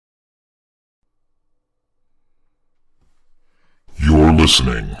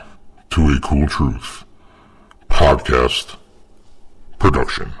listening to a Cool Truth podcast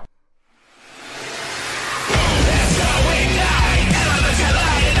production.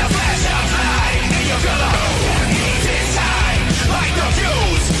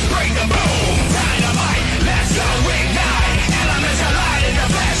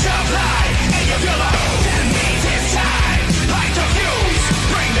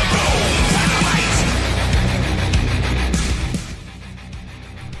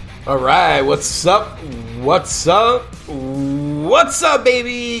 All right, what's up? What's up? What's up,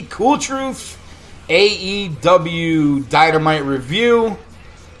 baby? Cool Truth, AEW Dynamite Review,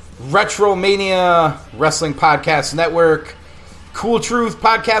 Retromania Wrestling Podcast Network, Cool Truth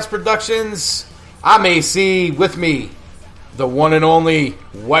Podcast Productions. I'm AC. With me, the one and only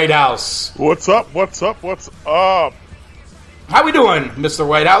White House. What's up? What's up? What's up? How we doing, Mr.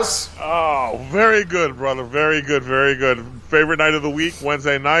 White House? Oh, very good, brother. Very good, very good. Favorite night of the week,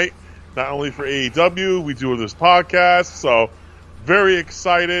 Wednesday night. Not only for AEW, we do this podcast, so very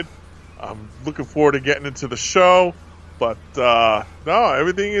excited. I'm looking forward to getting into the show. But, no,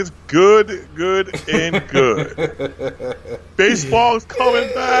 everything is good, and good. Baseball is coming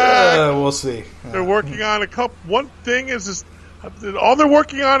back. We'll see. They're working on one thing is just, all they're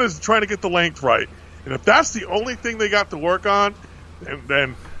working on is trying to get the length right. And if that's the only thing they got to work on,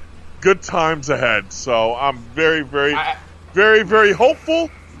 then good times ahead. So I'm very, very hopeful.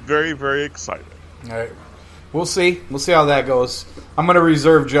 Very, very excited. All right. We'll see. We'll see how that goes. I'm going to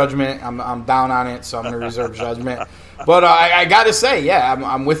reserve judgment. I'm down on it, so I'm going to reserve judgment. But I got to say, yeah,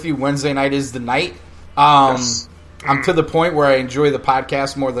 I'm with you. Wednesday night is the night. Yes. I'm to the point where I enjoy the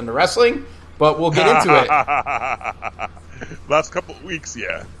podcast more than the wrestling, but we'll get into it. Last couple of weeks,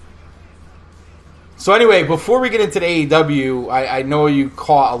 yeah. So anyway, before we get into the AEW, I know you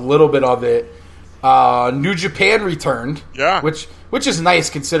caught a little bit of it. New Japan returned, yeah, which is nice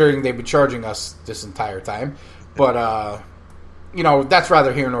considering they've been charging us this entire time. But that's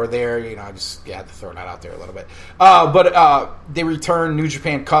rather here nor there. I just had to throw that out there a little bit. But they returned New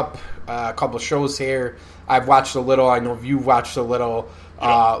Japan Cup, a couple of shows here. I've watched a little. I know you've watched a little.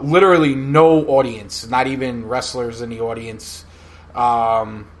 Literally no audience, not even wrestlers in the audience.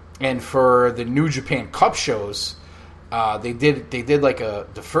 And for the New Japan Cup shows, they did like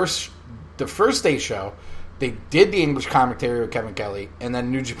the first day show. They did the English commentary with Kevin Kelly, and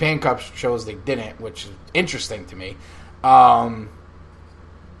then New Japan Cup shows they didn't, which is interesting to me. I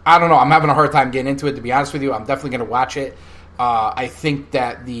don't know. I'm having a hard time getting into it, to be honest with you. I'm definitely going to watch it. I think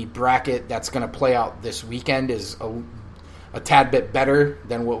that the bracket that's going to play out this weekend is a tad bit better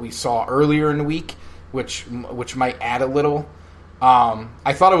than what we saw earlier in the week, which might add a little.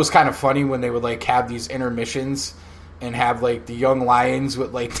 I thought it was kind of funny when they would like have these intermissions and have like the young lions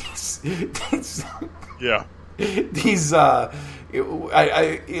with like these yeah. These they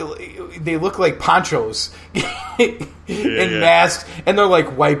look like ponchos and masks, and they're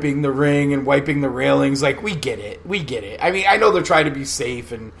like wiping the ring and wiping the railings. Like, we get it. I mean, I know they're trying to be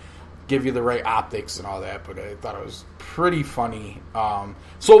safe and give you the right optics and all that, but I thought it was pretty funny. So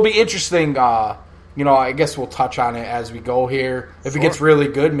it'll be interesting. I guess we'll touch on it as we go here. If it gets really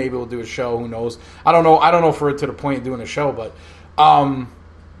good, maybe we'll do a show. Who knows? I don't know for it to the point of doing a show, but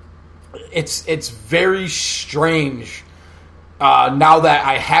it's very strange now that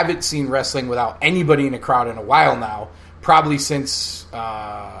I haven't seen wrestling without anybody in the crowd in a while now. Probably since one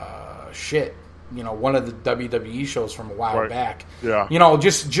of the WWE shows from a while back. Yeah.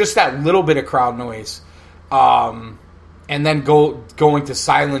 Just that little bit of crowd noise. And then going to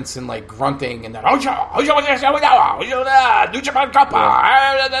silence and like grunting and then New Japan Cup.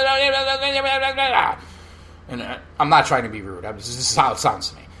 And I'm not trying to be rude. This is how it sounds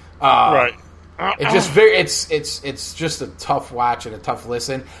to me. Right. It's just a tough watch and a tough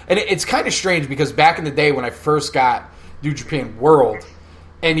listen. And it's kind of strange because back in the day when I first got New Japan World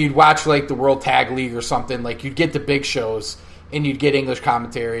and you'd watch like the World Tag League or something, like you'd get the big shows and you'd get English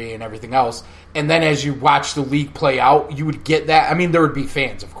commentary and everything else. And then as you watch the league play out, you would get that. I mean, there would be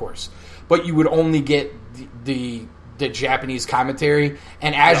fans, of course, but you would only get the Japanese commentary.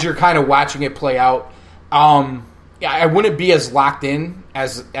 And as you're kind of watching it play out, I wouldn't be as locked in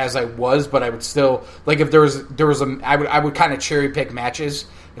as I was, but I would still, like, if there was I would kind of cherry pick matches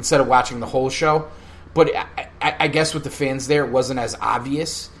instead of watching the whole show. But I guess with the fans there, it wasn't as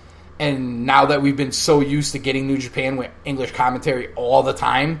obvious. And now that we've been so used to getting New Japan with English commentary all the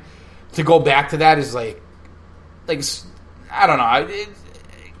time, to go back to that is like I don't know.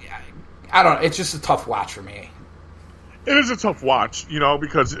 I don't know. It's just a tough watch for me. It is a tough watch,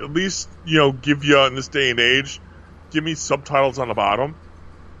 because at least, give you, in this day and age, give me subtitles on the bottom.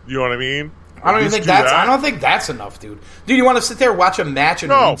 You know what I mean? I don't even think I don't think that's enough, dude. Dude, you want to sit there, watch a match,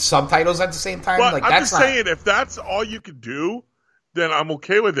 and read subtitles at the same time? But like, I'm that's just saying, if that's all you can do, then I'm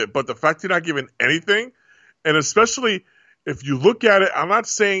okay with it. But the fact you're not giving anything, and especially if you look at it, I'm not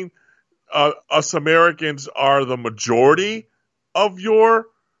saying us Americans are the majority of your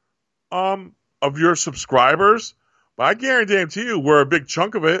subscribers, but I guarantee you we're a big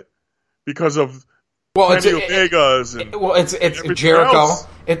chunk of it because of Kenny Omegas and it's Jericho.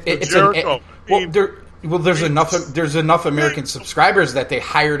 Jericho. There's enough American subscribers that they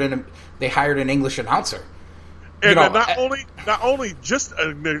hired an English announcer. And not only just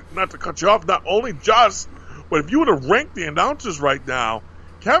not to cut you off, not only just, but if you were to rank the announcers right now,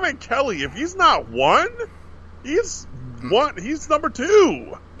 Kevin Kelly, if he's not one, he's one. He's number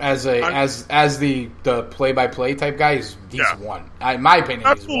two. As the play-by-play type guy, he's one. In my opinion,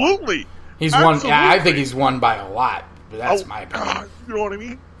 absolutely. He's one. I think he's won by a lot. But that's my opinion. You know what I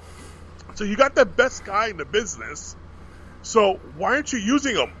mean? So you got the best guy in the business. So why aren't you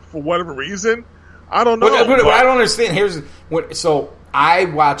using him for whatever reason? I don't know. But I don't understand. So I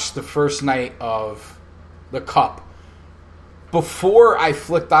watched the first night of the Cup. Before I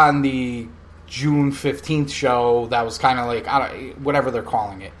flicked on the June 15th show, that was kind of like, whatever they're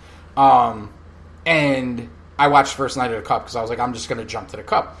calling it. And I watched first night of the Cup because I was like, I'm just going to jump to the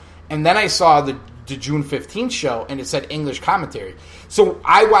Cup. And then I saw the June 15th show, and it said English commentary. So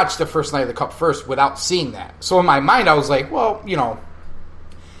I watched the first night of the Cup first without seeing that. So in my mind, I was like, well,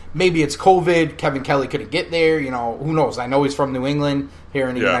 maybe it's COVID. Kevin Kelly couldn't get there. Who knows? I know he's from New England here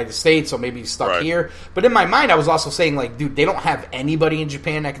in the United States, so maybe he's stuck here. But in my mind, I was also saying, like, dude, they don't have anybody in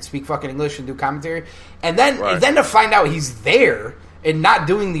Japan that can speak fucking English and do commentary. And then to find out he's there and not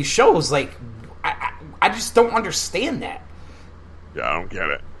doing these shows, like, I just don't understand that. Yeah, I don't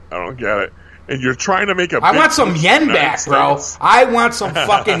get it. And you're trying to make I want some yen back, bro. I want some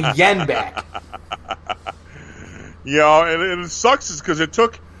fucking yen back. And it sucks because it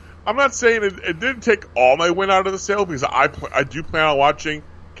took. I'm not saying it didn't take all my win out of the sale because I do plan on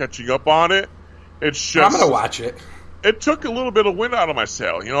catching up on it. It's just I'm gonna watch it. It took a little bit of win out of my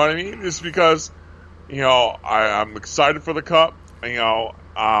sale. You know what I mean? It's because I'm excited for the Cup. I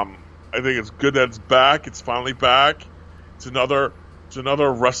think it's good that it's back. It's finally back. It's another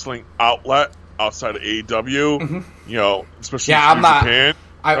wrestling outlet outside of AEW. Mm-hmm. Especially in Japan.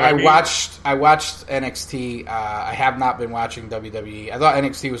 I watched NXT. I have not been watching WWE. I thought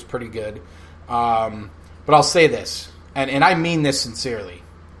NXT was pretty good. But I'll say this, and I mean this sincerely.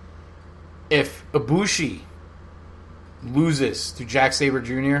 If Ibushi loses to Jack Sabre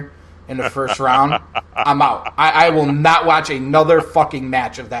Jr. in the first round, I'm out. I will not watch another fucking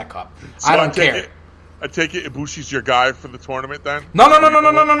match of that Cup. So I don't care. I take it Ibushi's your guy for the tournament then? No.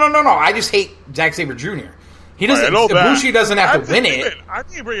 I just hate Zack Sabre Jr. He doesn't. Ibushi doesn't have to win it. I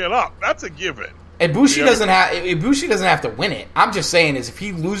didn't bring it up. That's a given. Ibushi doesn't have to win it. I'm just saying is if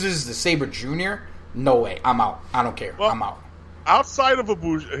he loses to Sabre Jr., no way. I'm out. I don't care. I'm out. Outside of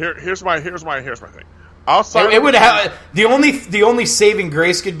Ibushi, here's my thing. Outside, it would have the only saving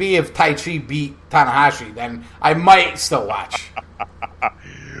grace could be if Taichi beat Tanahashi. Then I might still watch.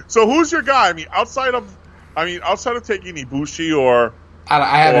 So who's your guy? Outside of taking Ibushi or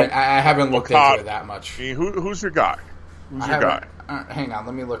I haven't looked into it that much. Who's your guy? Hang on,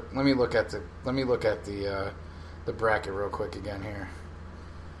 let me look at the bracket real quick again here.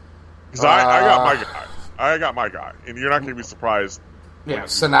 Because I got my guy, and you're not going to be surprised. Yeah,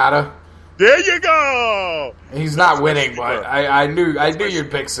 Sonata. There you go. He's not winning, but I knew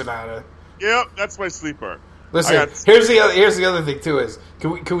you'd pick Sonata. Yep, that's my sleeper. Listen, here's the other thing too is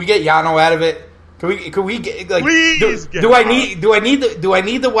can we get Yano out of it? Can we get like please do I need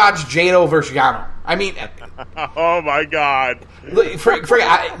to watch Jado versus Yano? I mean, oh my god!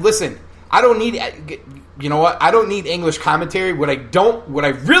 Listen, I don't need. You know what? I don't need English commentary. What I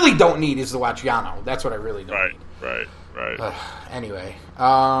really don't need is to watch Yano. That's what I really don't need. Right. Anyway,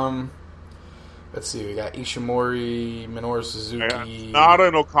 let's see. We got Ishimori, Minoru Suzuki, Sonata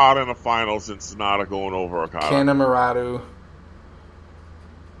and Okada in the finals, and Sonata going over Okada. Kanda Muratu.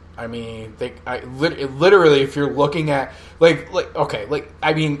 I mean, literally, if you're looking at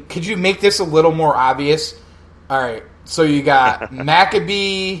I mean, could you make this a little more obvious? All right, so you got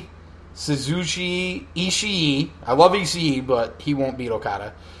Maccabi, Suzuki, Ishii. I love Ishii, but he won't beat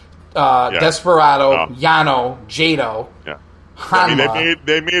Okada. Desperado, Yano, Jado. Yeah. Hanma, I mean,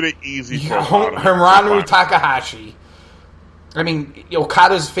 they made it easy for Hiromu Takahashi. I mean,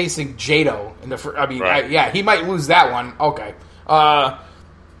 Okada's facing Jado in the. I mean, he might lose that one. Okay.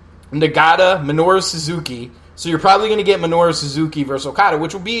 Nagata, Minoru Suzuki, So you're probably going to get Minoru Suzuki versus Okada,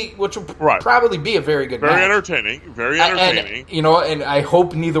 which will Right. probably be a very good match. Very entertaining. And I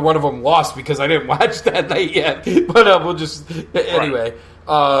hope neither one of them lost because I didn't watch that night yet. But we'll just anyway.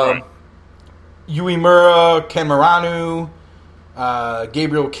 Right. Uemura, Ken Murano,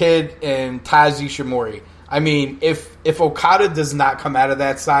 Gabriel Kidd, and Taiji Shimori. I mean, if Okada does not come out of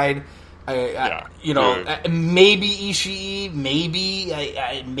that side, maybe Ishii, maybe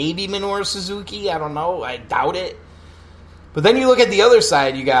Minoru Suzuki. I don't know. I doubt it. But then you look at the other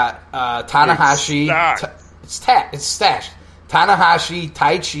side. You got Tanahashi. It's stashed. Tanahashi,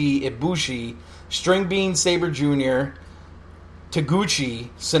 Taichi, Ibushi, String Bean, Sabre Jr., Taguchi,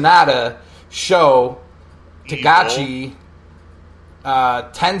 Sonata, Sho, Tagachi,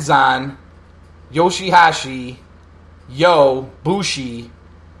 Tenzan, Yoshihashi, Bushi,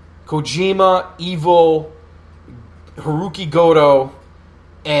 Kojima, Evil, Haruki Goto,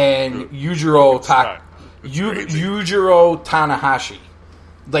 and Yujiro Tanahashi.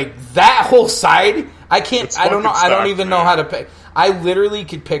 Like that whole side, I can't. I don't know. I don't even know how to pick. I literally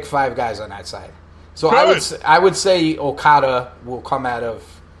could pick 5 guys on that side. So I would say Okada will come out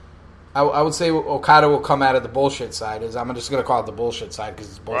of. I would say Okada will come out of the bullshit side. I'm just going to call it the bullshit side because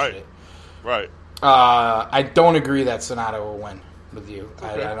it's bullshit. Right. I don't agree that Sonata will win with you.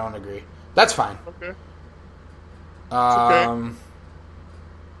 Okay. I don't agree. That's fine. Okay. Okay.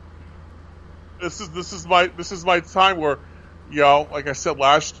 This is my time where, like I said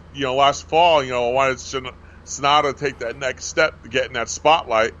last fall, I wanted Sonata to take that next step to get in that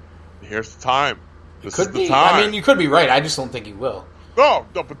spotlight. Here's the time. This is the time. I mean, you could be right. I just don't think he will. No,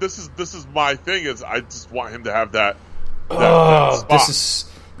 but this is my thing. Is I just want him to have that. That spot.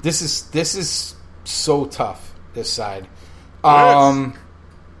 This is so tough. This side, because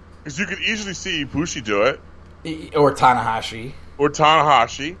you could easily see Ibushi do it, or Tanahashi.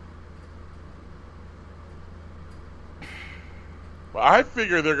 But I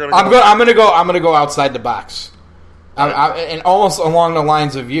figure they're gonna. I'm gonna go outside the box, and almost along the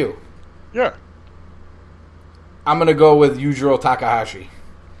lines of you. Yeah. I'm gonna go with Yujiro Takahashi.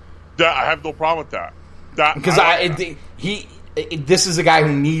 I have no problem with that. Because this is a guy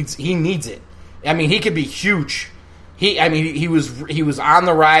who needs it. I mean, he could be huge. He was on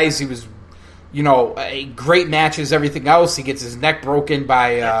the rise. He was, great matches. Everything else, he gets his neck broken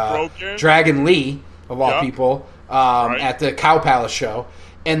by Dragon Lee of all people at the Cow Palace show,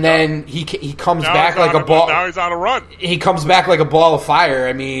 and then he comes back like a ball. Now he's on a run. He comes back like a ball of fire.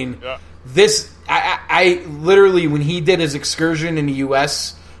 I mean, this. I literally, when he did his excursion in the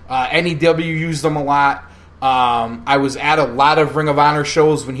U.S., NEW used him a lot. I was at a lot of Ring of Honor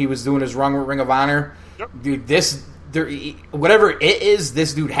shows when he was doing his run with Ring of Honor. Yep. Dude, whatever it is,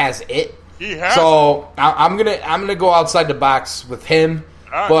 this dude has it. He has. So I'm gonna go outside the box with him.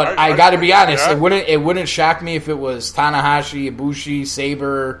 But I got to be honest, it wouldn't shock me if it was Tanahashi, Ibushi,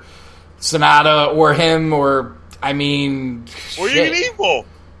 Sabre, Sonata, or him, or even Evil.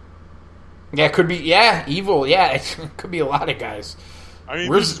 Yeah, it could be. Yeah, Evil. Yeah, it could be a lot of guys. I mean,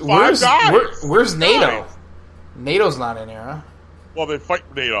 where's guys. Where's NATO? NATO's not in there, huh? Well, they fight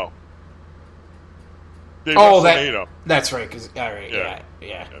NATO. NATO. That's right. All right.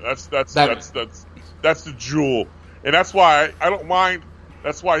 Yeah. That's the jewel, and that's why I don't mind.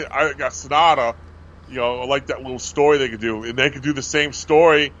 That's why I got Sonata. I like that little story they could do, and they could do the same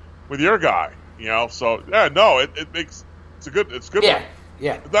story with your guy. So it's a good. Yeah. One.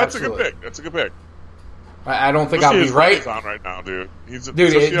 Yeah, that's absolutely. a good pick. That's a good pick. I don't think I'll be right. He's on right now, dude.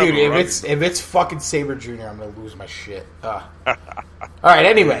 If it's fucking Sabre Jr., I'm gonna lose my shit. All right.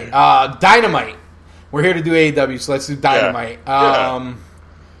 Anyway, Dynamite. We're here to do AEW, so let's do Dynamite. Yeah.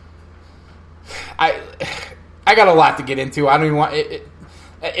 I got a lot to get into. I don't even want it.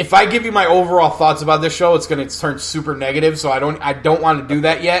 If I give you my overall thoughts about this show, it's going to turn super negative. So I don't want to do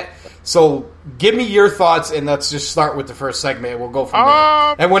that yet. So give me your thoughts, and let's just start with the first segment. We'll go from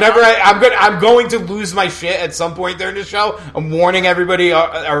there. And whenever I'm going to lose my shit at some point during the show. I'm warning everybody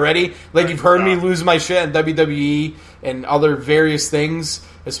already. Like you've heard me lose my shit in WWE and other various things,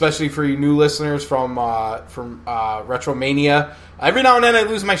 especially for you new listeners from Retromania. Every now and then I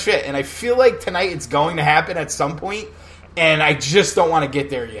lose my shit, and I feel like tonight it's going to happen at some point, and I just don't want to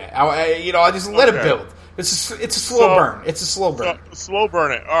get there yet. I just let it build. It's a slow burn. It's a slow burn. Slow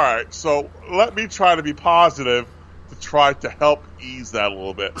burn it. All right. So let me try to be positive to try to help ease that a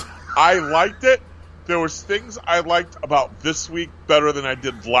little bit. I liked it. There was things I liked about this week better than I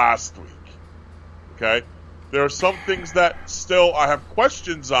did last week. Okay? There are some things that still I have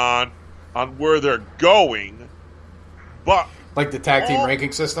questions on where they're going, but like the tag team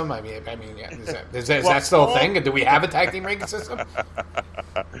ranking system. I mean, yeah. Is that still a thing? Do we have a tag team ranking system?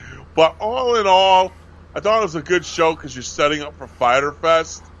 But all in all, I thought it was a good show because you're setting up for Fyter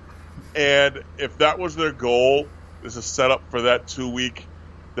Fest, and if that was their goal, is a setup for that 2-week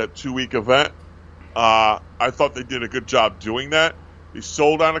event. I thought they did a good job doing that. They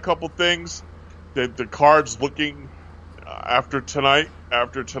sold on a couple things. The cards looking after tonight,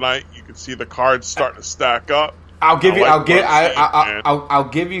 you can see the cards starting to stack up. I'll give you that.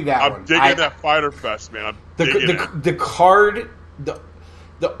 I'm digging that Fyter Fest, man. The card,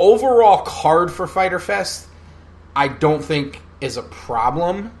 the overall card for Fyter Fest, I don't think is a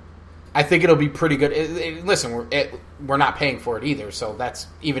problem. I think it'll be pretty good. Listen, we're not paying for it either, so that's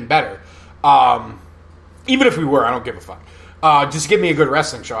even better. Even if we were, I don't give a fuck. Just give me a good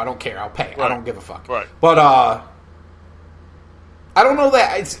wrestling show. I don't care. I'll pay. Right. I don't give a fuck. Right. But I don't know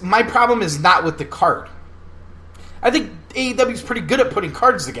that. My problem is not with the card. I think AEW is pretty good at putting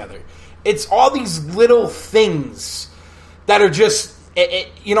cards together. It's all these little things that are just,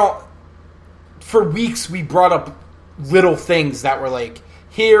 for weeks we brought up little things that were like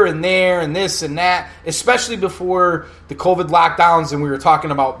here and there and this and that, especially before the COVID lockdowns, and we were talking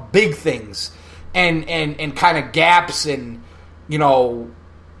about big things and kind of gaps and,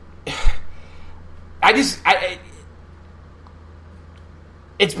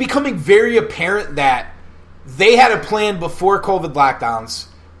 it's becoming very apparent that they had a plan before COVID lockdowns,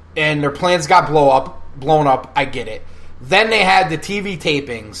 and their plans got blown up. I get it. Then they had the TV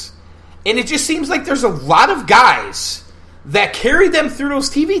tapings, and it just seems like there's a lot of guys that carry them through those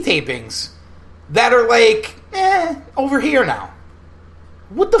TV tapings that are like, over here now.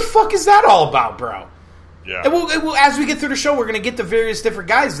 What the fuck is that all about, bro? Yeah. And we'll, as we get through the show, we're going to get to various different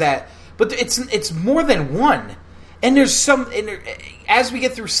guys but it's more than one. And there's some, as we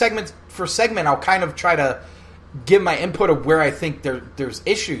get through segment for segment, I'll kind of try to give my input of where I think there's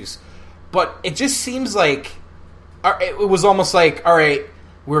issues. But it just seems like, it was almost like, all right,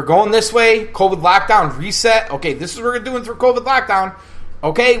 we're going this way, COVID lockdown, reset. Okay, this is what we're doing through COVID lockdown.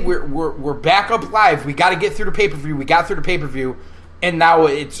 Okay, we're back up live. We got to get through the pay-per-view. We got through the pay-per-view. And now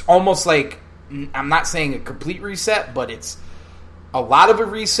it's almost like, I'm not saying a complete reset, but it's a lot of a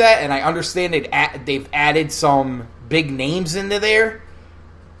reset. And I understand they've added some big names into there.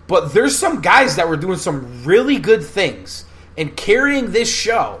 But there's some guys that were doing some really good things and carrying this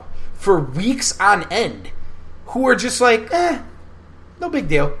show for weeks on end who are just like, no big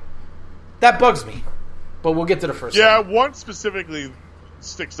deal. That bugs me. But we'll get to the first one. One specifically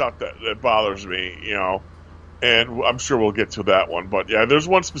sticks out that bothers me, and I'm sure we'll get to that one. But, there's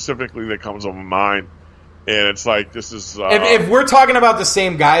one specifically that comes on my mind, and it's like, this is... if we're talking about the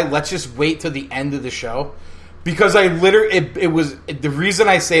same guy, let's just wait till the end of the show. Because I literally... It was... The reason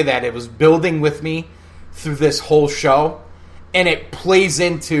I say that, it was building with me through this whole show, and it plays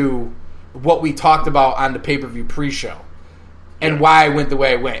into what we talked about on the pay-per-view pre-show. And why I went the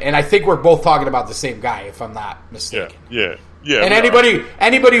way I went. And I think we're both talking about the same guy, if I'm not mistaken. Yeah. And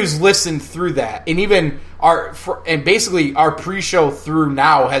anybody who's listened through that, and even basically our pre-show through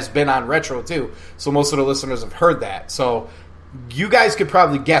now has been on Retro too. So most of the listeners have heard that. So you guys could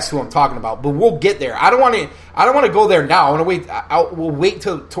probably guess who I'm talking about. But we'll get there. I don't want to go there now. I want to wait. We'll wait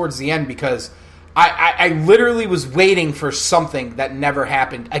till towards the end because I literally was waiting for something that never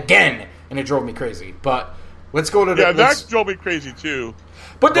happened again, and it drove me crazy. But let's go to the... that drove me crazy, too.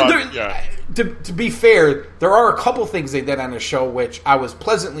 But to be fair, there are a couple things they did on the show which I was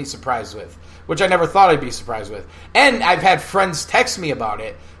pleasantly surprised with, which I never thought I'd be surprised with. And I've had friends text me about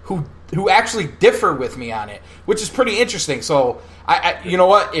it who actually differ with me on it, which is pretty interesting. So, I you know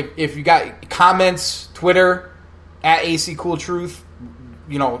what? If you got comments, Twitter, at AC Cool Truth,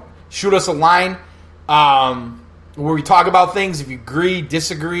 shoot us a line where we talk about things. If you agree,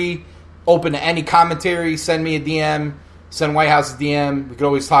 disagree, open to any commentary, send me a DM, send White House a DM. We could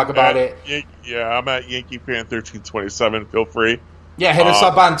always talk about it. I'm at Yankee Fan 1327. Feel free. Yeah, hit us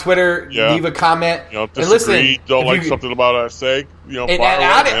up on Twitter. Leave a comment. Disagree, and listen, don't like something about what I say.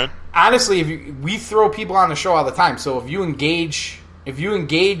 Man. Honestly, we throw people on the show all the time. So if you engage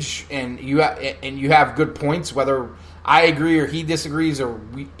and you have good points, whether I agree or he disagrees or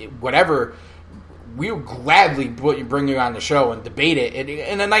whatever, we will gladly bring you on the show and debate it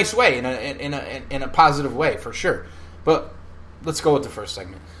in a nice way, in a positive way, for sure. But let's go with the first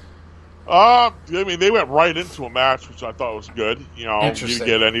segment. They went right into a match, which I thought was good. You didn't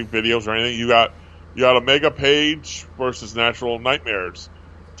get any videos or anything. You got Omega Page versus Natural Nightmares.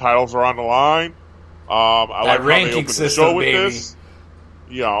 Titles are on the line. I like how they opened the show with this.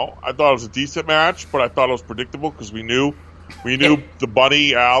 I thought it was a decent match, but I thought it was predictable because we knew the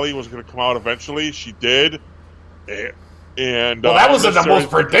Bunny Alley was going to come out eventually. She did, and that wasn't the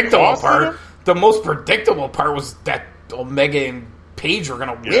most predictable part. The most predictable part was that Omega and Page were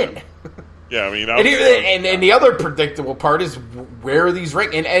going to win. Yeah, I mean, and the other predictable part is where are these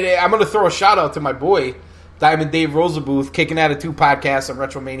ranked? And I'm going to throw a shout out to my boy Diamond Dave Rosenbluth, Kicking Attitude podcast on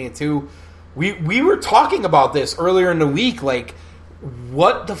Retromania 2. We were talking about this earlier in the week, like,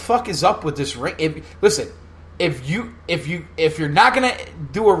 what the fuck is up with this rank? Listen, if you're not gonna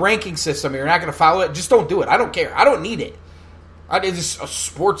do a ranking system, you're not gonna follow it, just don't do it. I don't care. I don't need it. It's a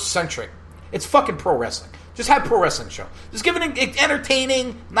sports centric. It's fucking pro wrestling. Just have pro wrestling show. Just give it an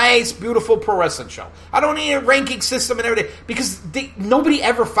entertaining, nice, beautiful pro wrestling show. I don't need a ranking system and everything because nobody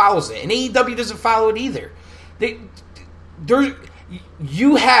ever follows it, and AEW doesn't follow it either.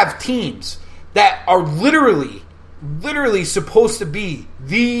 You have teams that are literally supposed to be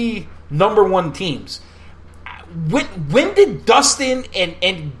the number one teams. When did Dustin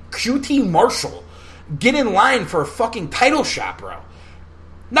and QT Marshall get in line for a fucking title shot, bro?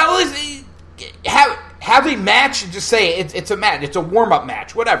 Now, have a match and just say it's a match. It's a warm-up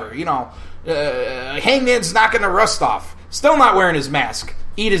match, whatever. You know, Hangman's knocking the rust off. Still not wearing his mask.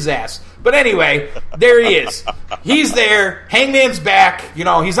 Eat his ass. But anyway, there he is. He's there. Hangman's back. You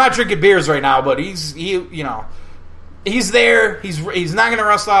know, he's not drinking beers right now, but he's there. He's knocking the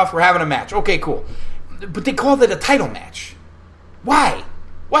rust off. We're having a match. Okay, cool. But they called it a title match. Why?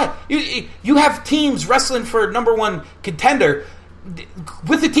 Why? You have teams wrestling for number one contender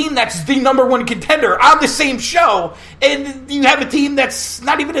with a team that's the number one contender on the same show, and you have a team that's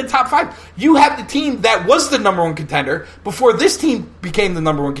not even in the top 5. You have the team that was the number one contender before this team became the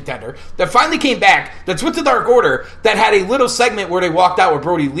number one contender, that finally came back, that's with the Dark Order, that had a little segment where they walked out with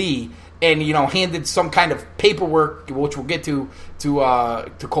Brody Lee and, you know, handed some kind of paperwork, which we'll get to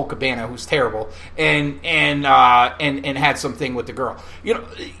Colt Cabana, who's terrible, and had something with the girl. You know,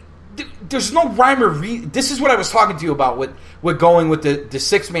 there's no rhyme or reason. This is what I was talking to you about with going with the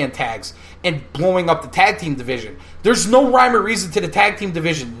 6-man tags and blowing up the tag team division. There's no rhyme or reason to the tag team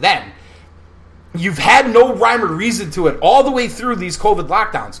division then. You've had no rhyme or reason to it all the way through these COVID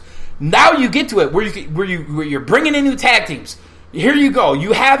lockdowns. Now you get to it where you're bringing in new tag teams. Here you go.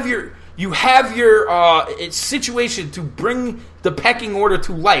 You have your situation to bring the pecking order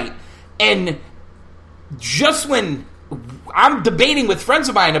to light, and just when I'm debating with friends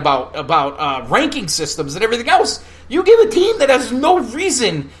of mine about ranking systems and everything else, you give a team that has no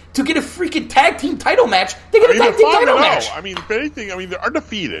reason to get a freaking tag team title match, they get a tag team title match. I mean, if anything, they're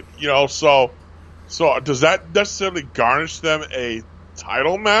undefeated, you know, so does that necessarily garnish them a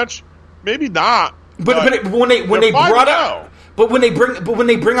title match? Maybe not. But when they brought out, but when they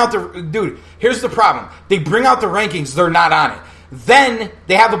bring out the dude, here's the problem: they bring out the rankings, they're not on it. Then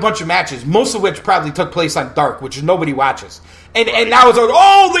they have a bunch of matches, most of which probably took place on Dark, which nobody watches. And now it's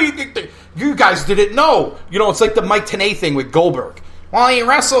like, you guys didn't know. You know, it's like the Mike Tenay thing with Goldberg. Well, he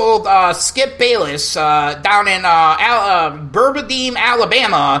wrestled Skip Bayless down in Birmingham,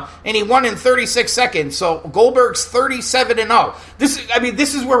 Alabama, and he won in 36 seconds. So Goldberg's 37-0.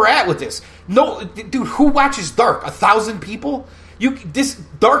 This is where we're at with this. No, dude, who watches Dark? 1,000 people?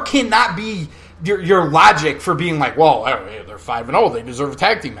 Dark cannot be your logic for being like, well, they're 5-0, they deserve a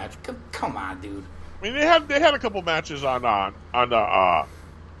tag team match. Come on, dude. I mean, they had a couple matches on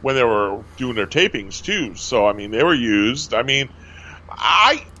when they were doing their tapings too. So I mean, they were used. I mean,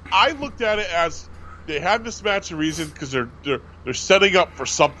 I looked at it as they had this match a reason because they're setting up for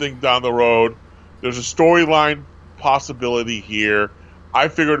something down the road. There's a storyline possibility here. I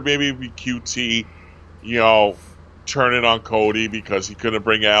figured maybe it'd be QT, you know, turning on Cody because he couldn't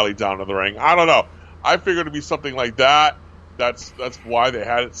bring Allie down to the ring. I don't know. I figured it'd be something like that. That's why they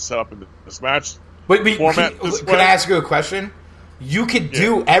had it set up in this match format. Could I ask you a question? You could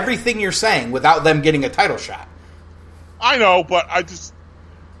do everything you're saying without them getting a title shot. I know, but I just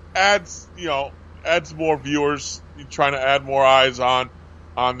adds more viewers. You're trying to add more eyes on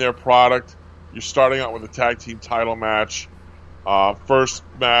their product. You're starting out with a tag team title match. First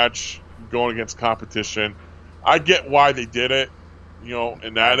match going against competition. I get why they did it, you know,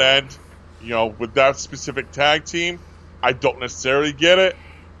 in that end. You know, with that specific tag team, I don't necessarily get it.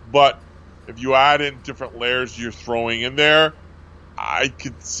 But if you add in different layers you're throwing in there, I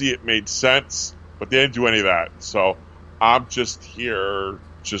could see it made sense. But they didn't do any of that. So I'm just here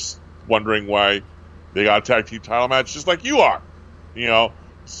just wondering why they got a tag team title match just like you are. You know,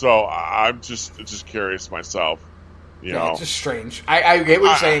 so I'm just curious myself. You know, it's just strange. I get what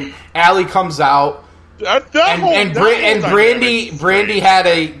you're saying. Allie comes out. And Brandy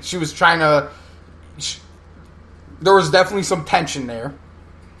had she was trying to. There was definitely some tension there.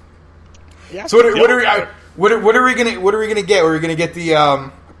 Yeah, so what are we gonna get? Are we gonna get the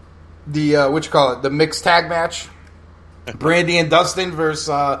what you call it? The mixed tag match? Brandy and Dustin versus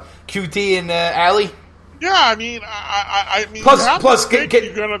QT and Allie. Yeah, I mean, I mean, Plus- you have plus, to think get-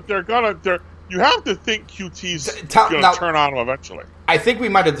 you have to think QT's Now- going to turn on them eventually. I think we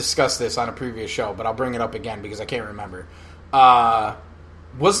might have discussed this on a previous show, but I'll bring it up again because I can't remember.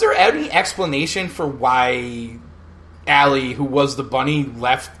 Was there any explanation for why Allie, who was the bunny,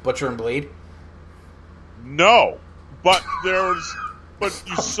 left Butcher and Blade? No, but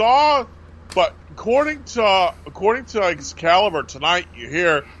you saw, but according to Excalibur tonight, you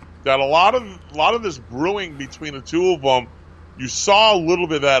hear that a lot of this brewing between the two of them. You saw a little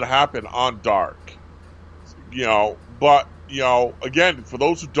bit of that happen on Dark, but again, for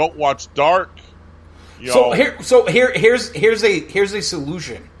those who don't watch Dark, here's a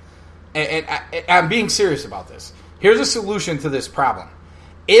solution, and I'm being serious about this. Here's a solution to this problem.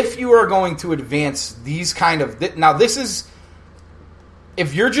 If you are going to advance these kind of now, this is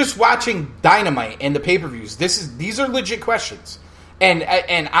if you're just watching Dynamite and the pay-per-views, these are legit questions, and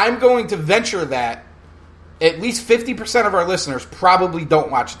I'm going to venture that at least 50% of our listeners probably don't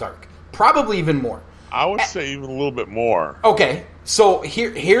watch Dark, probably even more. I would say even a little bit more. Okay, so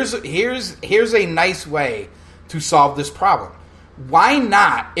here's a nice way to solve this problem. Why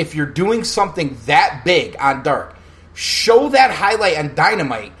not, if you're doing something that big on Dark, show that highlight on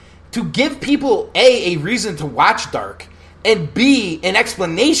Dynamite to give people a reason to watch Dark, and B, an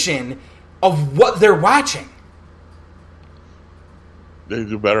explanation of what they're watching. They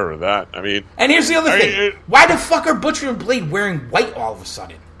do better than that. I mean, and here's the other thing: why the fuck are Butcher and Blade wearing white all of a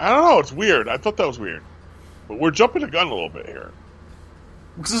sudden? I don't know. It's weird. I thought that was weird, but we're jumping the gun a little bit here.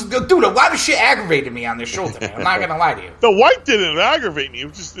 Because, dude, a lot of shit aggravated me on this show today. I'm not gonna lie to you. The white didn't aggravate me.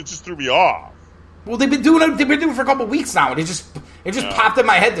 It just threw me off. Well, they've been doing it for a couple weeks now, and it just popped in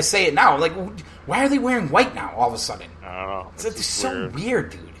my head to say it now. Like, why are they wearing white now all of a sudden? I don't know. It's so weird,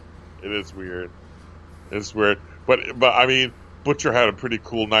 dude. It is weird. It's weird, but I mean, Butcher had a pretty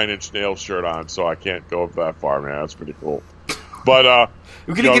cool 9 Inch Nails shirt on, so I can't go that far, man. That's pretty cool. But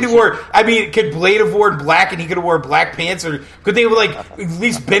could Blade have worn black and he could have worn black pants, or could they have at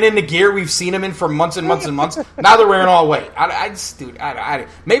least been in the gear we've seen him in for months and months and months? Now they're wearing all white.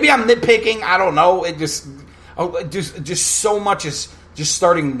 Maybe I'm nitpicking. I don't know. It just so much is just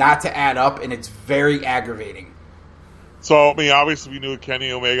starting not to add up, and it's very aggravating. So I mean, obviously we knew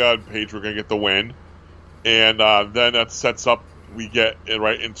Kenny Omega and Page were going to get the win, and then that sets up we get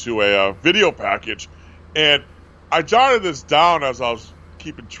right into a video package, and I jotted this down as I was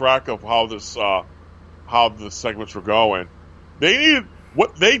keeping track of how the segments were going. They needed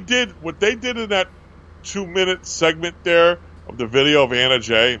what they did in that 2-minute segment there of the video of Anna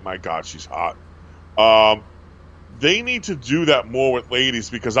Jay. My God, she's hot. They need to do that more with ladies,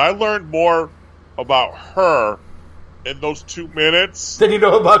 because I learned more about her in those 2 minutes than you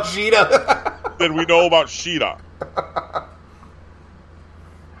know about Sheeta. than we know about Sheeta.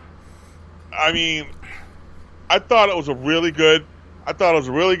 I mean, I thought it was a really good. It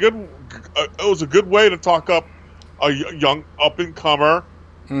was a good way to talk up a young up and comer,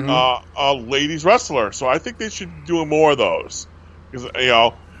 a ladies wrestler. So I think they should be doing more of those. Because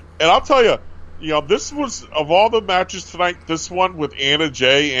and I'll tell you, this was, of all the matches tonight, this one with Anna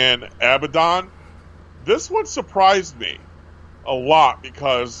Jay and Abaddon, this one surprised me a lot,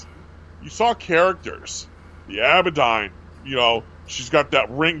 because you saw characters. The Abaddon, she's got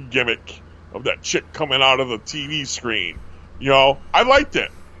that ring gimmick of that chick coming out of the TV screen. I liked it.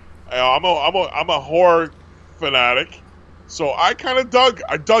 I'm a horror fanatic, so I kind of dug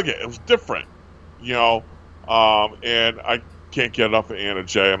it. It was different, and I can't get enough of Anna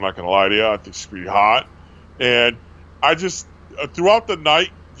Jay. I'm not going to lie to you. I think she's pretty hot, and I just throughout the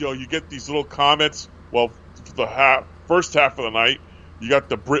night, you get these little comments. Well, for the first half of the night, you got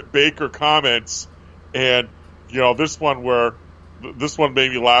the Britt Baker comments, and this one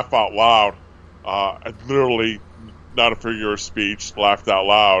made me laugh out loud. I literally, not a figure of speech, laughed out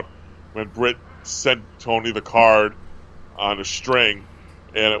loud when Britt sent Tony the card on a string,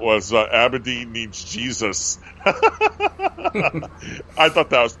 and it was Aberdeen needs Jesus. I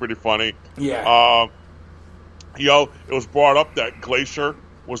thought that was pretty funny. Yeah. It was brought up that Glacier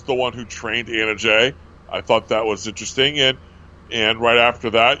was the one who trained Anna Jay. I thought that was interesting, and right after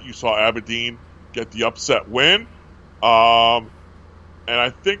that, you saw Aberdeen get the upset win. And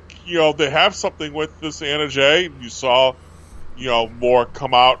I think, they have something with this Anna Jay. You saw, more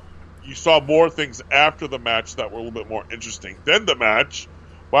come out. You saw more things after the match that were a little bit more interesting than the match.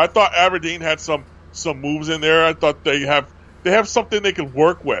 But I thought Aberdeen had some moves in there. I thought they have something they can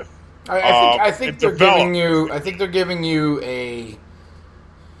work with. I think they're giving you a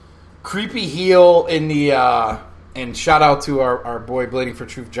creepy heel in the and shout out to our boy Blading for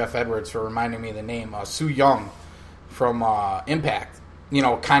Truth, Jeff Edwards, for reminding me of the name Su Yung from Impact.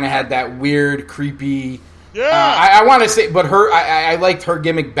 Kind of had that weird, creepy Yeah. I want to say, but I liked her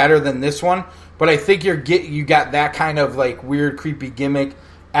gimmick better than this one. But I think you got that kind of like weird, creepy gimmick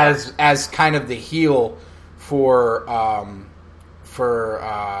as kind of the heel for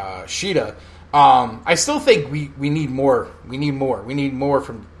Shida. I still think we need more. We need more. We need more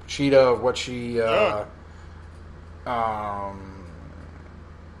from Shida of what she.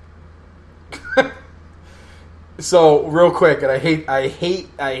 So real quick, and I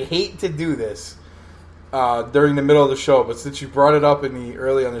hate to do this during the middle of the show, but since you brought it up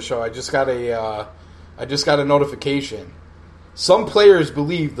early on the show, I just got a notification. Some players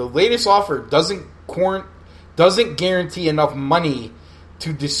believe the latest offer doesn't guarantee enough money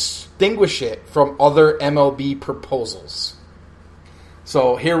to distinguish it from other MLB proposals.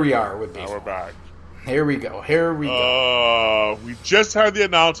 So here we are with baseball. Now we're back. Here we go. We just had the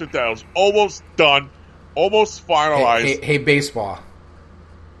announcement that it was almost done, almost finalized. Hey, baseball.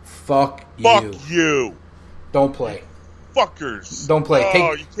 Fuck you. Don't play. Fuckers. Don't play.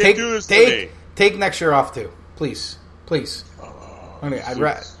 You can't do this to me. Take next year off too, please. I'm done.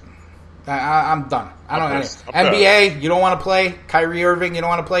 I don't. NBA, you don't want to play. Kyrie Irving, you don't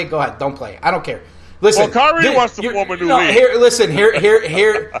want to play. Go ahead, don't play. I don't care. Listen, well, Kyrie wants to form a new league.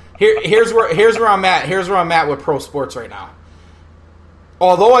 Here's where I'm at. Here's where I'm at with pro sports right now.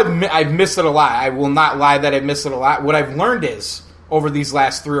 Although I've missed it a lot, I will not lie that I've missed it a lot. What I've learned is over these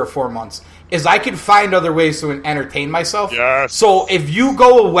last 3 or 4 months is I can find other ways to entertain myself. Yes. So if you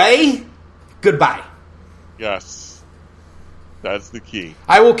go away, goodbye. Yes. That's the key.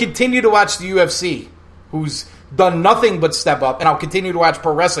 I will continue to watch the UFC, who's done nothing but step up, and I'll continue to watch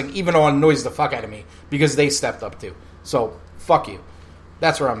pro wrestling, even though it annoys the fuck out of me, because they stepped up too. So, fuck you.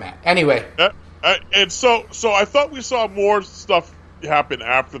 That's where I'm at. Anyway. And so I thought we saw more stuff happen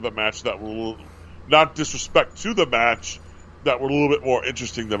after the match that were, not disrespect to the match, that were a little bit more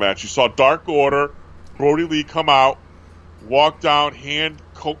interesting than the match. You saw Dark Order, Brody Lee come out, walk down, hand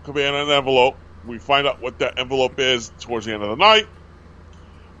Colt Cabana an envelope. We find out what that envelope is towards the end of the night.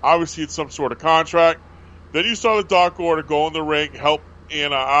 Obviously, it's some sort of contract. Then you saw the Dark Order go in the ring, help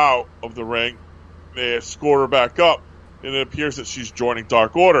Anna out of the ring. They escort her back up, and it appears that she's joining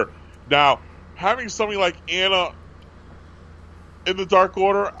Dark Order. Now, having somebody like Anna in the Dark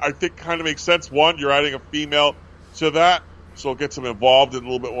Order, I think kind of makes sense. One, you're adding a female to that, so it gets them involved in a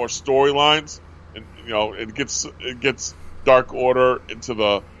little bit more storylines, and it gets Dark Order into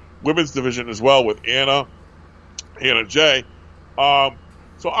the women's division as well with Anna Jay.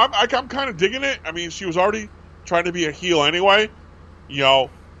 So I'm kind of digging it. I mean, she was already trying to be a heel anyway,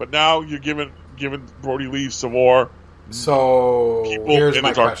 but now you're giving Brody Lee some more. So people here's in my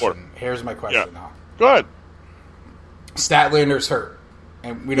the Dark question. Order. Here's my question now. Go ahead. Statlander's hurt,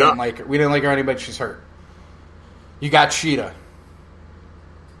 and we didn't like her. We didn't like her anyway. She's hurt. You got Shida.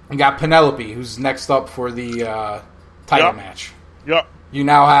 You got Penelope, who's next up for the title match. Yep. You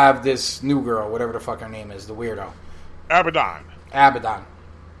now have this new girl, whatever the fuck her name is, the weirdo. Abaddon.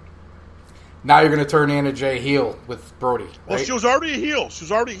 Now you're going to turn Anna Jay heel with Brody. Right? Well, she was already a heel. She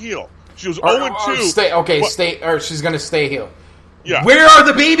was 0-2. She's going to stay heel. Yeah. Where are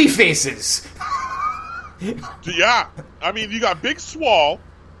the baby faces? Yeah. I mean, you got Big Swole.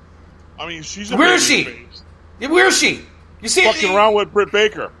 I mean, she's a Where is baby she? face. Where is she? You see fucking around with Britt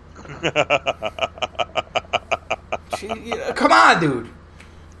Baker. Come on, dude.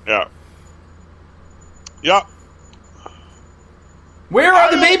 Yeah. Yeah. Where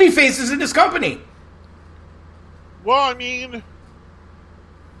are the baby faces in this company? Well, I mean,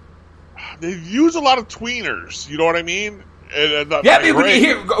 they use a lot of tweeners. You know what I mean? Here's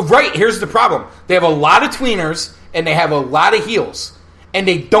the problem. They have a lot of tweeners, and they have a lot of heels, and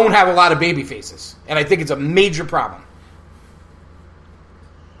they don't have a lot of baby faces. And I think it's a major problem.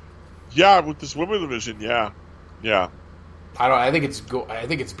 Yeah, with this women's division, yeah. I think it's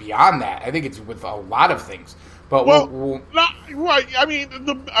beyond that. I think it's with a lot of things. But not right. I mean,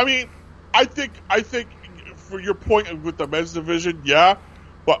 I think for your point with the men's division, yeah.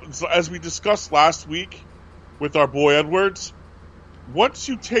 But as we discussed last week with our boy Edwards, once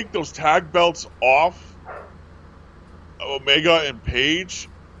you take those tag belts off Omega and Page,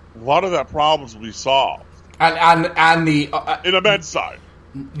 a lot of that problems will be solved. On the in the men's side.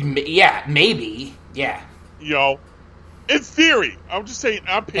 Yeah, maybe. Yeah. In theory. I'm just saying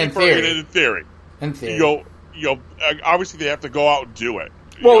on paper and in theory. In theory. Obviously they have to go out and do it.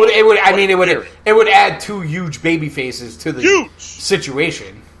 Well, it would add 2 huge baby faces to the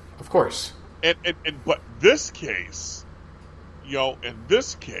situation, of course. But this case, I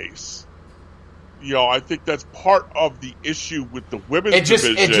think that's part of the issue with the women's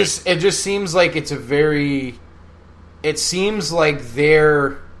division. It just seems like it's a very. It seems like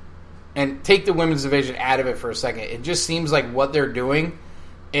they're and take the women's division out of it for a second. It just seems like what they're doing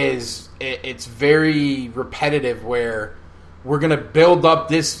is it's very repetitive. Where we're gonna build up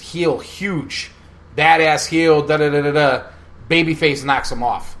this heel, huge, badass heel, babyface knocks him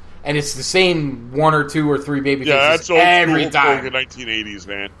off, and it's the same 1 or 2 or 3 babyfaces that's every time. In the 1980s,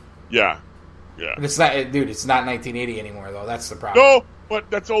 man. Yeah. But it's not, dude. It's not 1980 anymore, though. That's the problem. No,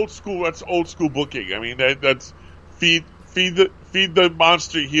 but that's old school. That's old school booking. I mean, that's feed the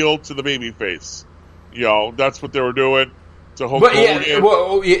monster heel to the babyface. That's what they were doing to Hulk Hogan.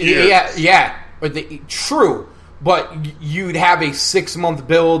 Yeah. But true. But you'd have a 6-month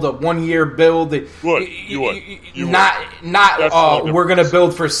build, a 1-year build. You would. Not we're going to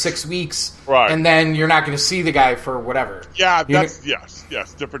build for 6 weeks, right? And then you're not going to see the guy for whatever. Yeah, yes,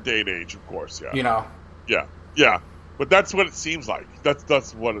 different day and age, of course. Yeah, Yeah. But that's what it seems like.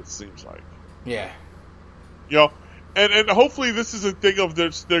 That's what it seems like. Yeah. And hopefully this is a thing of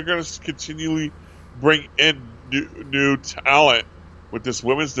this. They're going to continually bring in new talent with this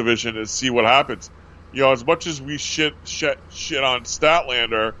women's division and see what happens. As much as we shit on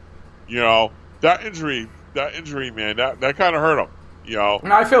Statlander, that injury, man, that kind of hurt him. No,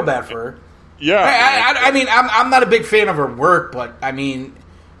 I feel bad for her. Yeah, I mean, I'm not a big fan of her work, but I mean,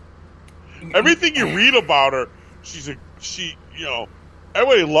 everything you read about her,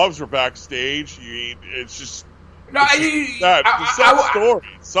 everybody loves her backstage. It's just story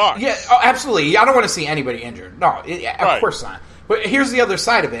sucks. Yeah, absolutely. I don't want to see anybody injured. No, of course not. But here's the other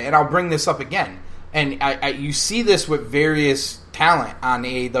side of it, and I'll bring this up again. And you see this with various talent on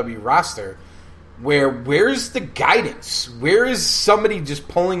the AEW roster, where's the guidance? Where is somebody just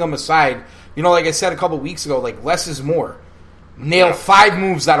pulling them aside? Like I said a couple weeks ago, like less is more. Nail 5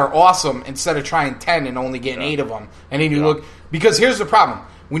 moves that are awesome instead of trying 10 and only getting 8 of them. And then you look, because here's the problem: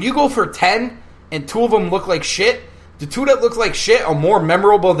 when you go for 10 and 2 of them look like shit, the 2 that look like shit are more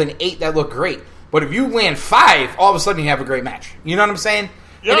memorable than 8 that look great. But if you land 5, all of a sudden you have a great match. You know what I'm saying?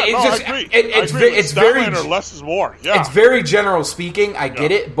 Yeah, I agree. It's very less is more. Yeah, it's very general speaking. I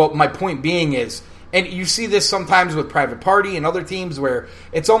get it, but my point being is, and you see this sometimes with Private Party and other teams where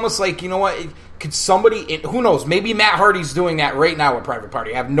it's almost like, could somebody? Who knows? Maybe Matt Hardy's doing that right now with Private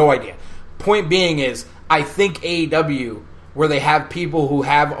Party. I have no idea. Point being is, I think AEW, where they have people who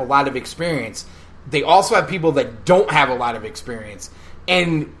have a lot of experience, they also have people that don't have a lot of experience,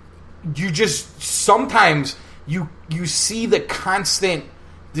 and you just sometimes you see the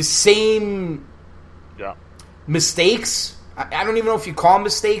same mistakes. I don't even know if you call them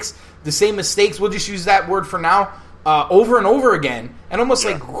mistakes. The same mistakes. We'll just use that word for now. Over and over again. And almost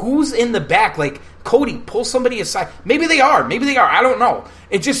like, who's in the back? Like, Cody, pull somebody aside. Maybe they are. I don't know.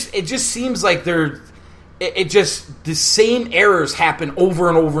 It just seems like the same errors happen over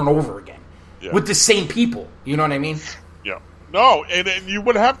and over and over again. With the same people. You know what I mean? Yeah. No, and you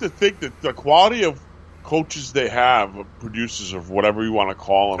would have to think that the quality of coaches they have, producers, of whatever you want to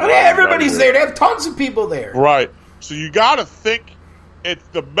call them. Everybody's there. They have tons of people there. Right. So you got to think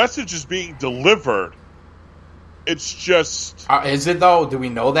the message is being delivered. It's just... is it, though? Do we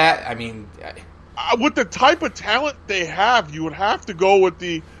know that? I mean... with the type of talent they have, you would have to go with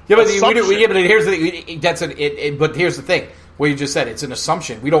the but here's the but here's the thing. What you just said, it's an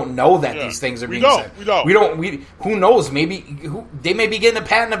assumption. We don't know that these things are being said. We don't. Who knows? Maybe they may be getting a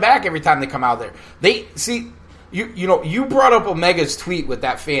pat in the back every time they come out there. They see you brought up Omega's tweet with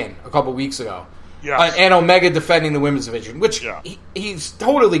that fan a couple weeks ago, and Omega defending the women's division, which he's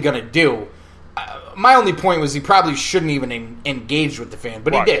totally going to do. My only point was he probably shouldn't even engage with the fan,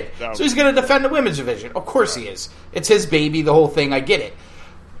 but he did. So he's going to defend the women's division. Of course he is. It's his baby, the whole thing. I get it.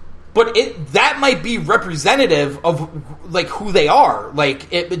 But that might be representative of like who they are.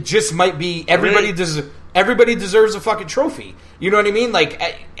 Like it just might be everybody deserves a fucking trophy. You know what I mean? Like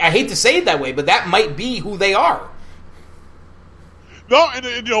I hate to say it that way, but that might be who they are. No, and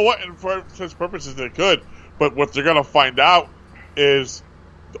you know what? And for such purposes, they could. But what they're going to find out is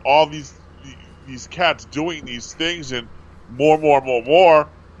all these cats doing these things, and more.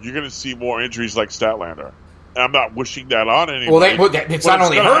 You're going to see more injuries like Statlander. And I'm not wishing that on anybody. Well, it's not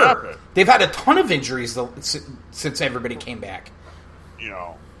only her. They've had a ton of injuries since everybody came back.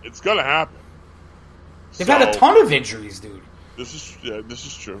 It's going to happen. They've had a ton of injuries, dude. This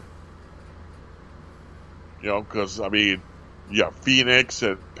is true. Because, I mean, you have Phoenix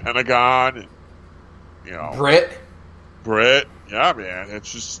and Pentagon and, Britt. Yeah, man.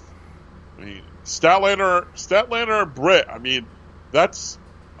 It's just, I mean, Statlander and Britt. I mean, that's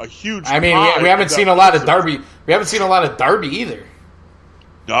a huge. I mean, we haven't seen a lot of Darby. We haven't seen a lot of Darby either.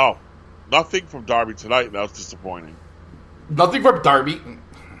 No, nothing from Darby tonight. That was disappointing. Nothing from Darby.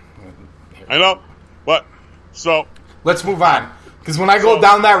 I know, but so let's move on. Because when I go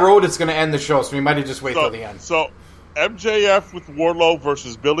down that road, it's going to end the show, so we might just wait till the end. So, MJF with Wardlow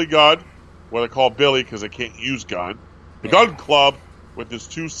versus Billy Gunn, what I call Billy because I can't use Gunn. The Gunn Club with his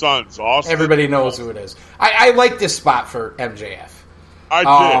two sons, Austin. Everybody knows who it is. I like this spot for MJF.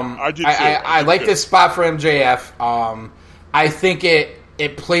 I did too. I like this spot for MJF. I think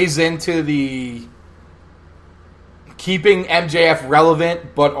it plays into the keeping MJF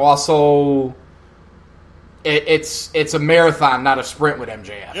relevant, but also it's a marathon, not a sprint with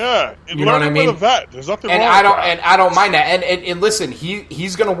MJF. Yeah, and you know what I mean. With a vet. There's nothing wrong with that. And I don't mind that. And listen,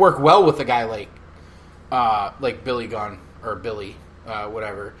 he's going to work well with a guy like Billy Gunn or Billy,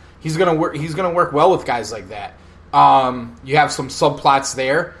 whatever. He's going to work well with guys like that. You have some subplots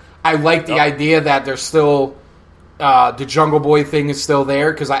there. I like the idea that there's still the Jungle Boy thing is still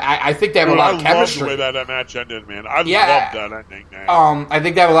there because I think they have a lot of chemistry. I love the way that match ended, man. I love that ending. I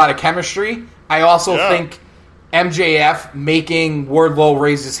think they have a lot of chemistry. I also think MJF making Wardlow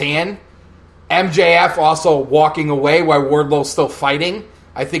raise his hand, MJF also walking away while Wardlow's still fighting.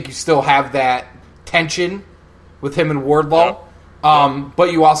 I think you still have that tension with him and Wardlow.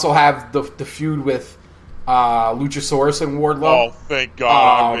 But you also have the feud with Luchasaurus and Wardlow. Oh, thank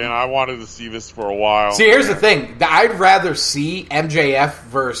God, man. I wanted to see this for a while. See, here's the thing. I'd rather see MJF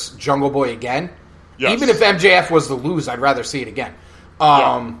versus Jungle Boy again. Yes. Even if MJF was to lose, I'd rather see it again.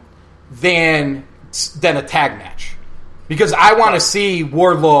 Than a tag match. Because I want to see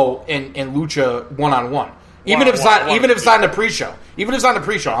Wardlow and Lucha one-on-one. Even if it's not in the pre-show. Even if it's on the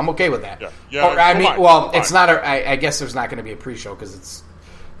pre-show, I'm okay with that. It's not I guess there's not going to be a pre-show because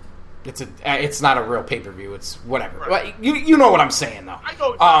it's not a real pay-per-view. It's whatever. Right. You know what I'm saying, though. I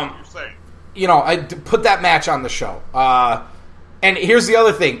know what you're saying. I put that match on the show. And here's the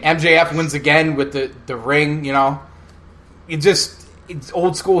other thing. MJF wins again with the ring, it's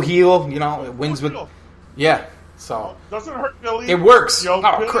old school heel, it wins with... Yeah, so... Doesn't hurt Billy. It works.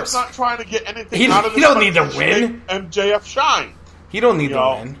 Billy's Chris. not trying to get anything out of this. He don't need to win. MJF shine. He don't need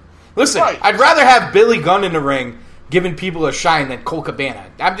to win. Listen, I'd rather have Billy Gunn in the ring giving people a shine than Colt Cabana.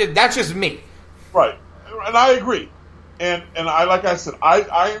 That's just me. Right. And I agree. And like I said,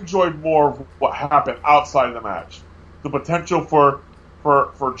 I enjoyed more of what happened outside of the match. The potential for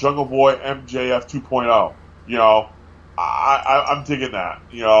Jungle Boy MJF 2.0. I'm digging that.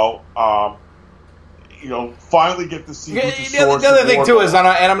 Finally get to see. The other thing too is, and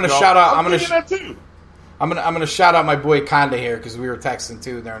I'm going to shout out. I'm going to shout out my boy Conda here because we were texting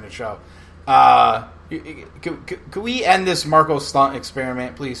too during the show. Could we end this Marco Stunt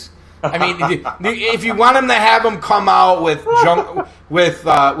experiment, please? I mean, if you want him to have him come out with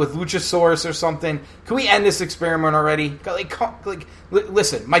Luchasaurus or something, can we end this experiment already?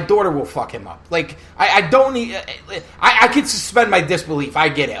 Listen, my daughter will fuck him up. I don't need. I can suspend my disbelief. I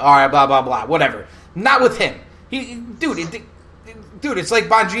get it. All right, blah blah blah, whatever. Not with him. Dude, it's like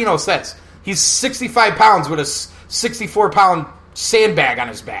Bongino says. He's 65 pounds with a 64-pound sandbag on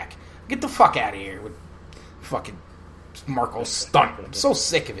his back. Get the fuck out of here with fucking Marco Stunt. I'm so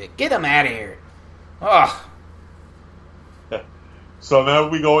sick of it. Get him out of here. Ugh. So now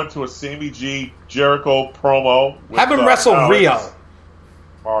we go into a Sammy G Jericho promo. Have him wrestle Alex Rio.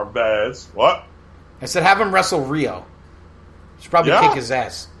 Marvez. What? I said have him wrestle Rio. Should probably kick his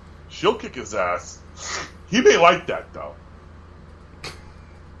ass. She'll kick his ass. He may like that, though.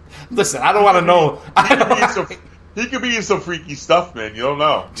 Listen, I don't want to know. He could be in some freaky stuff, man. You don't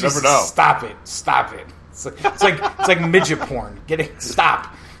know. You never know. Stop it. It's like midget porn.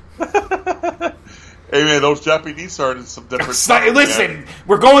 Stop. Hey man, those Japanese are in some different stuff. Listen,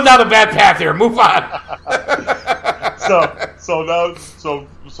 we're going down a bad path here. Move on. So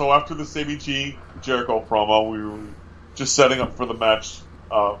after the Sammy G Jericho promo, we were just setting up for the match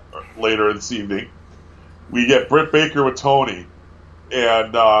later this evening. We get Britt Baker with Tony,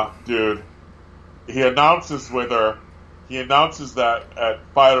 and dude, he announces that at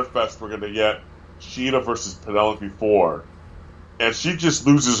Fyter Fest we're going to get Sheeta versus Penelope Ford, and she just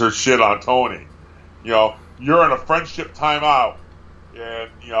loses her shit on Tony. You're in a friendship timeout,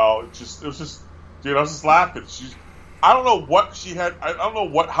 and it was just, dude, I was just laughing. I don't know what she had. I don't know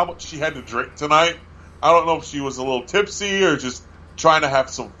how much she had to drink tonight. I don't know if she was a little tipsy or just trying to have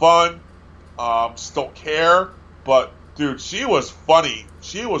some fun. Just don't care. But dude, she was funny.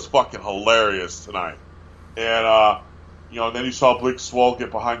 She was fucking hilarious tonight. And then you saw Big Swole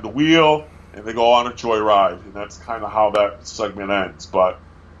get behind the wheel, and they go on a joyride, and that's kind of how that segment ends. But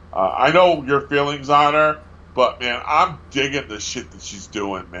I know your feelings on her, but man, I'm digging the shit that she's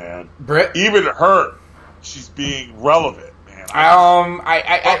doing, man. Britt, even her, she's being relevant, man.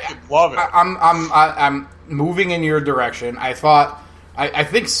 I fucking love it. I'm moving in your direction. I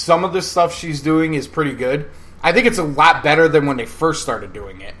think some of the stuff she's doing is pretty good. I think it's a lot better than when they first started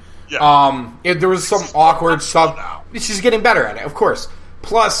doing it. Yeah. There was some awkward stuff. Now. She's getting better at it, of course.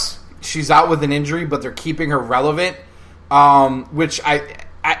 Plus, she's out with an injury, but they're keeping her relevant, which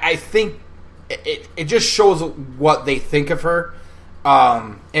I think it just shows what they think of her,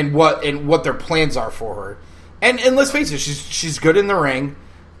 and what their plans are for her. And let's face it, she's good in the ring.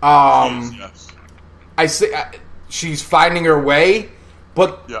 Yes. I say she's finding her way,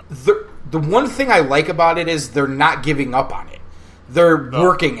 but the one thing I like about it is they're not giving up on it. They're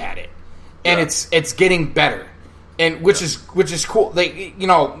working at it, and it's getting better, and which is cool. Like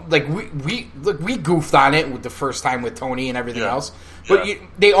we goofed on it with the first time with Tony and everything else, but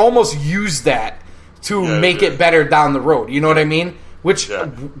they almost use that to make it better down the road. You know what I mean? Which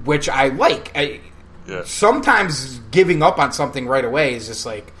I like. Sometimes giving up on something right away is just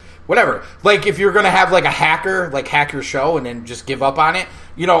like whatever. Like if you're gonna have like a hacker show and then just give up on it,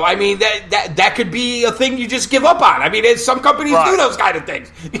 you know, I mean that could be a thing you just give up on. I mean, some companies do those kind of things.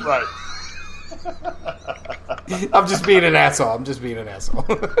 Right. I'm just being an asshole.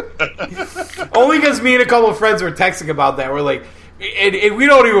 Only because me and a couple of friends were texting about that. We're like, and we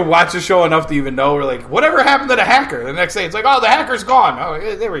don't even watch the show enough to even know. We're like, whatever happened to the hacker? The next day, it's like, oh, the hacker's gone. Oh,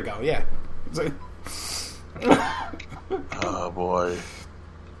 there we go. Yeah. It's like, oh boy.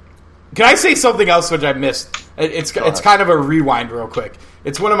 Can I say something else which I missed? It's kind of a rewind real quick.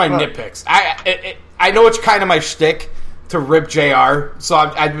 It's one of my nitpicks. I know it's kind of my shtick to rip JR, so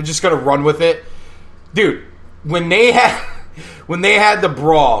I'm just gonna run with it, dude. When they had the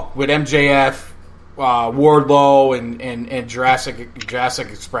brawl with MJF, Wardlow, and Jurassic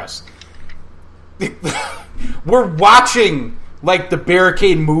Express, we're watching like the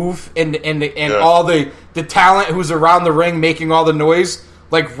barricade move and all the talent who's around the ring making all the noise,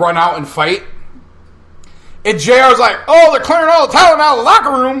 like run out and fight. And JR's like, oh, they're clearing all the talent out of the locker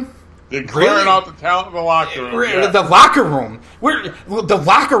room. They're clearing out the talent in the locker room. The locker room. The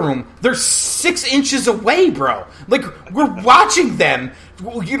locker room. They're 6 inches away, bro. Like, we're watching them,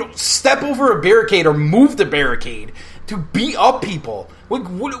 you know, step over a barricade or move the barricade to beat up people. Like,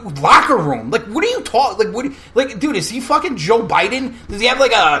 locker room? Like, what are you talking? Like, dude, is he fucking Joe Biden? Does he have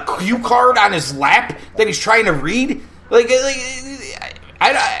like a cue card on his lap that he's trying to read? I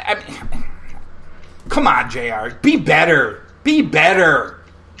mean, come on, JR, be better.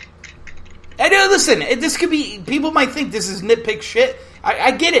 I know. Listen, this could be. People might think this is nitpick shit. I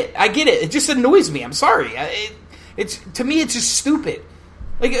get it. It just annoys me. I'm sorry. To me, it's just stupid.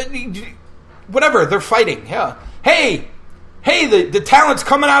 Like, whatever. They're fighting. Yeah. Hey, the talent's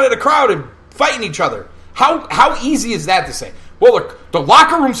coming out of the crowd and fighting each other. How easy is that to say? Well, the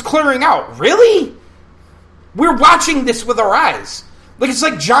locker room's clearing out. Really? We're watching this with our eyes. Like, it's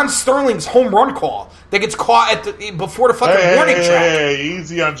like John Sterling's home run call that gets caught before the fucking warning track. Hey,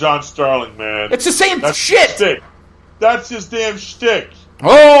 easy on John Sterling, man. It's the same shit. That's his damn shtick.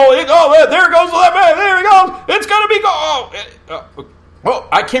 There goes that man. There he goes. It's gonna be Oh,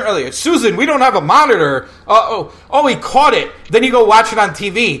 I can't really. Susan, we don't have a monitor. He caught it. Then you go watch it on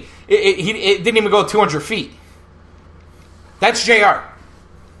TV. It didn't even go 200 feet. That's JR.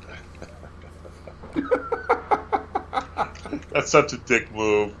 That's such a dick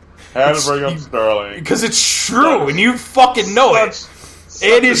move. Had to bring up Sterling. Because it's true, and you fucking know it.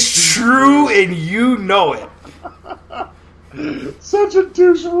 It is true, and you know it. Such a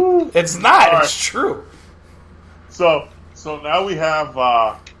douche move. It's not. It's true. So now we have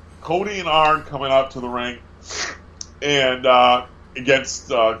Cody and Arn coming out to the ring, and against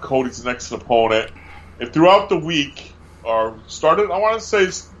Cody's next opponent. And throughout the week, started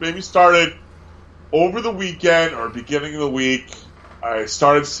over the weekend or beginning of the week, I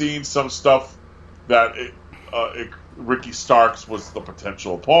started seeing some stuff that Ricky Starks was the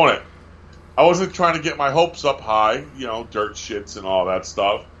potential opponent. I wasn't trying to get my hopes up high, you know, dirt shits and all that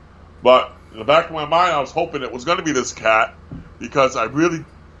stuff. But in the back of my mind, I was hoping it was going to be this cat because I really,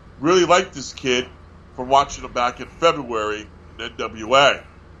 really liked this kid from watching him back in February in NWA.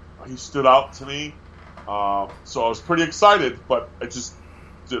 He stood out to me, so I was pretty excited, but I just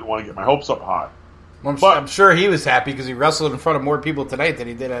didn't want to get my hopes up high. I'm sure he was happy because he wrestled in front of more people tonight than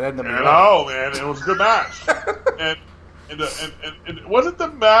he did at NWA. I know, man. It was a good match. and it wasn't the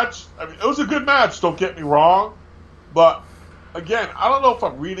match. I mean, it was a good match, don't get me wrong. But, again, I don't know if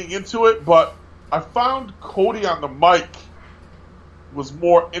I'm reading into it, but I found Cody on the mic was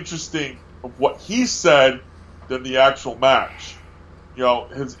more interesting of what he said than the actual match. You know,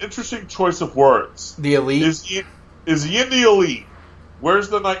 his interesting choice of words. The Elite? Is he in the Elite? Where's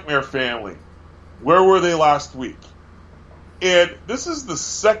the Nightmare Family? Where were they last week? And this is the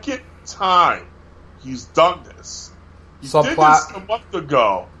second time he's done this. He did this a month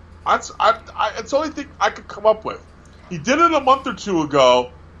ago It's the only thing I could come up with. He did it a month or two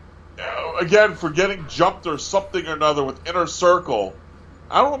ago, again, for getting jumped or something or another with Inner Circle.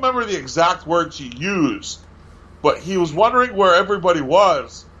 I don't remember the exact words he used, but he was wondering where everybody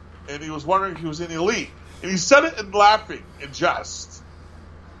was, and he was wondering if he was in Elite. And he said it in laughing, in jest.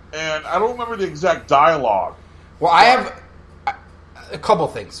 And I don't remember the exact dialogue. Well, I have a couple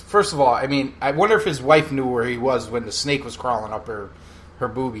things. First of all, I mean, I wonder if his wife knew where he was when the snake was crawling up her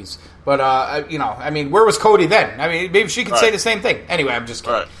boobies. But, you know, I mean, where was Cody then? I mean, maybe she could say the same thing. Anyway, I'm just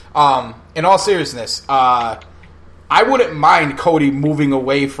kidding. Right. In all seriousness, I wouldn't mind Cody moving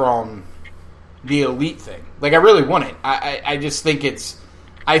away from the Elite thing. Like, I really wouldn't. I just think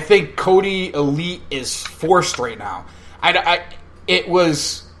I think Cody Elite is forced right now. It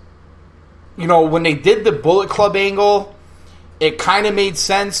was, you know, when they did the Bullet Club angle, it kind of made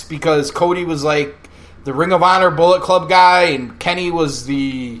sense because Cody was like the Ring of Honor Bullet Club guy, and Kenny was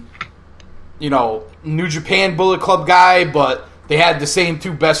the, you know, New Japan Bullet Club guy, but they had the same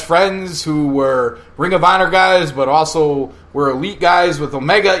two best friends who were Ring of Honor guys, but also were Elite guys with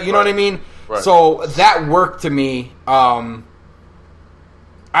Omega, you know what I mean? Right. So that worked to me.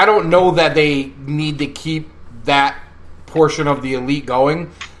 I don't know that they need to keep that portion of the Elite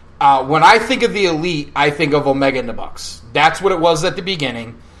going. When I think of the Elite, I think of Omega and the Bucks. That's what it was at the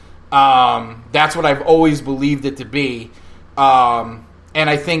beginning. That's what I've always believed it to be. And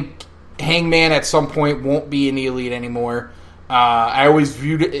I think Hangman at some point won't be in the Elite anymore. I always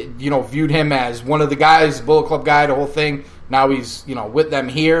viewed him as one of the guys, Bullet Club guy, the whole thing. Now he's, you know, with them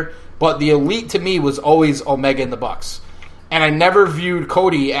here. But the Elite to me was always Omega and the Bucks. And I never viewed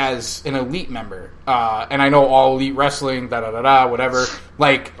Cody as an Elite member. And I know All Elite Wrestling, whatever.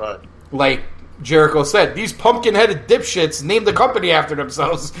 Like Jericho said, these pumpkin-headed dipshits named the company after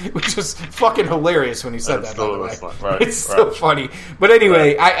themselves, which is fucking hilarious when he said that, by the way. Right, it's so funny. But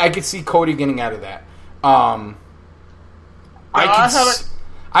anyway, I could see Cody getting out of that.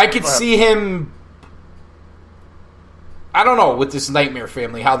 I could see him, I don't know, with this Nightmare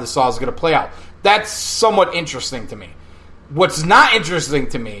family, how this all is going to play out. That's somewhat interesting to me. What's not interesting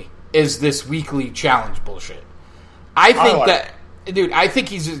to me is this weekly challenge bullshit. I think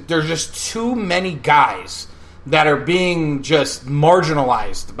there's just too many guys that are being just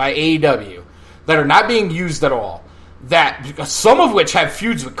marginalized by AEW, that are not being used at all, that some of which have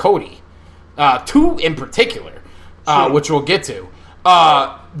feuds with Cody, two in particular, which we'll get to,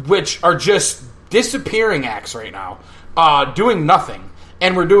 which are just disappearing acts right now, doing nothing.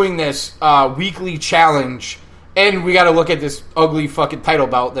 And we're doing this weekly challenge. And we got to look at this ugly fucking title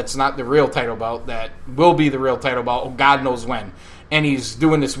belt that's not the real title belt that will be the real title belt, God knows when. And he's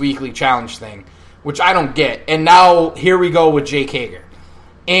doing this weekly challenge thing, which I don't get. And now here we go with Jake Hager.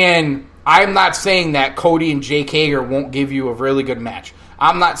 And I'm not saying that Cody and Jake Hager won't give you a really good match.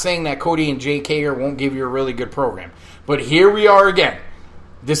 I'm not saying that Cody and Jake Hager won't give you a really good program. But here we are again.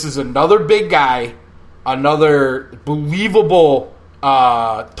 This is another big guy, another believable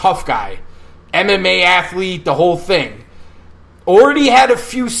tough guy. MMA athlete, the whole thing. Already had a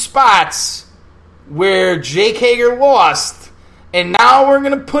few spots where Jake Hager lost, and now we're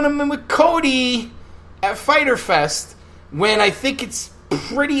going to put him in with Cody at Fyter Fest, when I think it's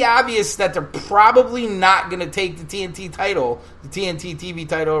pretty obvious that they're probably not going to take the TNT title, the TNT TV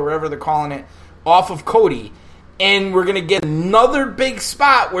title, or whatever they're calling it, off of Cody. And we're going to get another big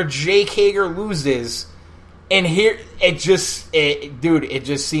spot where Jake Hager loses. And here, it just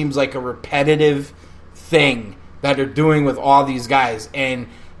seems like a repetitive thing that they're doing with all these guys. And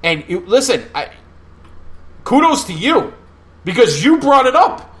listen, kudos to you, because you brought it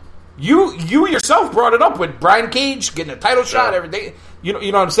up. You yourself brought it up with Brian Cage getting a title shot every day. You know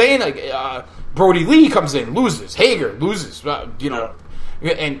what I'm saying? Like Brody Lee comes in, loses. Hager loses. And I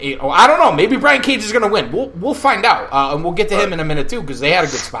don't know. Maybe Brian Cage is going to win. We'll find out, and we'll get to him in a minute too, because they had a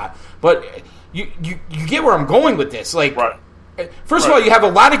good spot. But You get where I'm going with this. Like, first of all, you have a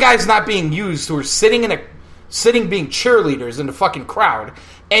lot of guys not being used who are sitting being cheerleaders in the fucking crowd,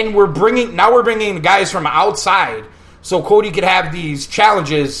 and we're bringing the guys from outside so Cody could have these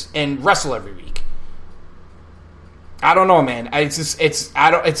challenges and wrestle every week. I don't know, man. I don't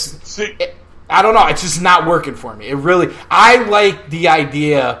know. It's just not working for me. I like the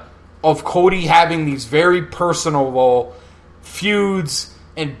idea of Cody having these very personal feuds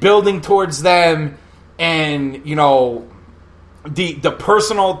and building towards them, and, you know, the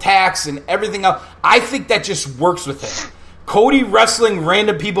personal attacks and everything else. I think that just works with him. Cody wrestling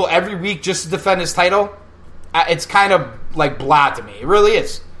random people every week just to defend his title, it's kind of like blah to me. It really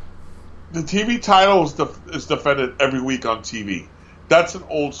is. The TV title is defended every week on TV. That's an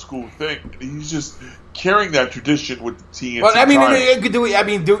old school thing. carrying that tradition with the TNT. Well,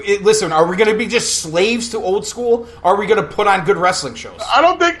 title. Listen, are we going to be just slaves to old school? Or are we going to put on good wrestling shows? I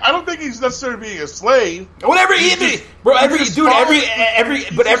don't think he's necessarily being a slave. Whatever,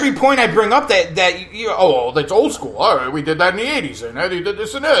 every point I bring up that that's old school. All right, we did that in the '80s, and they did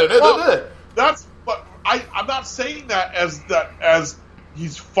this and that. But I'm not saying that as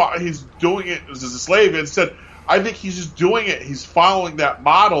he's doing it as a slave. Instead, I think he's just doing it. He's following that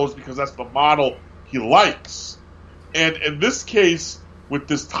model because that's the model he likes. And in this case, with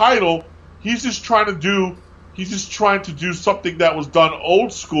this title, he's just trying to do something that was done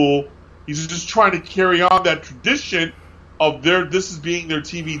old school. He's just trying to carry on that tradition of this being their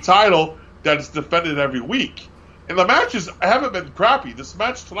TV title that is defended every week. And the matches haven't been crappy. This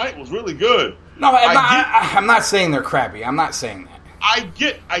match tonight was really good. No, I'm not saying they're crappy. I'm not saying that. I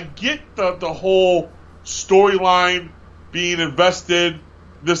get the whole storyline being invested,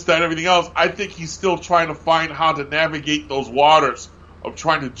 this, that, everything else. I think he's still trying to find how to navigate those waters of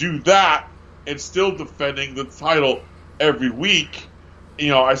trying to do that and still defending the title every week.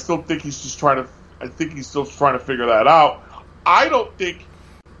 I still think he's just trying to. I think he's still trying to figure that out. I don't think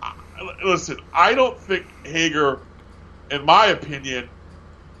Hager, in my opinion,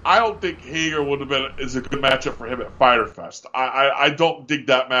 I don't think Hager would have been is a good matchup for him at Fyter Fest. I don't dig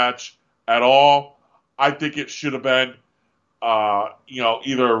that match at all. I think it should have been,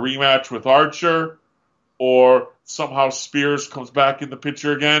 either a rematch with Archer, or somehow Spears comes back in the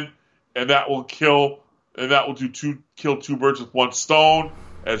picture again, and that will kill two birds with one stone,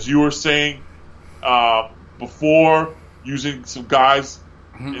 as you were saying before, using some guys.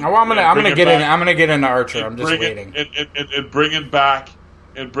 I'm gonna get into Archer. I'm just waiting and bringing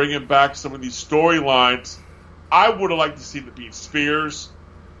back some of these storylines. I would have liked to see the beat Spears,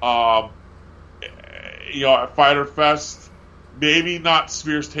 at Fyter Fest. Maybe not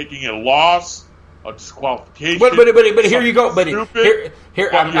Spears taking a loss, a disqualification. But here you go. But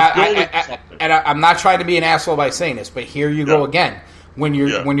I'm not trying to be an asshole by saying this, but here you go again. When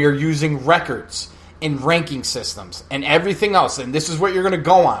you're using records and ranking systems and everything else, and this is what you're going to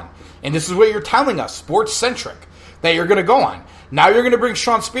go on, and this is what you're telling us, sports centric, that you're going to go on. Now you're going to bring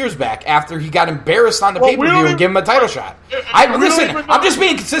Shawn Spears back after he got embarrassed on the pay-per-view and give him a title shot. I'm just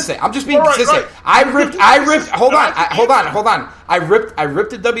being consistent. Right. I ripped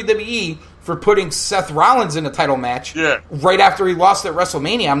the WWE for putting Seth Rollins in a title match right after he lost at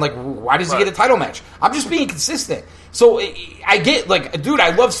WrestleMania. I'm like, why does he get a title match? I'm just being consistent. So I get, dude, I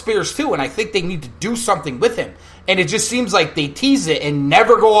love Spears too, and I think they need to do something with him. And it just seems like they tease it and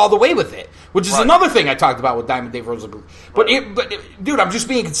never go all the way with it, which is another thing I talked about with Diamond Dave Rosenbluth. But dude, I'm just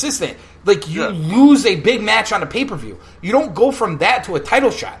being consistent. You lose a big match on a pay-per-view. You don't go from that to a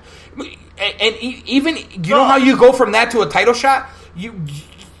title shot. And even, know how you go from that to a title shot? You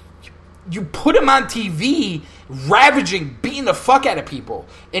put him on TV, ravaging, beating the fuck out of people,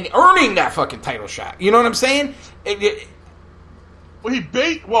 and earning that fucking title shot. You know what I'm saying?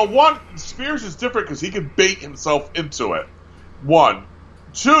 Spears is different because he can bait himself into it. 1.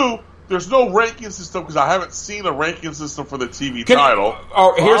 2, there's no ranking system because I haven't seen a ranking system for the TV title.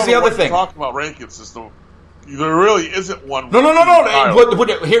 Here's the other thing. Talking about ranking system, there really isn't one. No.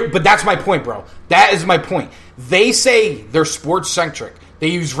 But that's my point, bro. That is my point. They say they're sports centric. They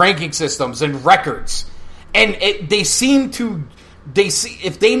use ranking systems and records, and they seem to.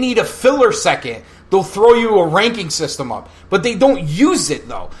 If they need a filler second, they'll throw you a ranking system up, but they don't use it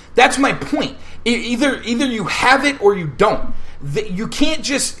though. That's my point. Either you have it or you don't. You can't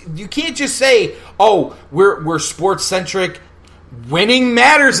just say, "Oh, we're sports centric." Winning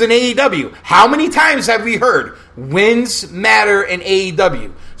matters in AEW. How many times have we heard wins matter in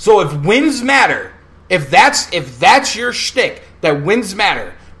AEW? So if wins matter, if that's your shtick, that wins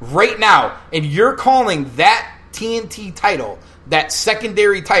matter right now, and you're calling that TNT title, that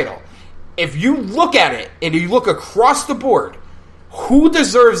secondary title, if you look at it and you look across the board, who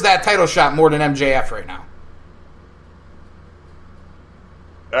deserves that title shot more than MJF right now?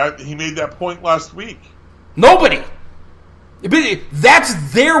 He made that point last week. Nobody.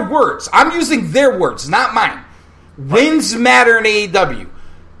 That's their words. I'm using their words, not mine. Wins matter in AEW.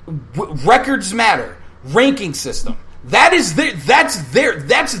 Records matter. Ranking system. That's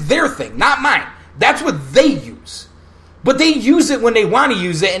their thing, not mine. That's what they use. But they use it when they want to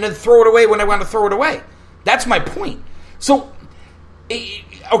use it and then throw it away when they want to throw it away. That's my point. So,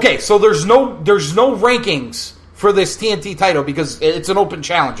 okay, so there's no rankings for this TNT title because it's an open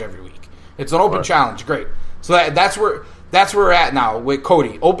challenge every week. It's an open challenge. Great. So that's where we're at now with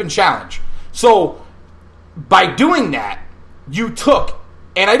Cody. Open challenge. So by doing that, you took,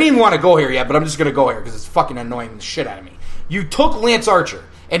 and I didn't want to go here yet, but I'm just going to go here because it's fucking annoying the shit out of me. You took Lance Archer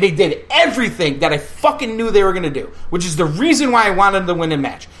And they did everything that I fucking knew they were going to do, which is the reason why I wanted them to win the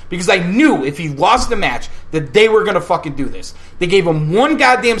match. Because I knew if he lost the match that they were going to fucking do this. They gave him one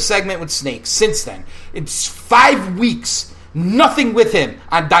goddamn segment with Snake since then. It's 5 weeks. Nothing with him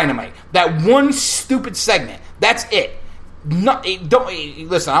on Dynamite. That one stupid segment. That's it.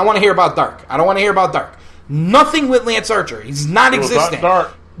 Listen, I want to hear about Dark. I don't want to hear about Dark. Nothing with Lance Archer. He's non-existent.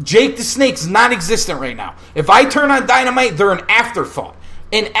 Jake the Snake's non-existent right now. If I turn on Dynamite, they're an afterthought.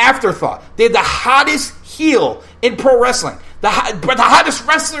 An afterthought. They're the hottest heel in pro wrestling. But the hottest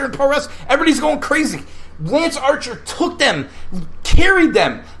wrestler in pro wrestling. Everybody's going crazy. Lance Archer took them, carried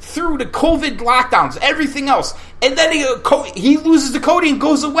them through the COVID lockdowns, everything else. And then he loses to Cody and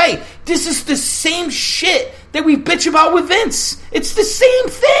goes away. This is the same shit that we bitch about with Vince. It's the same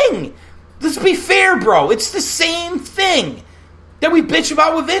thing. Let's be fair, bro. It's the same thing that we bitch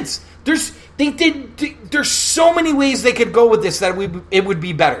about with Vince. There's so many ways they could go with this that it would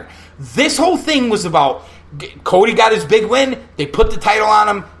be better. This whole thing was about Cody got his big win. They put the title on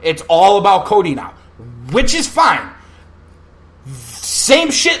him. It's all about Cody now, which is fine.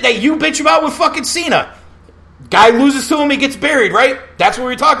 Same shit that you bitch about with fucking Cena. Guy loses to him, he gets buried, right? That's what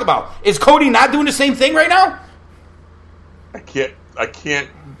we talked about. Is Cody not doing the same thing right now? I can't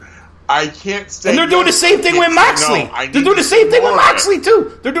say. And they're doing the same thing with Moxley. They're doing the same thing with Moxley,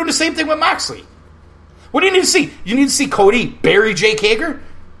 too. They're doing the same thing with Moxley. What do you need to see? You need to see Cody bury Jake Hager?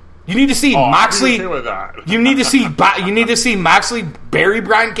 You need to see Moxley. You need to see Moxley bury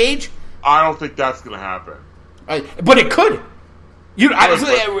Brian Cage? I don't think that's going to happen. But it could.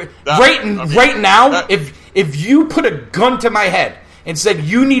 Right now, if you put a gun to my head and said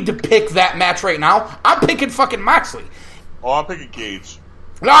you need to pick that match right now, I'm picking fucking Moxley. Oh, I'm picking Cage.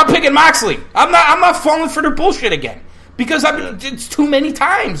 No, I'm picking Moxley. I'm not falling for their bullshit again because it's too many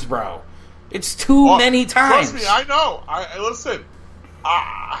times, bro. It's too many times. Trust me, I know. Listen.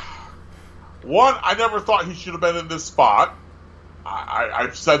 One, I never thought he should have been in this spot.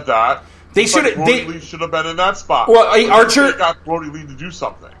 I've said that. They should have. Brody Lee should have been in that spot. Well, Archer got Brody Lee to do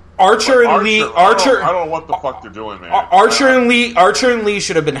something. Archer and Lee. I don't know what the fuck they're doing, man. Archer and Lee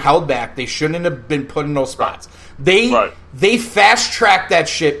should have been held back. They shouldn't have been put in those spots. They fast tracked that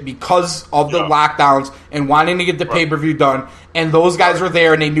shit because of the lockdowns and wanting to get the pay-per-view done. And those guys were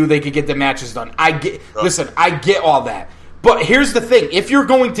there and they knew they could get the matches done. I get all that. But here's the thing: if you're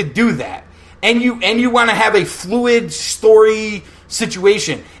going to do that and you want to have a fluid story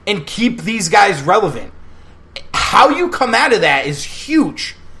situation and keep these guys relevant, how you come out of that is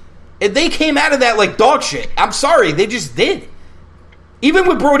huge. And they came out of that like dog shit. I'm sorry, they just did. Even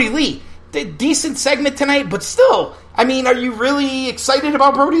with Brody Lee, the decent segment tonight, but still, I mean, are you really excited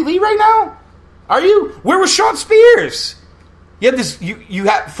about Brody Lee right now? Are you? Where was Shawn Spears? You have this. You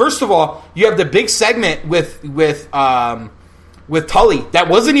have, first of all, you have the big segment with Tully that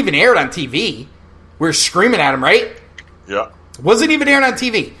wasn't even aired on TV. We're screaming at him, right? Yeah. Wasn't even aired on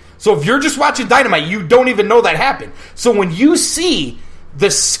TV. So if you're just watching Dynamite, you don't even know that happened. So when you see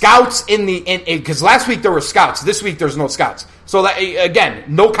the scouts because last week there were scouts, this week there's no scouts. So that, again,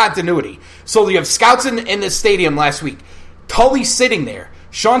 no continuity. So you have scouts in the stadium last week. Tully's sitting there.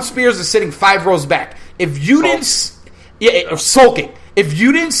 Shawn Spears is sitting 5 rows back. If you sulking. If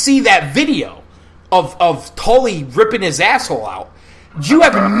you didn't see that video of Tully ripping his asshole out, you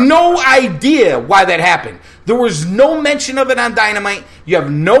have no idea why that happened. There was no mention of it on Dynamite. You have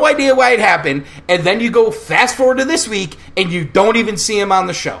no idea why it happened. And then you go fast forward to this week, and you don't even see him on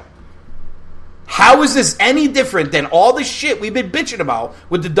the show. How is this any different than all the shit we've been bitching about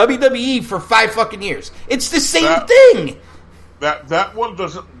with the WWE for 5 fucking years? It's the same thing. That one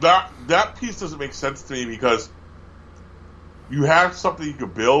doesn't. That piece doesn't make sense to me because you have something you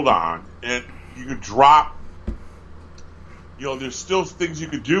could build on, and you could drop. You know, there's still things you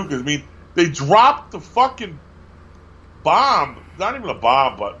could do because, I mean, they dropped the fucking bomb. Not even a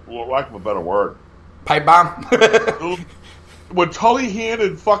bomb, but lack of a better word. Pipe bomb? When Tully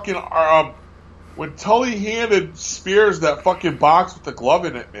handed Spears that fucking box with the glove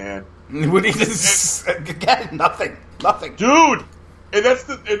in it, man. What he just again, nothing. Dude, and that's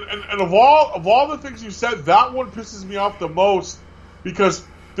and of all the things you said, that one pisses me off the most because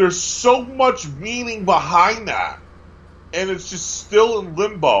there's so much meaning behind that. And it's just still in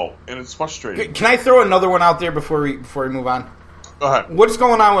limbo, and it's frustrating. Can I throw another one out there before we move on? Go ahead. What's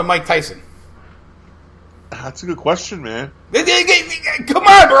going on with Mike Tyson? That's a good question, man. Come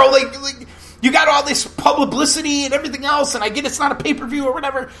on, bro. Like you got all this publicity and everything else, and I get it's not a pay-per-view or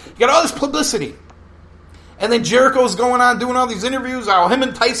whatever. You got all this publicity. And then Jericho's going on doing all these interviews. How him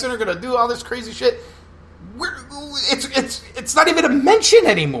and Tyson are going to do all this crazy shit. It's not even a mention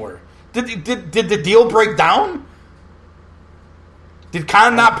anymore. Did the deal break down? Did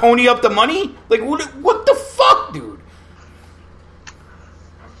Khan not pony up the money? Like, what the fuck, dude?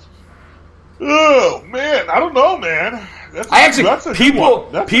 Oh man, I don't know, man.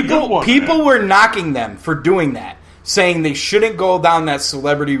 People were knocking them for doing that, saying they shouldn't go down that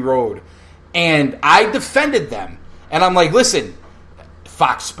celebrity road, and I defended them. And I'm like, listen,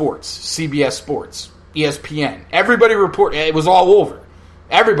 Fox Sports, CBS Sports, ESPN, everybody reported. It was all over.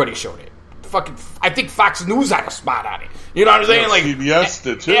 Everybody showed it. I think Fox News had a spot on it. You know what I'm saying? Like CBS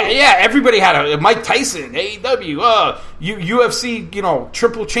did too. Yeah. Everybody had a Mike Tyson, AEW, UFC,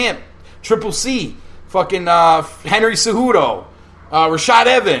 triple champ, Triple C, fucking Henry Cejudo, Rashad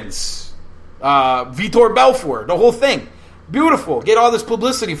Evans, Vitor Belfort, the whole thing. Beautiful. Get all this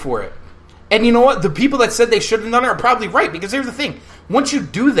publicity for it. And you know what? The people that said they shouldn't have done it are probably right, because here's the thing: once you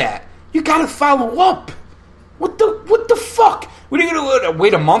do that, you got to follow up. What the fuck? What are you going to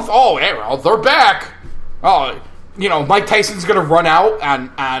wait a month? Oh, they're back. Oh, Mike Tyson's going to run out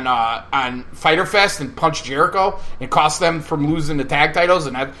on Fyter Fest and punch Jericho and cost them from losing the tag titles.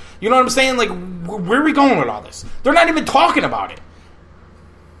 And you know what I'm saying? Like, where are we going with all this? They're not even talking about it.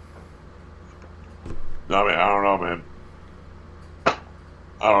 No, man, I don't know, man.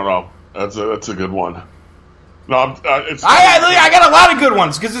 I don't know. That's a good one. No, I got a lot of good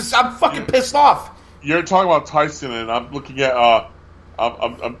ones because I'm fucking pissed off. You're talking about Tyson, and I'm looking at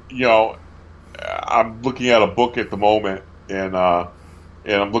I'm looking at a book at the moment, and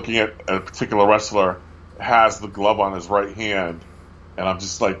I'm looking at a particular wrestler has the glove on his right hand, and I'm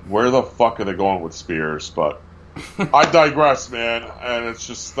just like, where the fuck are they going with Spears? But I digress, man, and it's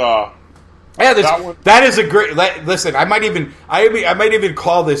just that is a great. Listen, I might even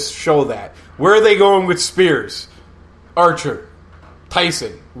call this show that. Where are they going with Spears, Archer,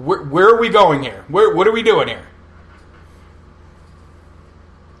 Tyson? Where are we going here? What are we doing here?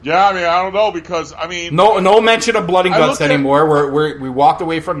 Yeah, I mean, I don't know, because I mean, no mention of blood and guts anymore. We walked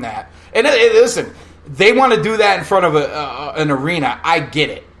away from that. And listen, they want to do that in front of an arena. I get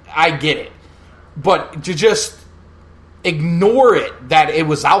it, but to just ignore it that it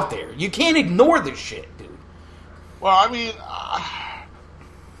was out there, you can't ignore this shit, dude. Well, I mean,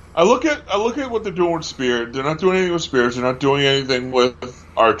 I look at what they're doing with Spears. They're not doing anything with Spears. They're not doing anything with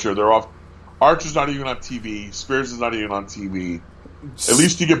Archer. They're off. Archer's not even on TV. Spears is not even on TV. At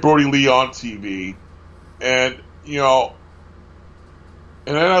least you get Brody Lee on TV, and and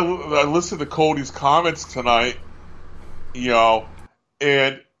then I listened to Cody's comments tonight, and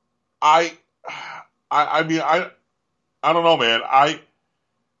I mean, I don't know, man.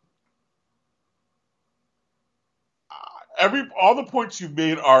 All the points you've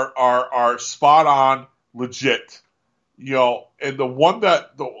made are spot on, legit, and the one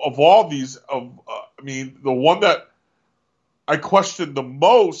that of all these the one that I question the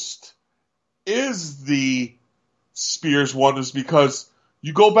most is the Spears one, is because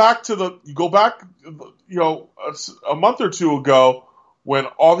you go back a month or two ago when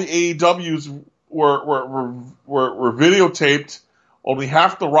all the AEWs were videotaped, only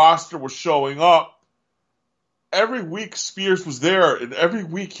half the roster was showing up. Every week Spears was there, and every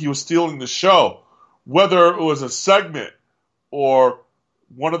week he was stealing the show, whether it was a segment or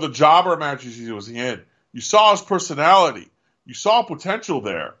one of the jobber matches he was in. You saw his personality. You saw potential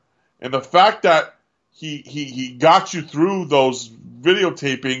there, and the fact that he got you through those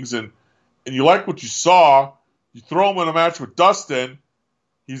videotapings and you like what you saw, you throw him in a match with Dustin.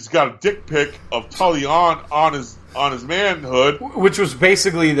 He's got a dick pic of Tully on his manhood, which was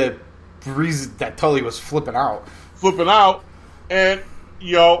basically the reason that Tully was flipping out, and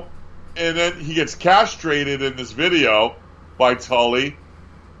and then he gets castrated in this video by Tully,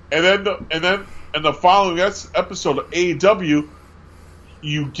 and then. And the following episode of AEW,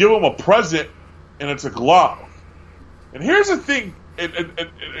 you give him a present, and it's a glove. And here's the thing,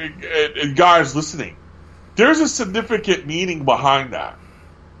 and guys listening, there's a significant meaning behind that.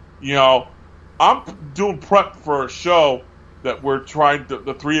 I'm doing prep for a show that we're trying to,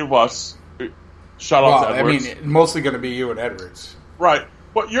 the three of us, shout out to Edwards. I mean, mostly going to be you and Edwards. Right.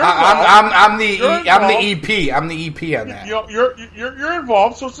 But you're I'm the EP. I'm the EP on that. You're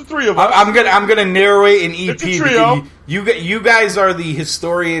involved, so it's the three of us. I'm gonna narrate an EP. It's a trio. You guys are the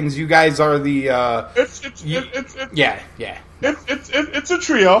historians. You guys are the. It's a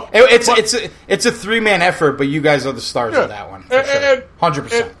trio. It's a 3-man effort, but you guys are the stars of that one.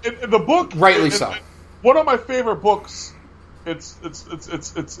 100%. The book, rightly so. One of my favorite books. It's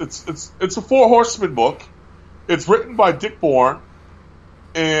a Four Horsemen book. It's written by Dick Bourne.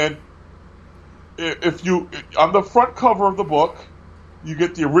 And if you, on the front cover of the book, you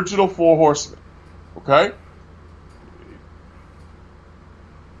get the original Four Horsemen. Okay?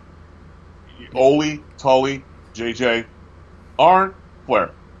 Ole, Tully, JJ aren't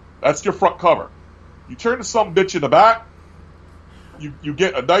Flair. That's your front cover. You turn to some bitch in the back, you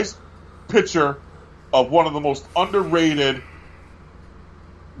get a nice picture of one of the most underrated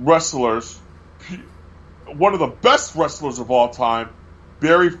wrestlers, one of the best wrestlers of all time,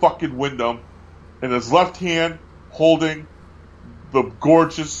 Barry fucking Windham, in his left hand holding the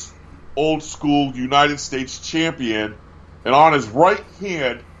gorgeous old school United States champion, and on his right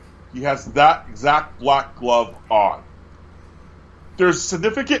hand he has that exact black glove on. There's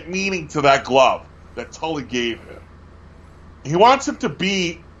significant meaning to that glove that Tully gave him. He wants him to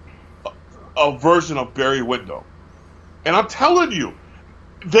be a version of Barry Windham. And I'm telling you,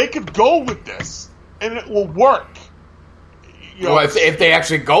 they could go with this, and it will work. You know, well, if they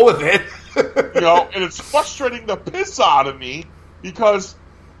actually go with it. And it's frustrating the piss out of me because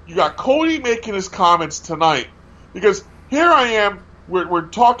you got Cody making his comments tonight. Because here I am, we're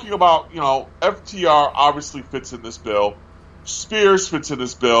talking about, FTR obviously fits in this bill. Spears fits in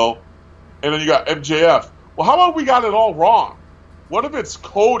this bill. And then you got MJF. Well, how about we got it all wrong? What if it's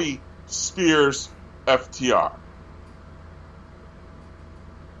Cody, Spears, FTR?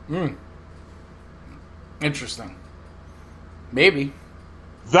 Interesting. Maybe.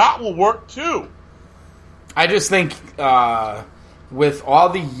 That will work too. I just think with all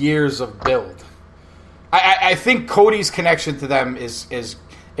the years of build, I think Cody's connection to them is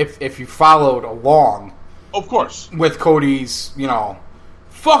if you followed along, of course, with Cody's,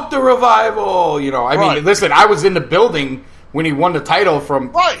 fuck the Revival, I mean, listen, I was in the building when he won the title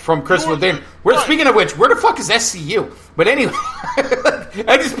from Christopher Dane. Speaking of which, where the fuck is SCU? But anyway,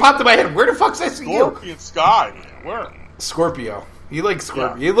 I just popped in my head, where the fuck's SCU? Scorpion Sky, man. Where? Scorpio. He likes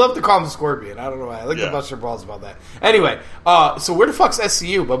Scorpion. Yeah. He loved to call him Scorpion. I don't know why. I like to bust your balls about that. Anyway, so where the fuck's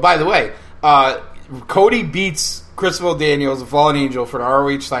SCU? But by the way, Cody beats Christopher Daniels, the Fallen Angel, for the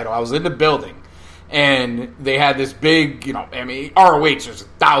ROH title. I was in the building, and they had this big, ROH. There's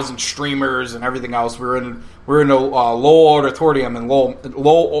 1,000 streamers and everything else. We're in a Lowell Auditorium in Lowell,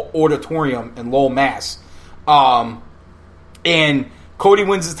 Mass. And Cody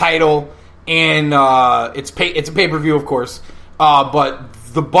wins the title, and it's a pay-per-view, of course. But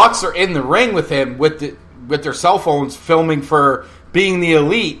the Bucks are in the ring with him with their cell phones filming for being the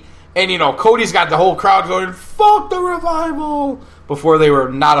Elite. And, Cody's got the whole crowd going, fuck the Revival, before they were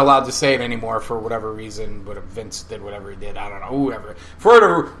not allowed to say it anymore for whatever reason. But Vince did whatever he did. I don't know, whoever.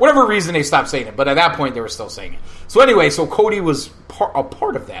 For whatever reason, they stopped saying it. But at that point, they were still saying it. So anyway, Cody was a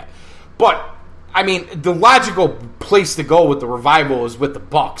part of that. But, I mean, the logical place to go with the Revival is with the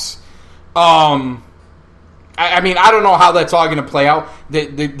Bucks. I don't know how that's all going to play out.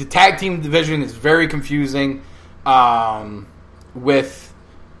 The tag team division is very confusing. With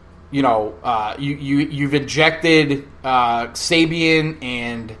you've injected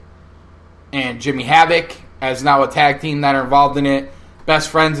Sabian and Jimmy Havoc as now a tag team that are involved in it. Best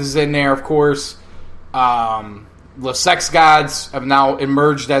Friends is in there, of course. The Sex Gods have now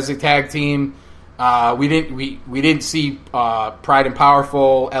emerged as a tag team. We didn't see Pride and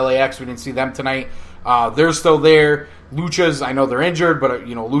Powerful, LAX. We didn't see them tonight. They're still there. Luchas, I know they're injured, but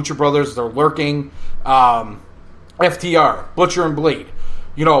Lucha Brothers, they're lurking. FTR, Butcher and Blade.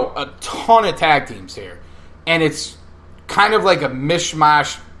 A ton of tag teams here. And it's kind of like a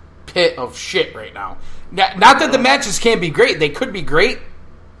mishmash pit of shit right now. Not that the matches can't be great. They could be great.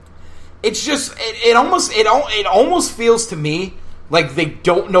 It's just, it almost feels to me like they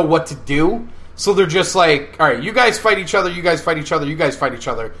don't know what to do. So they're just like, all right, you guys fight each other, you guys fight each other, you guys fight each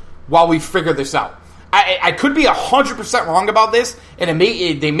other while we figure this out. I could be 100% wrong about this, and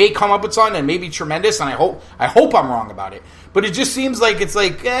they may come up with something and may be tremendous, and I hope I'm wrong about it. But it just seems like it's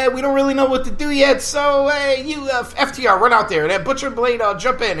like, we don't really know what to do yet, so you FTR, run out there, and then Butcher and Blade,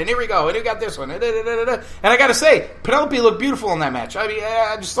 jump in, and here we go, and we got this one, and I gotta say, Penelope looked beautiful in that match. I mean,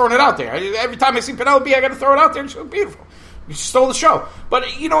 just throwing it out there. Every time I see Penelope, I gotta throw it out there, and she looked beautiful. You stole the show.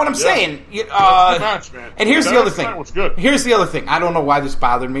 But you know what I'm saying? Match, man. And here's the other thing. Good. Here's the other thing. I don't know why this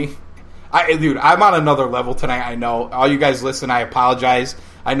bothered me. Dude, I'm on another level tonight, I know. All you guys listen, I apologize.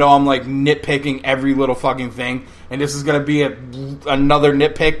 I know I'm like nitpicking every little fucking thing, and this is going to be another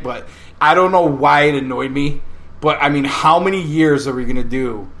nitpick, but I don't know why it annoyed me. But, I mean, how many years are we going to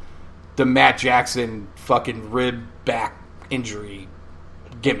do the Matt Jackson fucking rib back injury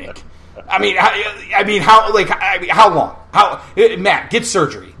gimmick? How long? Matt, get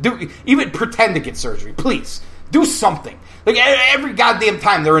surgery. Even pretend to get surgery, please. Do something. Like, every goddamn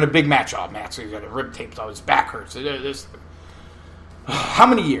time they're in a big match, Matt, so he's got a rib taped, his back hurts. How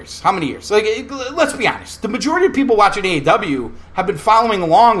many years? Like, let's be honest. The majority of people watching AEW have been following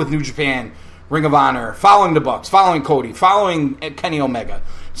along with New Japan, Ring of Honor, following the Bucks, following Cody, following Kenny Omega.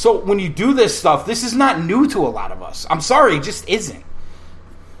 So when you do this stuff, this is not new to a lot of us. I'm sorry, it just isn't.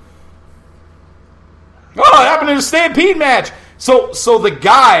 Oh, it happened in a Stampede match. So the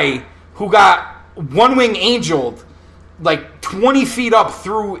guy who got One Wing Angeled like 20 feet up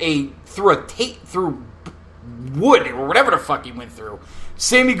through wood or whatever the fuck he went through.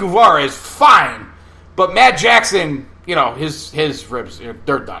 Sammy Guevara is fine, but Matt Jackson, his ribs,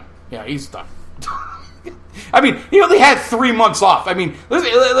 they're done. Yeah, he's done. I mean, he only had 3 months off. I mean,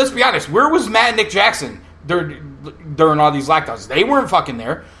 let's be honest. Where was Matt and Nick Jackson during all these lockdowns? They weren't fucking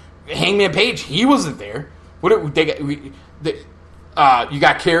there. Hangman Page, he wasn't there. You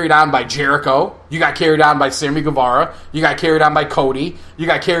got carried on by Jericho. You got carried on by Sammy Guevara. You got carried on by Cody. You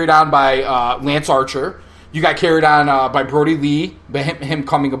got carried on by Lance Archer. You got carried on by Brody Lee, by him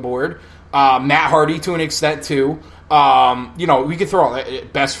coming aboard. Matt Hardy to an extent too. We could throw all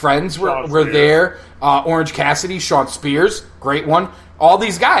Best Friends were there. Orange Cassidy, Sean Spears, great one. All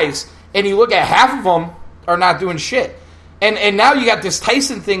these guys, and you look at half of them are not doing shit. And now you got this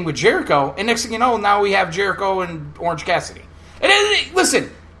Tyson thing with Jericho, and next thing you know, now we have Jericho and Orange Cassidy. And listen,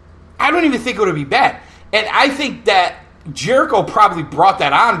 I don't even think it would be bad. And I think that Jericho probably brought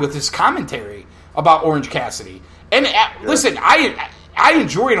that on with his commentary about Orange Cassidy. And listen, I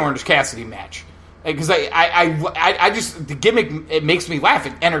enjoy an Orange Cassidy match because I just the gimmick, it makes me laugh,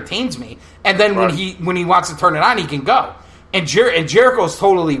 it entertains me. And then when he wants to turn it on, he can go. And Jericho's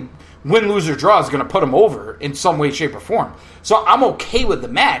totally win, lose, or draw is going to put him over in some way, shape, or form. So I'm okay with the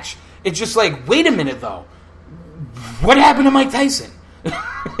match. It's just like, wait a minute though. What happened to Mike Tyson?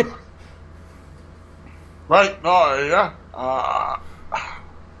 Right. No, yeah.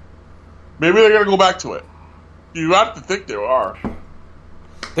 Maybe they're going to go back to it. You have to think they are.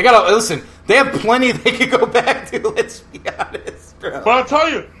 They got to, listen, they have plenty they could go back to, let's be honest, bro. But I'll tell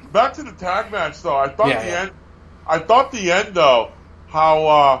you, back to the tag match, though. I thought the end, though,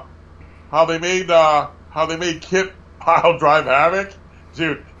 how they made Kip pile drive Havoc.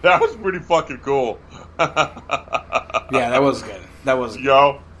 Dude, that was pretty fucking cool. Yeah, that was good. That was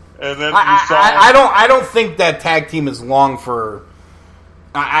good. And then I don't think that tag team is long for.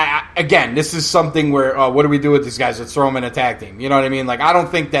 Again, this is something where what do we do with these guys? Let's throw them in a tag team. You know what I mean? Like, I don't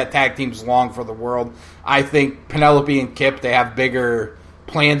think that tag team's long for the world. I think Penelope and Kip, they have bigger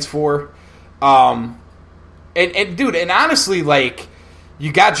plans for. And dude, and honestly, like,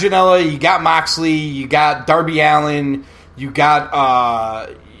 you got Janela, you got Moxley, you got Darby Allin, you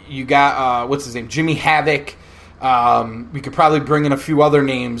got what's his name, Jimmy Havoc. We could probably bring in a few other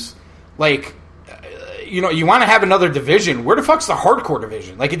names. Like, you want to have another division. Where the fuck's the hardcore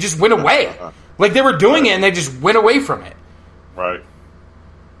division? Like, it just went away. Like, they were doing it and they just went away from it. Right.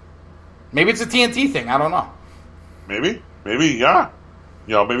 Maybe it's a TNT thing. I don't know. Maybe, yeah.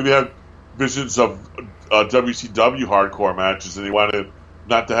 Maybe they have visions of WCW hardcore matches and they wanted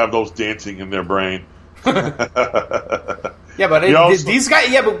not to have those dancing in their brain. Yeah, but these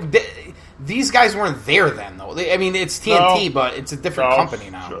guys. Yeah, but these guys weren't there then, though. It's TNT, but it's a different company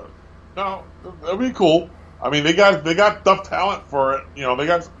now. Sure. No, that'd be cool. I mean, they got enough talent for it. They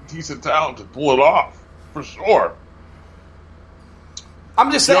got decent talent to pull it off for sure.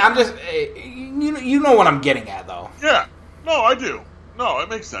 I'm just saying. You know what I'm getting at, though. Yeah. No, I do. No, it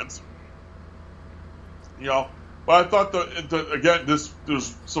makes sense. But I thought again, there's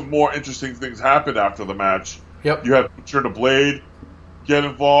some more interesting things happened after the match. Yep. You had Butcher the Blade get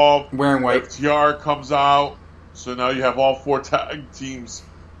involved. Wearing white. FTR comes out. So now you have all four tag teams,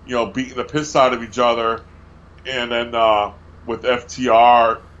 beating the piss out of each other. And then with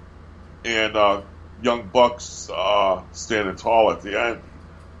FTR and Young Bucks standing tall at the end.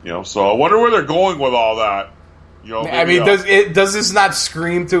 So I wonder where they're going with all that. Does this not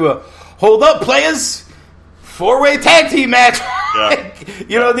scream to a hold up, players? 4-way tag team match. Yeah.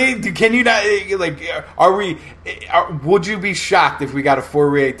 Can you not, would you be shocked if we got a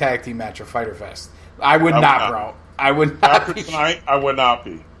 4-way tag team match at Fyter Fest? I would not, bro. I would not. After tonight, I would not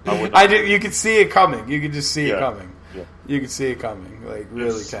be. You could see it coming. You could just see it coming. Yeah. You could see it coming. Like,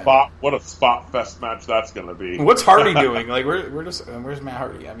 really kind. What a spot fest match that's going to be. What's Hardy doing? Like, where's Matt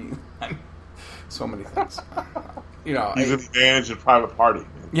Hardy? I mean, so many things. He's an advantage in Private Party.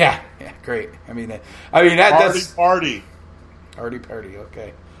 Yeah, great. That's Hardy.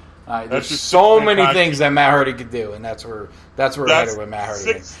 Okay. There's so many things that Matt Hardy could do, and that's where we're headed with Matt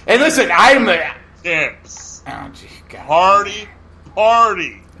Hardy. And listen, champs. Oh, gee, God. Hardy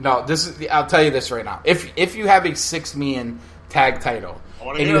Party. No, I'll tell you this right now. If you have a 6-man tag title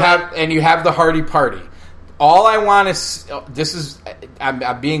and you have the Hardy Party, all I want is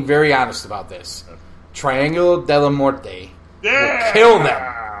I'm being very honest about this. Triangle de la Muerte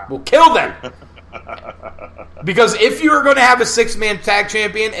will kill them. Because if you are going to have a 6-man tag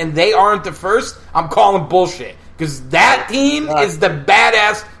champion and they aren't the first, I'm calling bullshit. Because that team is the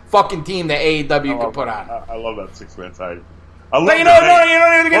badass fucking team that AEW could put on. I love that 6-man tag. I love But you know what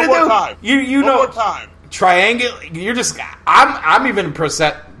you're gonna do? Time. You One know, more time. triangle. You're just. I'm even impressed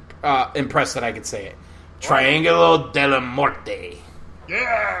that I could say it. Triangulo della Morte.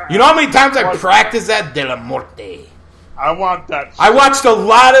 Yeah. You know how many times I practiced that Della Morte? I want that. I watched a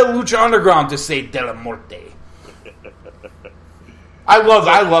lot of Lucha Underground to say Della Morte. I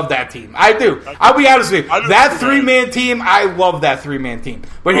love that team. I do. I'll be honest with you. That 3-man team, I love that 3-man team.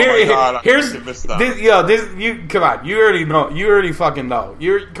 But here's you come on. You already know. You already fucking know.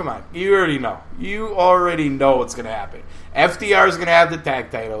 Come on. You already know. You already know what's gonna happen. FDR is gonna have the tag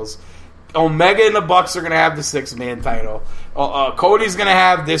titles. Omega and the Bucks are gonna have the 6-man title. Cody's gonna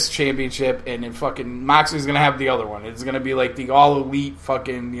have this championship, and then fucking Moxley's gonna have the other one. It's gonna be like the all elite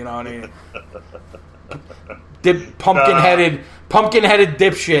fucking, you know what I mean? Pumpkin-headed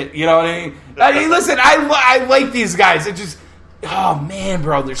dipshit. You know what I mean? I mean, listen, I like these guys. It just, oh man,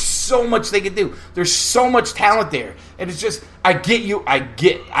 bro, there's so much they can do. There's so much talent there, and it's just, I get you. I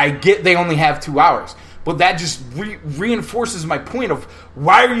get. They only have 2 hours. But that just reinforces my point of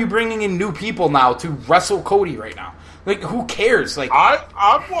why are you bringing in new people now to wrestle Cody right now? Like, who cares? Like,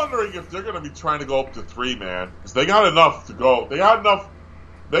 I'm wondering if they're going to be trying to go up to 3, man, because they got enough to go. They got enough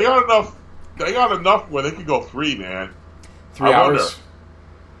where they could go 3, man. 3 hours.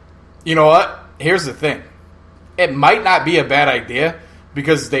 You know what? Here's the thing. It might not be a bad idea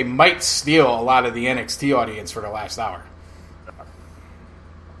because they might steal a lot of the NXT audience for the last hour.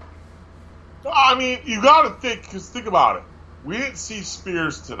 I mean, you got to think, because think about it. We didn't see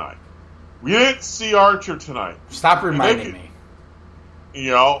Spears tonight. We didn't see Archer tonight. Stop reminding me.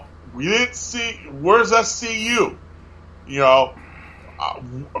 You know, we didn't see, where's SCU? You know,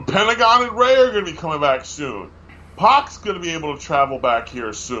 Pentagon and Ray are going to be coming back soon. Pac's going to be able to travel back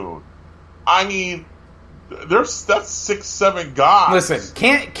here soon. I mean, that's 6-7 guys. Listen,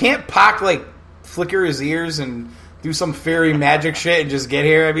 can't Pac like flicker his ears and do some fairy magic shit and just get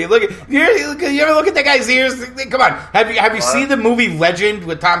here? I mean, you ever look at that guy's ears? Come on, have you seen the movie Legend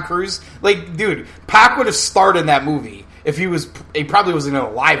with Tom Cruise? Like, dude, Pac would have starred in that movie if he was. He probably wasn't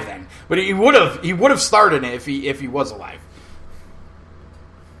alive then, but he would have starred in it if he was alive.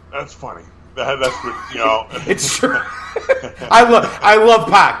 That's funny. That's you know. It's true. I love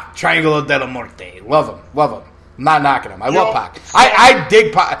Pac. Triangulo della Morte. Love him. I'm not knocking him. I love Pac. I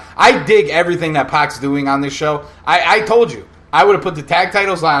dig Pac. I dig everything that Pac's doing on this show. I told you I would have put the tag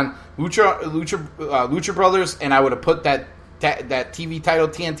titles on Lucha Brothers, and I would have put that TV title,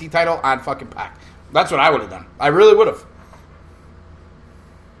 TNT title, on fucking Pac. That's what I would have done. I really would have.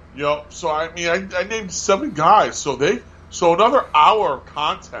 So I mean, I named 7 guys. So another hour of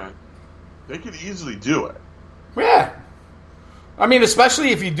content, they could easily do it. Yeah. I mean,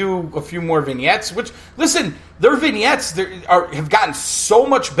 especially if you do a few more vignettes, which, listen, their vignettes have gotten so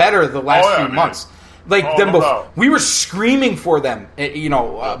much better the last few months. Like, we were screaming for them,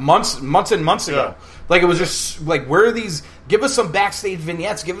 months and months ago. Like, it was just, like, where are these, give us some backstage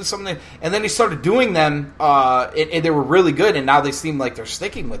vignettes, give us something, and then they started doing them, and they were really good, and now they seem like they're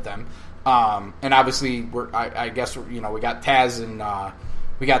sticking with them. And obviously, I guess, we got Taz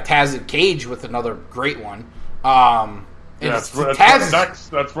and Cage with another great one. That's what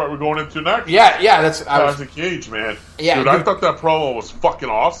we're going into next. Yeah, that's Taz and Cage, man. Yeah, dude, I thought that promo was fucking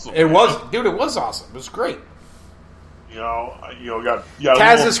awesome. It was awesome. It was great. You got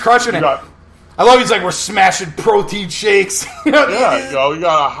Taz is crushing it. I love he's like, we're smashing protein shakes. You got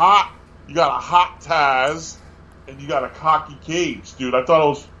a hot Taz, and you got a cocky Cage, dude. I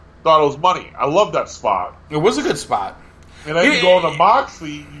thought it was money. I love that spot. It was a good spot. And then you go to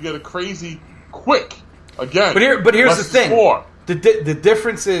Moxley, you get a crazy quick. Again, but here's the thing. The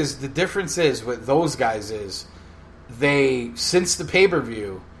difference is with those guys is they, since the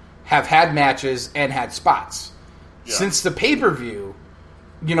pay-per-view, have had matches and had spots. Yeah. Since the pay-per-view,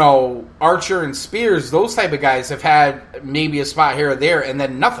 Archer and Spears, those type of guys have had maybe a spot here or there and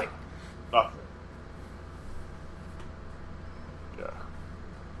then nothing. Nothing. Yeah.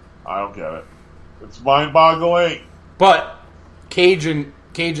 I don't get it. It's mind-boggling. But Cage and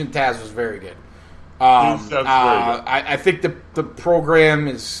Taz was very good. I think the program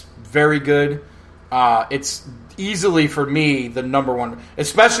is very good. It's easily, for me, the number one,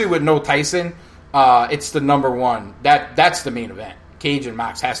 especially with no Tyson. It's the number one. That's the main event. Cage and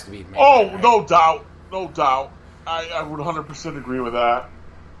Mox has to be the main event. Right? No doubt. I would 100% agree with that.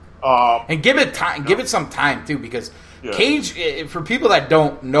 And give it time. Give it some time too, because Cage, for people that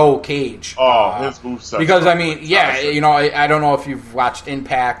don't know Cage, his moveset. Because I mean, I don't know if you've watched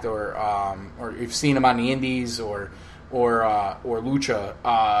Impact or you've seen him on the Indies or Lucha.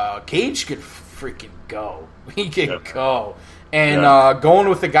 Cage could freaking go. He can go. And going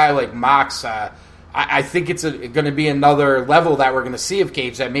with a guy like Mox, I think it's going to be another level that we're going to see of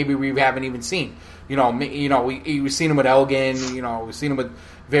Cage that maybe we haven't even seen. We've seen him with Elgin. We've seen him with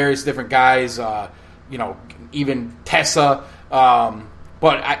various different guys. Even Tessa.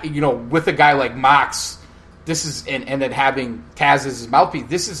 But with a guy like Mox, this is and then having Taz as his mouthpiece,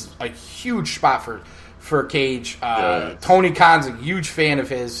 this is a huge spot for Cage. Tony Khan's a huge fan of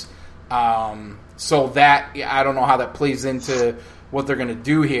his. So that I don't know how that plays into what they're going to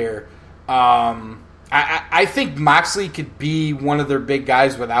do here. I think Moxley could be one of their big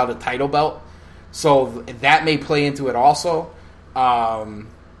guys without a title belt, so that may play into it also.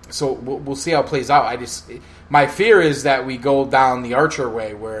 So we'll see how it plays out. My fear is that we go down the Archer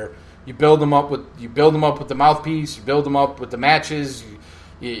way, where you build them up with the mouthpiece, you build them up with the matches,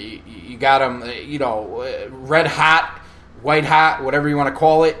 you got them, red hot, white hot, whatever you want to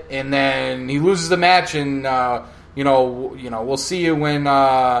call it, and then he loses the match, and we'll see you when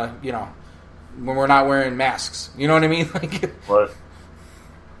when we're not wearing masks. You know what I mean? Right.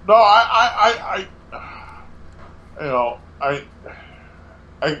 No,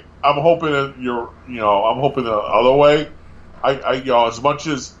 I'm hoping that I'm hoping the other way. As much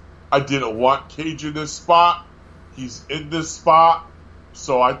as I didn't want Cage in this spot, he's in this spot.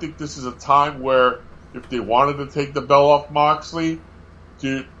 So I think this is a time where if they wanted to take the belt off Moxley,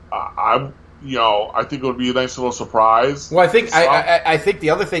 I think it would be a nice little surprise. Well, I think the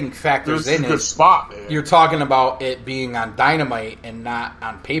other thing factors in is spot, man. You're talking about it being on Dynamite and not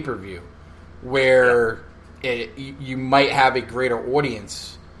on pay-per-view, where you might have a greater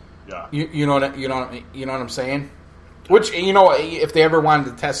audience. Yeah, you know what I'm saying? Which if they ever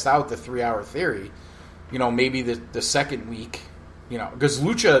wanted to test out the 3-hour theory, maybe the second week, because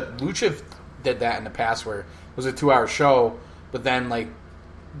Lucha did that in the past where it was a 2-hour show, but then like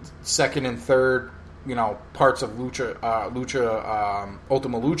second and third, parts of Lucha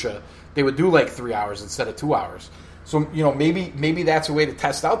Ultima Lucha, they would do like 3 hours instead of 2 hours. So maybe that's a way to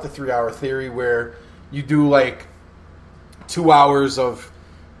test out the 3-hour theory where you do like 2 hours of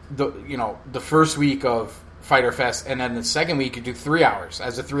the first week of Fyter Fest, and then the second week you do 3 hours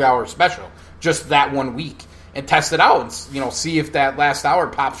as a 3-hour special, just that 1 week, and test it out and see if that last hour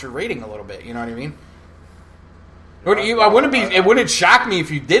pops your rating a little bit. You know what I mean? It wouldn't shock me if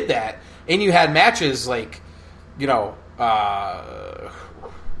you did that and you had matches like,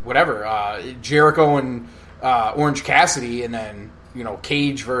 Jericho and Orange Cassidy, and then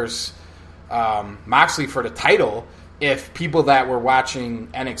Cage versus Moxley for the title. If people that were watching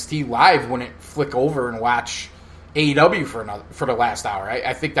NXT live wouldn't flick over and watch AEW for the last hour,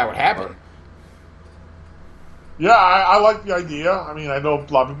 I think that would happen. Yeah, I like the idea. I mean, I know a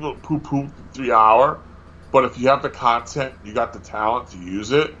lot of people poo-poo 3 hour, but if you have the content, you got the talent to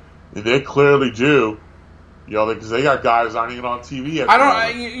use it, and they clearly do. Because they got guys aren't even on TV.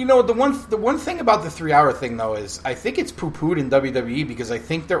 The one thing about the 3-hour thing though is I think it's poo-pooed in WWE because I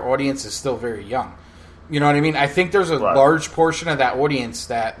think their audience is still very young. You know what I mean? I think there's a large portion of that audience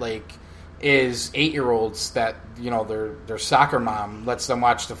that is 8-year-olds that their soccer mom lets them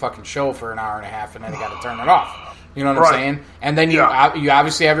watch the fucking show for an hour and a half and then they got to turn it off. You know what I'm saying? And then you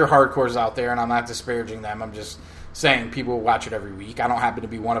obviously have your hardcores out there, and I'm not disparaging them. I'm just saying people watch it every week. I don't happen to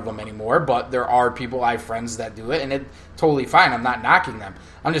be one of them anymore, but there are people, I have friends that do it, and it's totally fine. I'm not knocking them.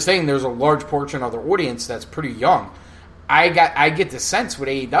 I'm just saying there's a large portion of their audience that's pretty young. I get the sense with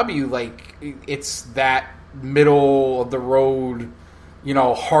AEW, it's that middle of the road,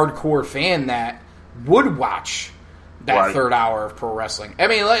 hardcore fan that would watch that third hour of pro wrestling. I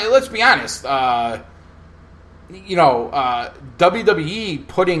mean, let's be honest. WWE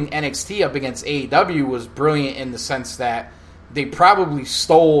putting NXT up against AEW was brilliant in the sense that they probably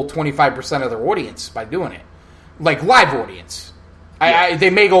stole 25% of their audience by doing it, like live audience. Yeah. They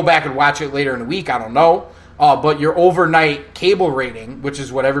may go back and watch it later in the week. I don't know. But your overnight cable rating, which is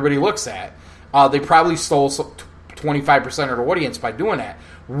what everybody looks at, they probably stole 25% of their audience by doing that.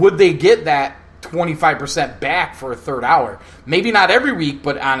 Would they get that 25% back for a third hour? Maybe not every week,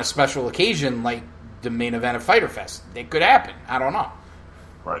 but on a special occasion like the main event of Fyter Fest. It could happen. I don't know.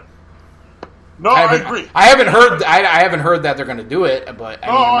 Right. No, I agree. I haven't heard that they're going to do it, but it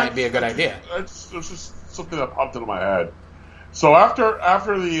might be a good idea. It's just something that popped into my head. So after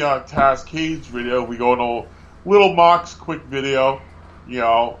the Taz Cage video, we go into a little Mox quick video,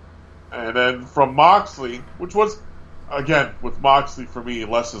 and then from Moxley, which was, again, with Moxley for me,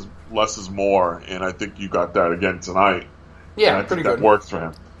 less is more, and I think you got that again tonight. Yeah, and pretty good. That works for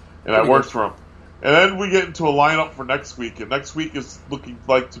him, and that works for him. And then we get into a lineup for next week, and next week is looking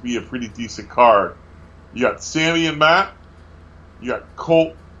like to be a pretty decent card. You got Sammy and Matt, you got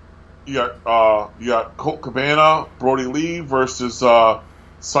Colt you got Colt Cabana, Brody Lee versus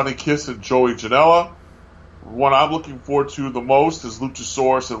Sonny Kiss and Joey Janela. One I'm looking forward to the most is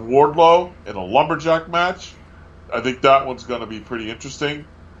Luchasaurus and Wardlow in a lumberjack match. I think that one's going to be pretty interesting.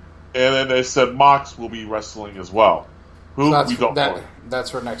 And then they said Mox will be wrestling as well. Who we don't know. That's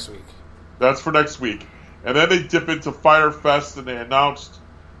for next week. That's for next week. And then they dip into Fyter Fest and they announced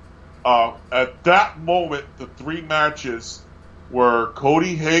at that moment the 3 matches were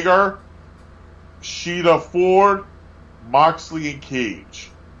Cody Hagar, Sheeta Ford, Moxley, and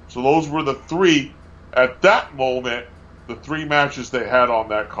Cage. So those were the 3 at that moment, the 3 matches they had on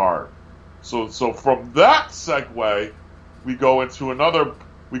that card. So from that segue, we go into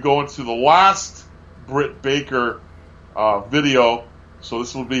the last Britt Baker video. So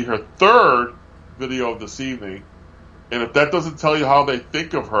this will be her 3rd video of this evening. And if that doesn't tell you how they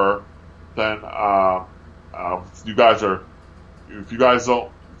think of her, then if you guys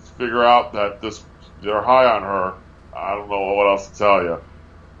don't figure out that they're high on her, I don't know what else to tell you.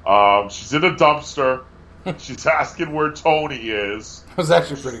 She's in a dumpster. She's asking where Tony is. It was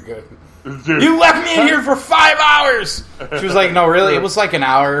actually pretty good. Dude. You left me in here for 5 hours. She was like, no, really? It was like an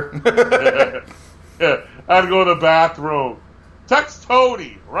hour. Yeah, I had to go to the bathroom. Text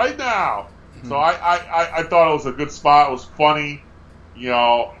Tony right now. So I thought it was a good spot. It was funny. He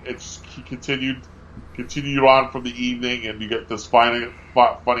continued on from the evening, and you get this funny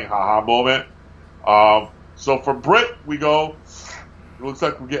haha moment. So for Britt, we go. It looks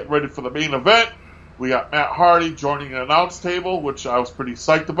like we're getting ready for the main event. We got Matt Hardy joining an announce table, which I was pretty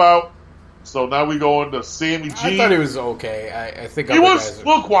psyched about. So now we go into Sammy G. I thought he was okay. I think he was a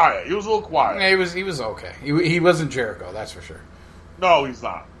little quiet. He was a little quiet. Yeah, he was okay. He wasn't Jericho, that's for sure. No, he's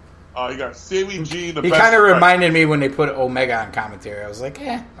not. You got Sammy G. He kind of reminded me when they put Omega on commentary. I was like,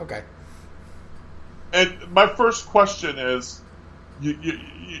 okay. And my first question is, you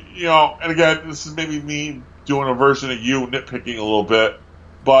know, and again, this is maybe me doing a version of you nitpicking a little bit,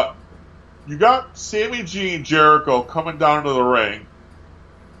 but you got Sammy G and Jericho coming down to the ring.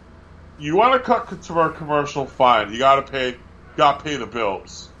 You want to cut to our commercial, fine. You got to pay the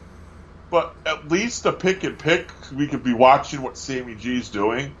bills. But at least the pick and pick, we could be watching what Sammy G's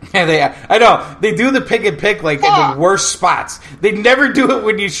doing. Yeah, I know. They do the pick and pick like in the worst spots. They never do it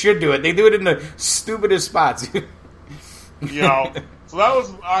when you should do it. They do it in the stupidest spots. You know, so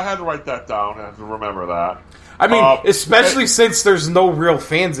I had to write that down. I had to remember that. I mean, especially since there's no real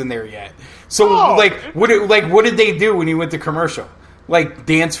fans in there yet. So, what did they do when you went to commercial? Like,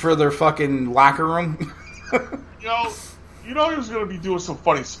 dance for their fucking locker room? You know he was going to be doing some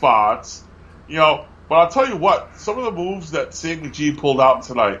funny spots. But I'll tell you what, some of the moves that Sammy G pulled out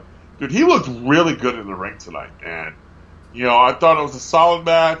tonight, dude, he looked really good in the ring tonight. And, I thought it was a solid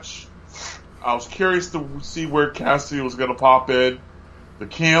match. I was curious to see where Cassidy was going to pop in. The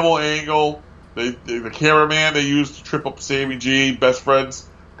camel angle, the cameraman they used to trip up Sammy G, best friends,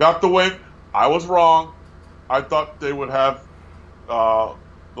 got the win. I was wrong. I thought they would have the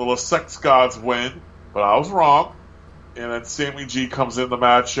La Sex Gods win, but I was wrong. And then Sammy G comes into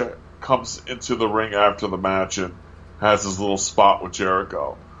the ring after the match and has his little spot with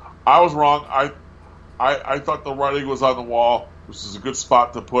Jericho. I was wrong. I thought the writing was on the wall. This is a good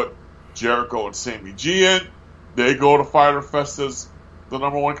spot to put Jericho and Sammy G in. They go to Fyter Fest as the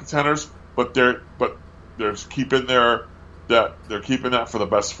number 1 contenders, but they're keeping they're keeping that for the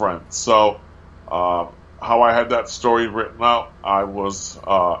best friends. So how I had that story written out, I was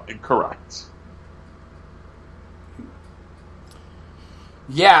incorrect.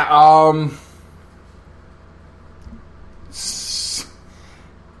 Yeah,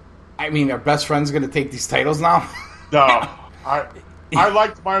 I mean, are best friends going to take these titles now? No, I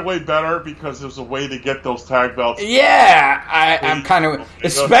liked my way better because there's a way to get those tag belts. Yeah, I'm kind of,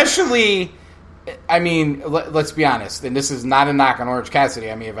 especially, I mean, let's be honest, and this is not a knock on Orange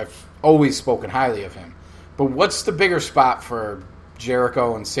Cassidy. I mean, I've always spoken highly of him. But what's the bigger spot for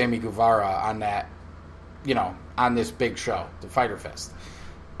Jericho and Sammy Guevara on that, on this big show, the Fyter Fest?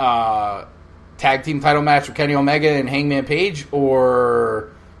 Tag team title match with Kenny Omega and Hangman Page,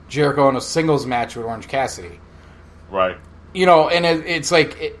 or Jericho in a singles match with Orange Cassidy? Right. And it's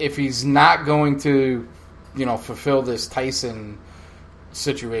like, if he's not going to, fulfill this Tyson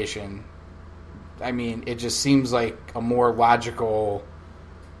situation, I mean, it just seems like a more logical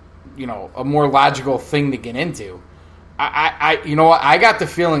thing to get into. I got the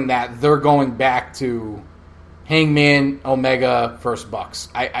feeling that they're going back to Hangman Omega versus Bucks.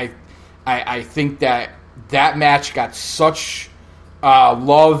 I think that match got such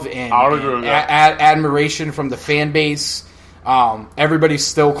love and admiration from the fan base. Everybody's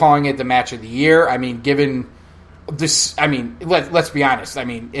still calling it the match of the year. I mean, given this, I mean, let's be honest. I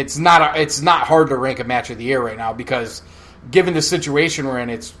mean, it's not hard to rank a match of the year right now because given the situation we're in,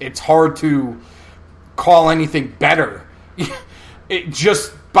 it's hard to call anything better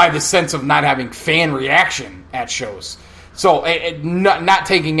just by the sense of not having fan reaction at shows. So not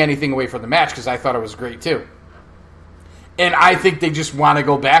taking anything away from the match because I thought it was great too. And I think they just want to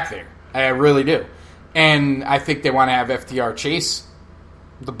go back there. I really do. And I think they want to have FTR chase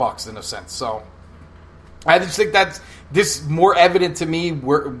the Bucks in a sense. So I just think that's this more evident to me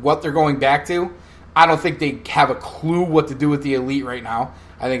what they're going back to. I don't think they have a clue what to do with the Elite right now.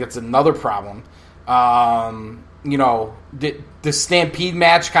 I think it's another problem. You know, the Stampede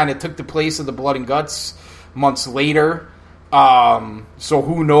match kind of took the place of the Blood and Guts months later. So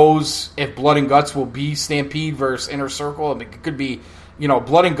who knows if Blood and Guts will be Stampede versus Inner Circle. I mean, it could be, you know,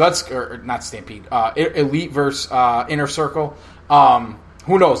 Blood and Guts, or not Stampede, Elite versus Inner Circle.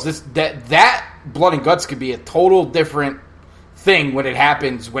 Who knows? That Blood and Guts could be a total different thing when it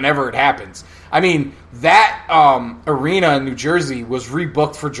happens, whenever it happens. I mean, that arena in New Jersey was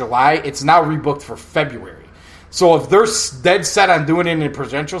rebooked for July. It's now rebooked for February. So if they're dead set on doing it in the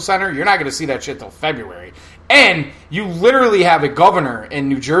Prudential Center, you're not going to see that shit till February. And you literally have a governor in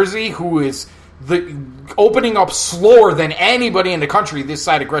New Jersey who is opening up slower than anybody in the country this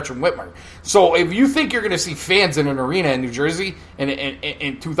side of Gretchen Whitmer. So if you think you're going to see fans in an arena in New Jersey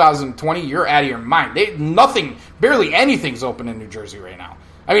in 2020, you're out of your mind. Barely anything's open in New Jersey right now.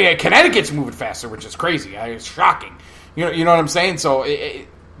 I mean, Connecticut's moving faster, which is crazy. It's shocking. You know what I'm saying? So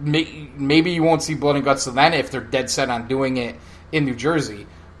maybe you won't see Blood and Guts till then if they're dead set on doing it in New Jersey.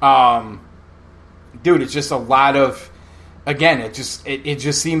 Dude, it's just a lot of, again, it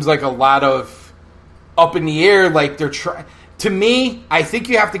just seems like a lot of up in the air. Like they're trying. To me, I think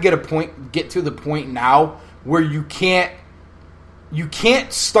you have to get to the point now where you can't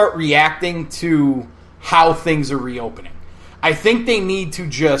start reacting to how things are reopening. I think they need to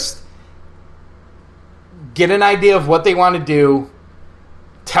just get an idea of what they want to do,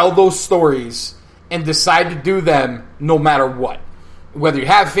 tell those stories, and decide to do them no matter what. Whether you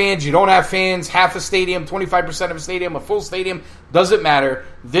have fans, you don't have fans, half a stadium, 25% of a stadium, a full stadium, doesn't matter.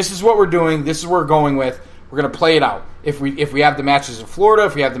 This is what we're doing. This is what we're going with. We're going to play it out. If we have the matches in Florida,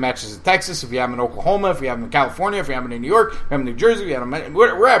 if we have the matches in Texas, if we have them in Oklahoma, if we have them in California, if we have them in New York, if we have them in New Jersey, if we have them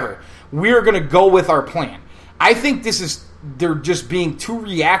wherever, we're going to go with our plan. I think they're just being too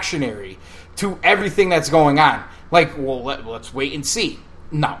reactionary to everything that's going on. Like, well, let's wait and see.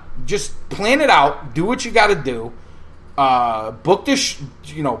 No, just plan it out. Do what you got to do. Book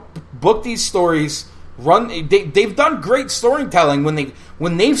these stories. They've done great storytelling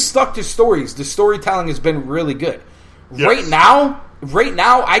when they've stuck to stories. The storytelling has been really good. Yes. Right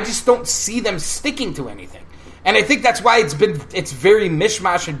now, I just don't see them sticking to anything, and I think that's why it's very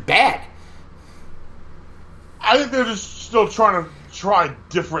mishmash and bad. I think they're just still trying to try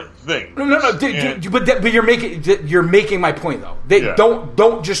different things. No. But you're making my point though.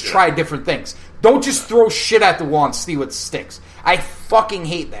 Don't just try different things. Don't just throw shit at the wall and see what sticks. I fucking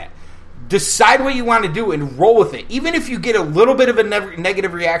hate that. Decide what you want to do and roll with it. Even if you get a little bit of a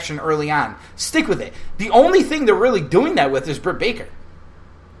negative reaction early on, stick with it. The only thing they're really doing that with is Britt Baker.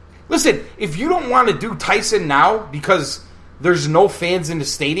 Listen, if you don't want to do Tyson now because there's no fans in the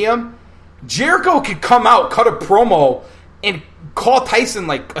stadium, Jericho could come out, cut a promo, and call Tyson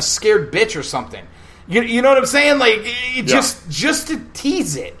like a scared bitch or something. You know what I'm saying? Like just to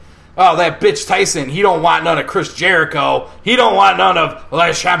tease it. Oh, that bitch Tyson, he don't want none of Chris Jericho. He don't want none of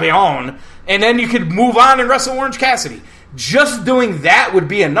Le Champion. And then you could move on and wrestle Orange Cassidy. Just doing that would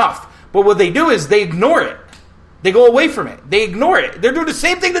be enough. But what they do is they ignore it. They go away from it. They ignore it. They're doing the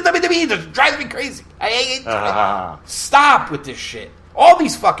same thing that WWE does. It drives me crazy. Stop with this shit. All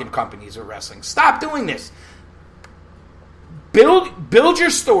these fucking companies are wrestling. Stop doing this. Build your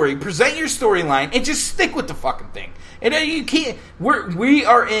story, present your storyline, and just stick with the fucking thing. And you can't. We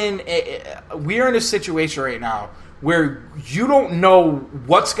are in a situation right now where you don't know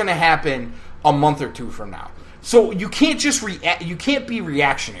what's going to happen a month or two from now. So you can't just you can't be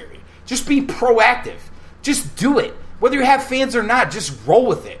reactionary. Just be proactive. Just do it. Whether you have fans or not, just roll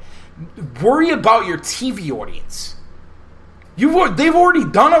with it. Worry about your TV audience. They've already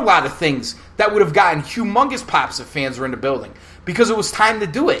done a lot of things that would have gotten humongous pops if fans were in the building because it was time to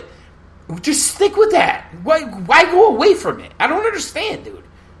do it. Just stick with that. Why go away from it? I don't understand, dude.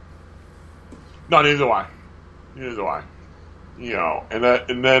 No, neither do I. You know, and then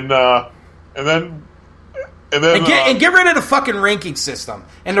get rid of the fucking ranking system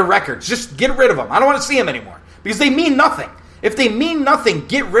and the records. Just get rid of them. I don't want to see them anymore because they mean nothing. If they mean nothing,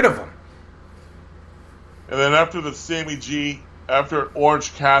 get rid of them. And then after the Sammy G, after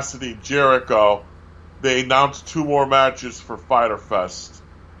Orange Cassidy Jericho, they announced 2 more matches for Fyter Fest.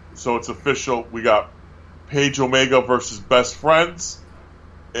 So it's official. We got Page Omega versus Best Friends,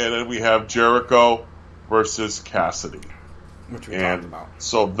 and then we have Jericho versus Cassidy. Which we talked about.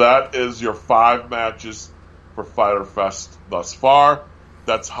 So that is your 5 matches for Fyter Fest thus far.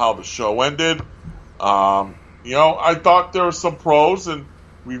 That's how the show ended. I thought there were some pros, and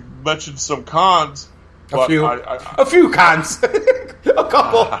we've mentioned some cons. A few cons. A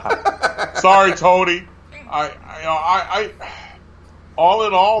couple. Sorry, Tony. All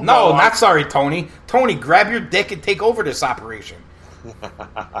in all, no, not sorry, Tony. Tony, grab your dick and take over this operation. Maybe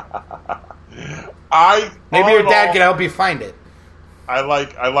your dad can help you find it. I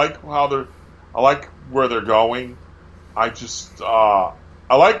like where they're going. I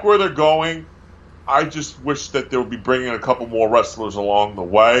like where they're going. I just wish that they would be bringing a couple more wrestlers along the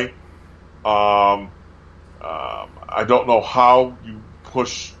way. I don't know how you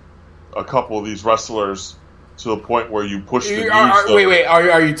push a couple of these wrestlers to the point where you push the wait.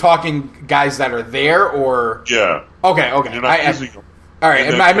 Are you talking guys that are there or? Yeah. Okay. You're not using them. All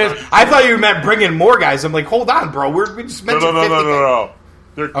right. I thought you meant bringing more guys. I'm like, hold on, bro. We just mentioned 50 No.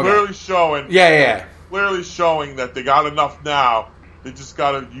 They're clearly showing. Yeah. Clearly showing that they got enough now. They just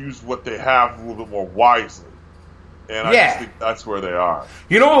got to use what they have a little bit more wisely. And I just think that's where they are.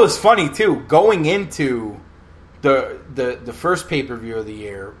 You know what was funny too? Going into the first pay-per-view of the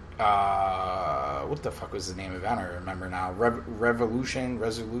year, what the fuck was the name of it? I don't remember now. Resolution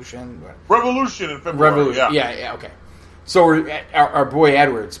in February. Yeah. Okay. So our boy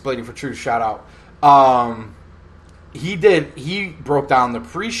Edwards, Blading for Truth, shout out. He broke down the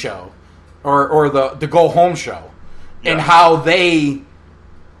pre-show or the go home show and how they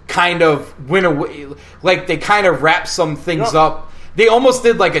kind of went away, like they kind of wrapped some things up. They almost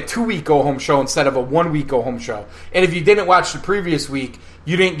did like a 2-week go home show instead of a 1-week go home show. And if you didn't watch the previous week,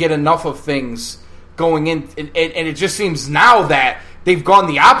 you didn't get enough of things going in. And it just seems now that they've gone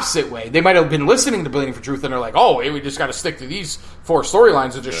the opposite way. They might have been listening to Bleeding for Truth and they're like, oh, hey, we just got to stick to these 4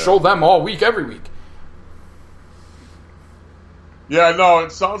 storylines and just show them all week, every week. Yeah, no,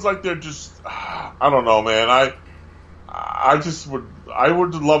 it sounds like they're just, I don't know, man. I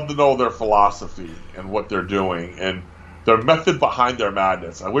would love to know their philosophy and what they're doing and their method behind their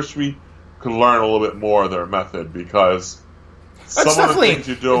madness. I wish we could learn a little bit more of their method because some of the things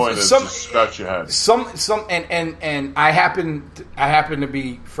you're doing is just scratch your head. And I happen to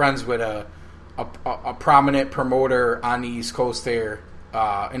be friends with a prominent promoter on the East Coast there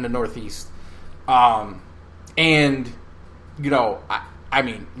in the Northeast, and I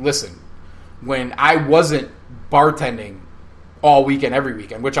mean, listen, when I wasn't bartending all weekend, every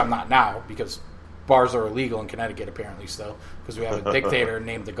weekend, which I'm not now because bars are illegal in Connecticut apparently still because we have a dictator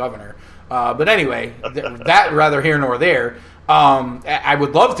named the governor. But anyway, that rather here nor there. I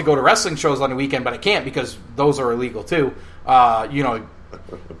would love to go to wrestling shows on the weekend, but I can't because those are illegal too. And,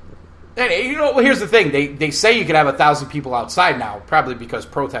 here's the thing. They say you could have 1,000 people outside now, probably because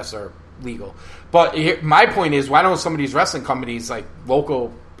protests are legal. But my point is, why don't some of these wrestling companies, like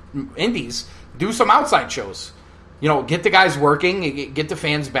local indies, do some outside shows? Get the guys working, get the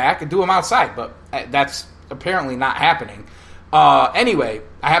fans back, and do them outside. But that's apparently not happening. Anyway,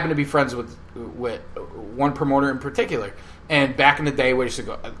 I happen to be friends with one promoter in particular. And back in the day, we used to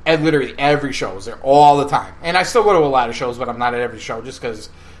go at literally every show. I was there all the time. And I still go to a lot of shows, but I'm not at every show just because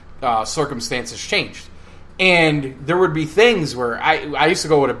circumstances changed. And there would be things where I used to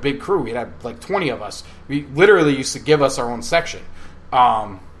go with a big crew. We'd have like 20 of us. We literally used to give us our own section.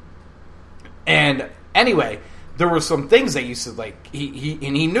 And anyway, there were some things that used to like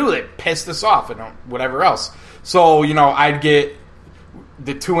he knew that pissed us off and whatever else. So I'd get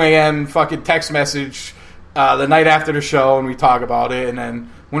the 2 a.m. fucking text message the night after the show, and we talk about it, and then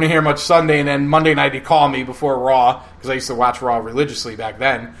wouldn't hear much Sunday, and then Monday night he'd call me before Raw because I used to watch Raw religiously back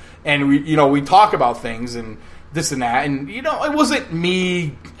then, and we talk about things and this and that, and it wasn't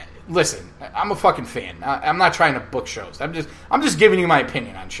me. Listen, I'm a fucking fan. I'm not trying to book shows. I'm just giving you my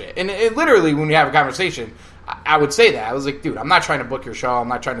opinion on shit. And it literally, when we have a conversation, I would say that. I was like, dude, I'm not trying to book your show. I'm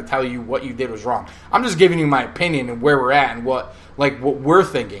not trying to tell you what you did was wrong. I'm just giving you my opinion and where we're at and what we're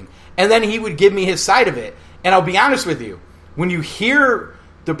thinking. And then he would give me his side of it. And I'll be honest with you, when you hear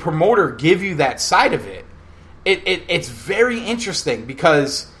the promoter give you that side of it, it's very interesting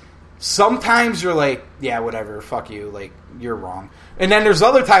because sometimes you're like, yeah, whatever, fuck you, like, you're wrong. And then there's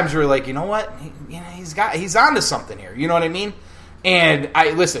other times where you're like, you know what, he's onto something here. You know what I mean? And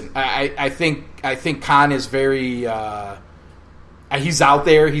I think Khan is very he's out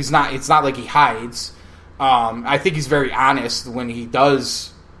there. It's not like he hides. I think he's very honest when he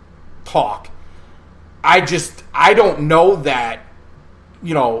does talk. I don't know that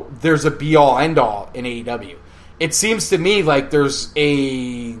there's a be-all, end-all in AEW. It seems to me like there's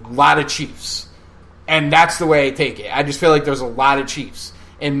a lot of chiefs. And that's the way I take it. I just feel like there's a lot of chiefs.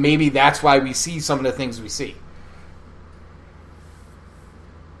 And maybe that's why we see some of the things we see.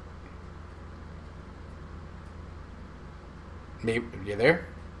 Maybe, you there?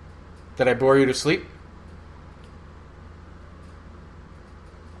 Did I bore you to sleep?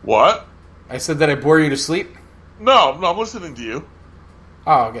 What? I said that I bore you to sleep? No, I'm listening to you.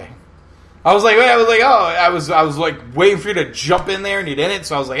 Oh, okay. I was like, waiting for you to jump in there, and you didn't.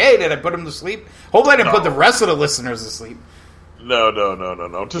 So I was like, hey, did I put him to sleep? Hopefully, I didn't put the rest of the listeners to sleep. No.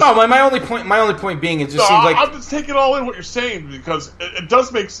 Just, no, my only point being, it just seems like I'm just taking all in what you're saying because it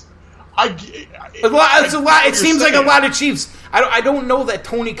does make. It's a lot. It seems like a lot of Chiefs. I don't know that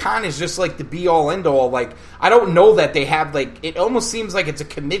Tony Khan is just like the be all end all. Like I don't know that they have like. It almost seems like it's a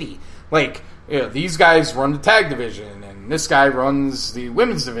committee. Like these guys run the tag division, and this guy runs the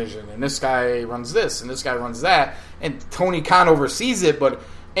women's division, and this guy runs this, and this guy runs that, and Tony Khan oversees it. But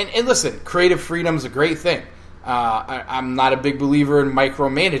and listen, creative freedom is a great thing. I'm not a big believer in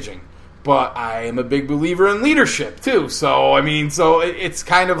micromanaging. But I am a big believer in leadership, too. So, I mean, it's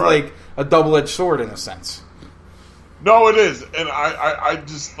kind of like a double-edged sword in a sense. No, it is. And I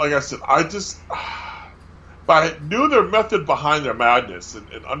just, like I said, but I knew their method behind their madness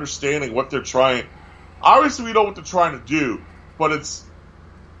and understanding what they're trying. Obviously, we know what they're trying to do, but it's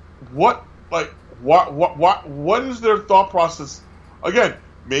what is their thought process? Again,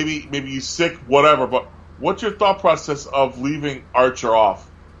 maybe he's sick, whatever, but what's your thought process of leaving Archer off?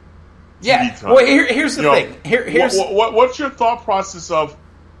 Yeah. Well, here's the thing. What's your thought process of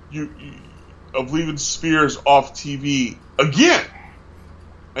of leaving Spears off TV again?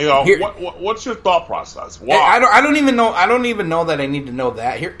 What's your thought process? Why? I don't even know. I don't even know that I need to know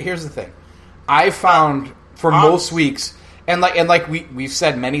that. Here's the thing. I found for most weeks, and like we've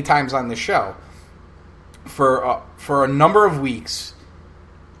said many times on the show, for a number of weeks,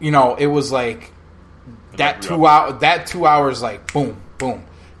 it was like that 2 hours, like boom, boom.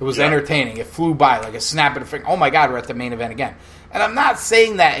 It was entertaining. It flew by like a snap of a finger. Oh my God, we're at the main event again. And I'm not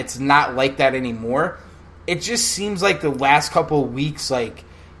saying that it's not like that anymore. It just seems like the last couple of weeks, like,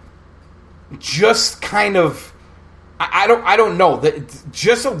 just kind of, I don't know.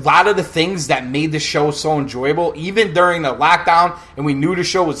 Just a lot of the things that made the show so enjoyable, even during the lockdown, and we knew the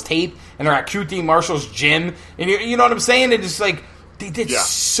show was taped, and they're at QT Marshall's gym, and you know what I'm saying? It just like they did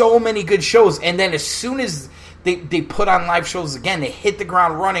so many good shows, and then as soon as they put on live shows again, they hit the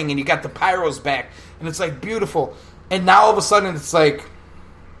ground running, and you got the pyros back, and it's like beautiful. And now all of a sudden it's like,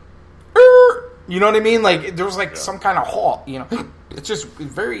 you know what I mean? Like there was like some kind of halt. It's just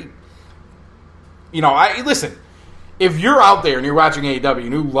very. Listen. If you're out there and you're watching AEW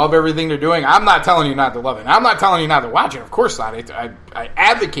and you love everything they're doing, I'm not telling you not to love it. I'm not telling you not to watch it. Of course not. I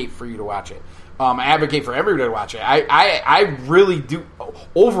advocate for you to watch it. I advocate for everybody to watch it. I really do.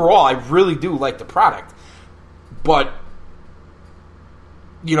 Overall, I really do like the product. But,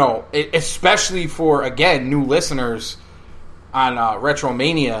 especially for, again, new listeners on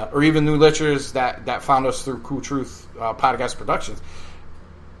Retromania, or even new listeners that found us through Cool Truth Podcast Productions,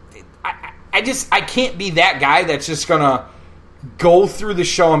 I can't be that guy that's just going to go through the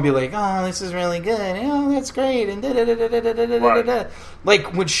show and be like, oh, this is really good. Oh, that's great. And da-da-da-da-da-da-da-da-da.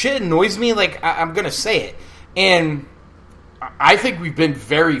 Like, when shit annoys me, like, I'm going to say it. And I think we've been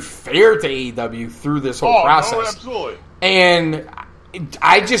very fair to AEW through this whole process. No, absolutely. And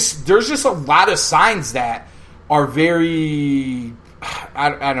there's just a lot of signs that are very,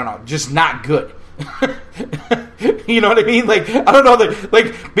 I don't know, just not good. You know what I mean? Like, I don't know that,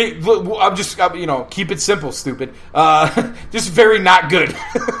 like, I'm just, keep it simple, stupid. Just very not good.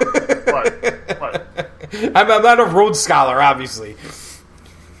 Right. I'm not a Rhodes Scholar, obviously.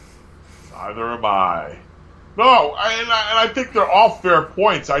 Neither am I. No, and I think they're all fair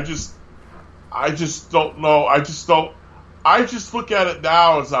points. I just don't know. I just look at it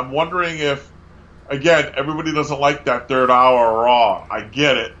now as I'm wondering if, again, everybody doesn't like that third hour Raw. I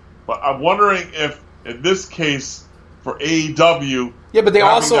get it. But I'm wondering if, in this case, for AEW, but they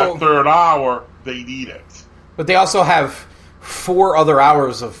also that third hour, they need it. But they also have 4 other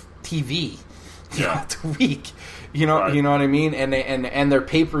hours of TV throughout the week. You know what I mean? And their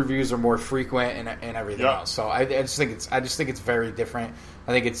pay-per-views are more frequent and everything else. So I just think it's very different.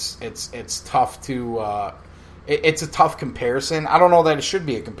 I think it's tough to it's a tough comparison. I don't know that it should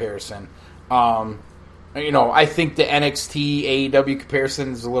be a comparison. I think the NXT AEW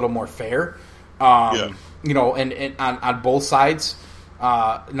comparison is a little more fair. And on both sides, in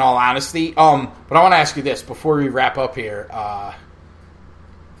all honesty. But I want to ask you this before we wrap up here.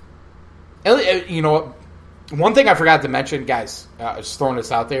 One thing I forgot to mention, guys, just throwing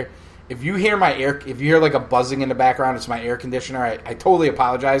this out there. If you hear like a buzzing in the background, it's my air conditioner. I totally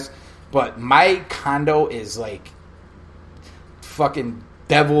apologize, but my condo is like fucking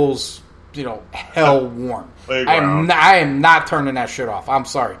devil's, hell warm. I am not turning that shit off. I'm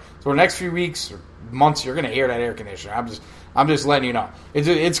sorry. So the next few weeks or months, you're gonna hear that air conditioner. I'm just letting you know.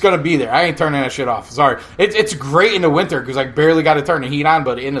 It's gonna be there. I ain't turning that shit off. Sorry. It's great in the winter because I barely got to turn the heat on,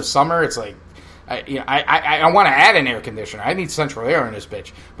 but in the summer, it's like. I want to add an air conditioner. I need central air in this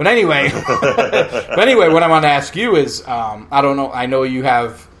bitch. But anyway, what I want to ask you is, I don't know. I know you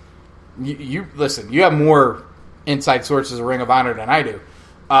have, you listen. You have more inside sources of Ring of Honor than I do,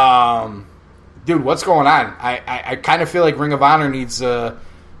 dude. What's going on? I kind of feel like Ring of Honor needs to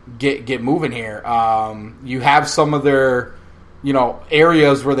get moving here. You have some of their,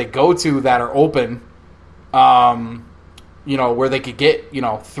 areas where they go to that are open. Where they could get,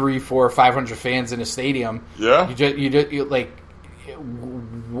 300, 400, 500 fans in a stadium. Yeah. You like,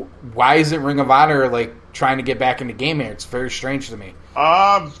 why isn't Ring of Honor like trying to get back in the game here? It's very strange to me.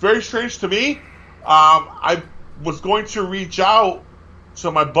 It's very strange to me. I was going to reach out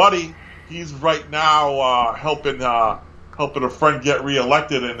to my buddy. He's right now helping a friend get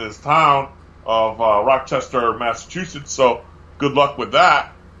reelected in his town of Rochester, Massachusetts. So good luck with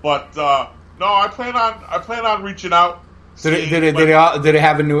that. But no, I plan on reaching out. Did they all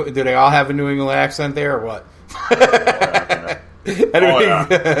have a New England accent there or what?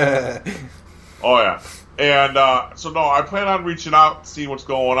 Oh yeah. And so no, I plan on reaching out, see what's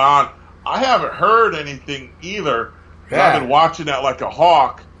going on. I haven't heard anything either. Yeah. I've been watching that like a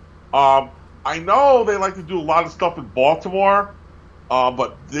hawk. I know they like to do a lot of stuff in Baltimore,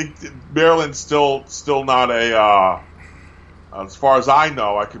 but Maryland's still not a. As far as I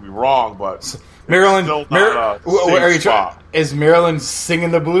know, I could be wrong, but. Maryland, is Maryland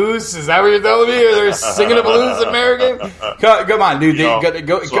singing the blues? Is that what you're telling me? Or they're singing the blues in American? Come on, dude.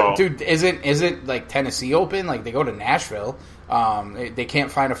 Dude, isn't like Tennessee open? Like they go to Nashville. They can't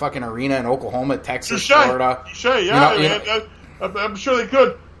find a fucking arena in Oklahoma, Texas, Florida. I'm sure they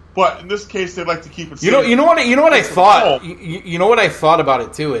could, but in this case, they'd like to keep it safe. You know what I thought. You know what I thought about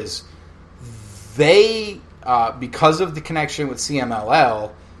it too is they because of the connection with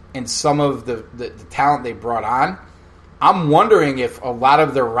CMLL. And some of the talent they brought on, I'm wondering if a lot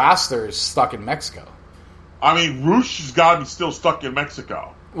of their roster is stuck in Mexico. I mean, Rush has got to be still stuck in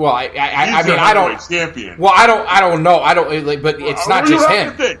Mexico. Well, I mean, I don't. Champion. Well, I don't know. But it's not just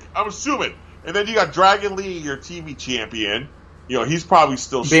him. I'm assuming. And then you got Dragon Lee, your TV champion. He's probably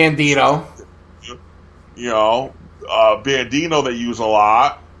still Bandito. Bandito they use a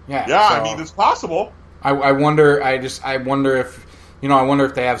lot. Yeah. So, I mean, it's possible. I wonder. I wonder if. I wonder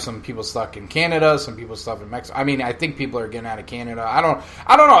if they have some people stuck in Canada, some people stuck in Mexico. I mean, I think people are getting out of Canada. I don't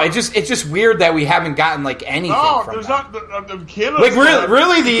know. It's just weird that we haven't gotten like anything from there's them. Not Canada. Like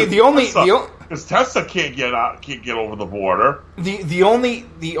really, the only because Tessa can't get over the border. The only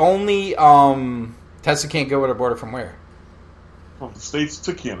Tessa can't go over the border from where? From the States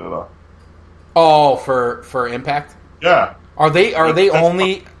to Canada. Oh, for Impact. Yeah. Are they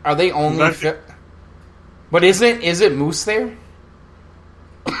only? But isn't Moose there?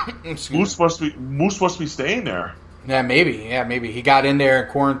 Moose must be staying there. Yeah, maybe he got in there,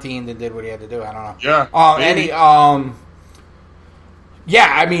 quarantined, and did what he had to do. I don't know. Yeah,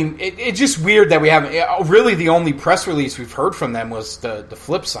 yeah. I mean, it's just weird that we haven't. Really, the only press release we've heard from them was the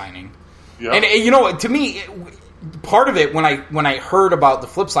Flip signing. Yeah. And to me, part of it when I heard about the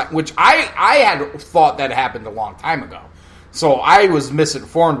Flip sign, which I had thought that happened a long time ago, so I was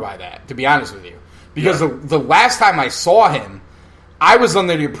misinformed by that. To be honest with you, because the last time I saw him. I was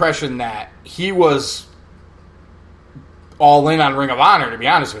under the impression that he was all in on Ring of Honor, to be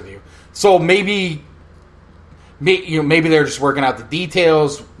honest with you. So maybe they're just working out the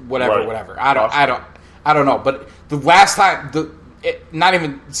details, whatever. I don't know. But the last time, not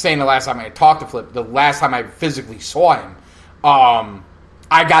even saying the last time I talked to Flip, the last time I physically saw him,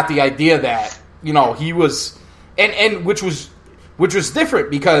 I got the idea that he was, and which was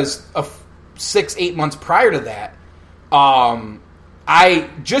different because of 6-8 months prior to that. I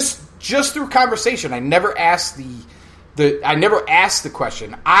just through conversation, I never asked the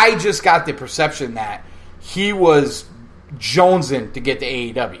question. I just got the perception that he was jonesing to get to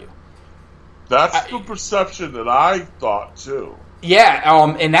AEW. That's the perception that I thought too.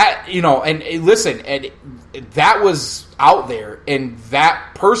 Yeah, and that and listen, and that was out there, and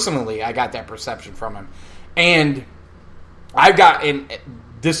that personally, I got that perception from him, and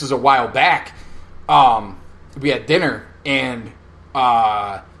this is a while back. We had dinner, and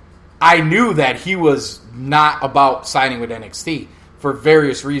I knew that he was not about signing with NXT. for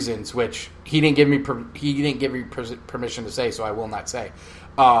various reasons, which he didn't give me permission to say, so I will not say.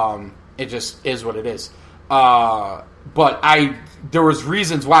 It just is what it is. But there was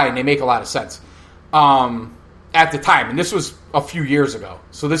reasons why, and they make a lot of sense. At the time, and this was a few years ago,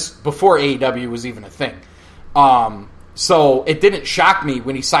 so this before AEW was even a thing. So it didn't shock me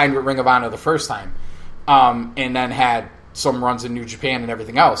when he signed with Ring of Honor the first time, and then had some runs in New Japan and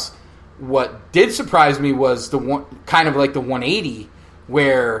everything else. What did surprise me was the one, kind of like the 180,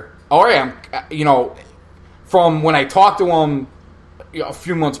 where from when I talked to him a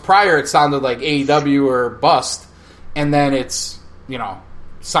few months prior, it sounded like AEW or bust, and then it's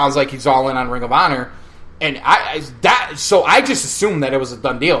sounds like he's all in on Ring of Honor. And so I just assumed that it was a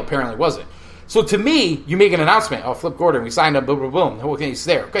done deal. Apparently it wasn't. So to me, you make an announcement. Oh, Flip Gordon, we signed up, boom, boom, boom. Okay, he's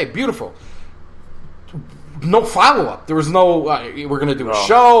there. Okay, beautiful. No follow-up. There was no, we're going to do a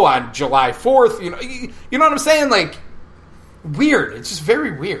show on July 4th. You know what I'm saying? Like, weird. It's just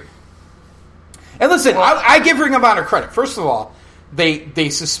very weird. And listen, I give Ring of Honor credit. First of all, they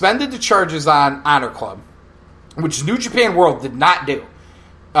suspended the charges on Honor Club, which New Japan World did not do,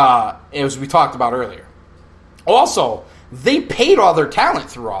 as we talked about earlier. Also, they paid all their talent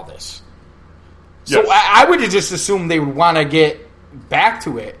through all this. So yes. I would have just assumed they would want to get back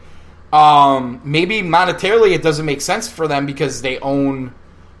to it. Maybe monetarily it doesn't make sense for them because they own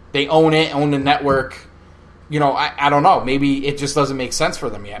it, own the network. I don't know. Maybe it just doesn't make sense for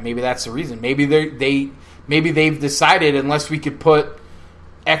them yet. Maybe that's the reason. Maybe they've decided unless we could put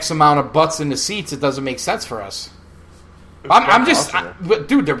X amount of butts in the seats, it doesn't make sense for us.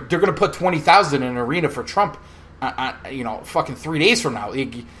 Dude, they're going to put 20,000 in an arena for Trump. Fucking 3 days from now.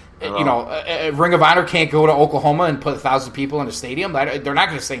 Ring of Honor can't go to Oklahoma and put 1,000 people in a stadium. They're not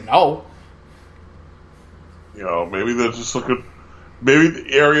going to say no. Maybe they're just looking. Maybe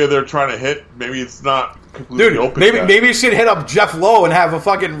the area they're trying to hit, maybe it's not completely open. Maybe you should hit up Jeff Lowe and have a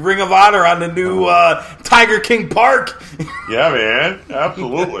fucking Ring of Honor on the new Tiger King Park. Yeah, man,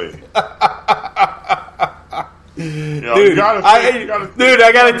 absolutely. I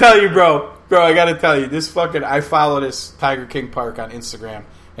gotta tell you, bro, I gotta tell you, this fucking, I follow this Tiger King Park on Instagram.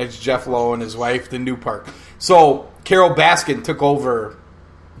 It's Jeff Lowe and his wife, the new park. So Carol Baskin took over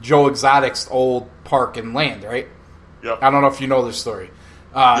Joe Exotic's old park and land, right? Yep. I don't know if you know this story.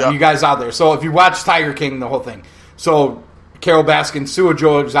 You guys out there. So if you watch Tiger King, the whole thing. So Carol Baskin sued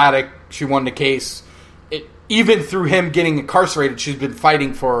Joe Exotic. She won the case. Even through him getting incarcerated, she's been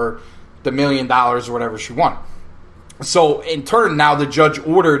fighting for the $1 million or whatever she won. So, in turn, now the judge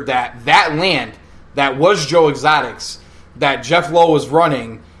ordered that land that was Joe Exotic's, that Jeff Lowe was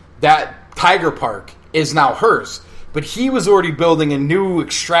running, that Tiger Park, is now hers. But he was already building a new,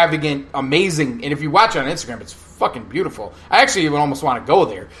 extravagant, amazing, and if you watch it on Instagram, it's fucking beautiful. I actually even almost want to go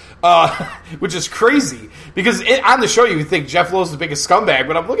there, which is crazy. Because on the show, you would think Jeff Lowe's the biggest scumbag,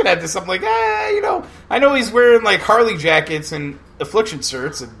 but I'm looking at this, I'm like, I know he's wearing, like, Harley jackets and Affliction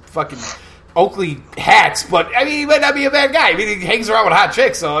shirts and fucking Oakley hats, but I mean, he might not be a bad guy. I mean, he hangs around with hot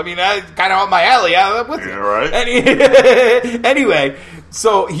chicks, so I mean, kind of up my alley. I'm with you, right? Anyway,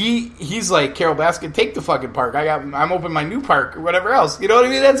 so he's like, Carol Baskin, take the fucking park. I'm opening my new park or whatever else. You know what I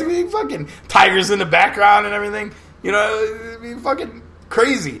mean? That's fucking tigers in the background and everything. I mean, fucking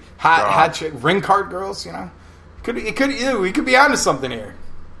crazy. Hot chick, ring card girls. We could be onto something here.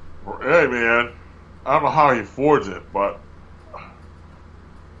 Hey, man, I don't know how he affords it, but.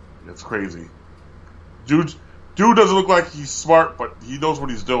 It's crazy. Dude doesn't look like he's smart, but he knows what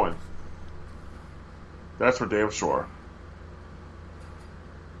he's doing. That's for damn sure.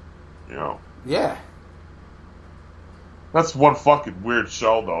 Yeah. That's one fucking weird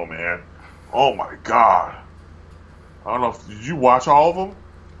show, though, man. Oh my god. I don't know. Did you watch all of them?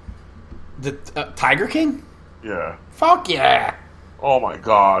 The Tiger King? Yeah. Fuck yeah. Oh my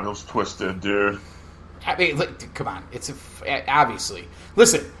god, it was twisted, dude. I mean, come on. It's obviously.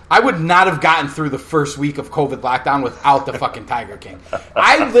 Listen, I would not have gotten through the first week of COVID lockdown without the fucking Tiger King.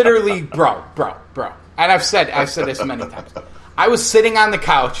 I literally, bro. And I've said this many times. I was sitting on the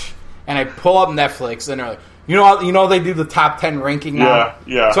couch and I pull up Netflix and they're like, you know they do the top 10 ranking now.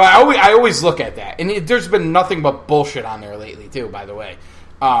 Yeah. So I always look at that, and there's been nothing but bullshit on there lately too. By the way.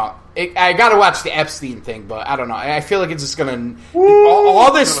 I got to watch the Epstein thing, but I don't know. I feel like it's just going to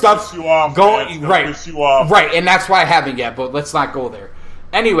all this stuff going right, and that's why I haven't yet. But let's not go there.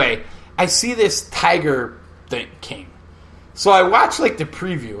 Anyway, I see this Tiger King, so I watch like the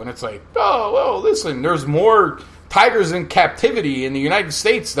preview, and it's like, oh well, listen, there's more tigers in captivity in the United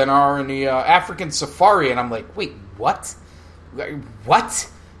States than are in the African safari, and I'm like, wait, what? What?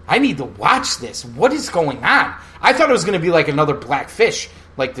 I need to watch this. What is going on? I thought it was going to be like another Blackfish.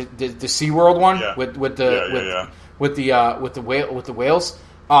 Like the SeaWorld one with with the whales,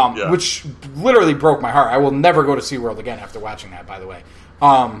 which literally broke my heart. I will never go to SeaWorld again after watching that. By the way,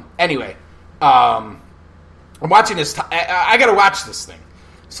 anyway, I'm watching this. I got to watch this thing,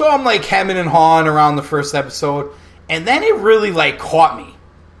 so I'm like hemming and hawing around the first episode, and then it really like caught me.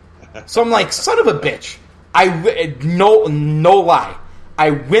 So I'm like, son of a bitch. No lie.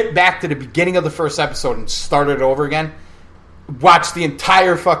 I went back to the beginning of the first episode and started it over again. Watched the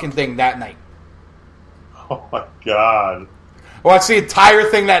entire fucking thing that night. Oh my god. I watched the entire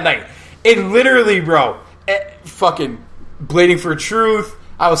thing that night. It literally, bro, fucking Bleeding for Truth.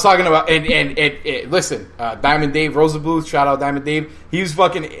 I was talking about, listen, Diamond Dave Rosenbluth, shout out Diamond Dave. He was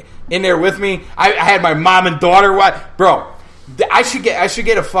fucking in there with me. I had my mom and daughter watch. Bro, I should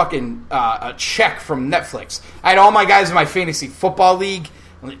get a fucking a check from Netflix. I had all my guys in my fantasy football league.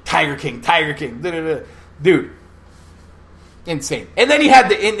 I'm like, Tiger King. Dude. Insane. And then he had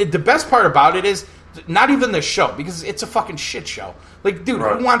the best part about it is not even the show, because it's a fucking shit show. Like, dude,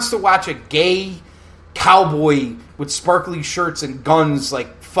 who wants to watch a gay cowboy with sparkly shirts and guns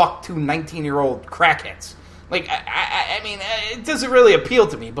like fuck two 19-year-old crackheads? Like, I mean, it doesn't really appeal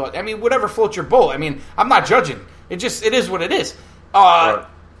to me, but I mean, whatever floats your boat. I mean, I'm not judging. It is what it is.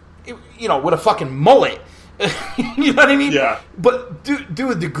 You know, with a fucking mullet. You know what I mean? Yeah. But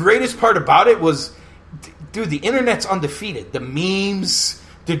dude, the greatest part about it was, dude, the internet's undefeated. The memes,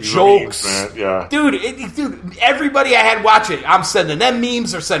 the jokes, man. Yeah. Dude, everybody I had watch it, I'm sending them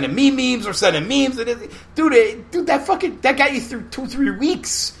memes, or sending me memes, or sending memes. Dude, that got you through 2-3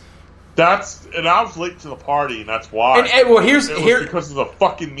 weeks. And I was late to the party, and that's why. And well, here's because of the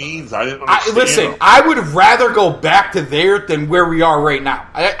fucking memes. I didn't understand. Listen, I would rather go back to there than where we are right now.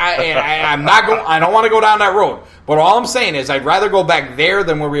 I'm not going. I don't want to go down that road. But all I'm saying is, I'd rather go back there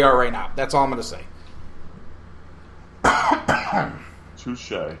than where we are right now. That's all I'm going to say.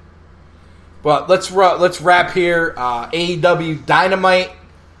 Touche. But let's wrap here. AEW Dynamite.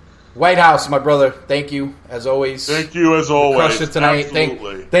 White House, my brother. Thank you, as always. Thank you, as always. Crushed it tonight.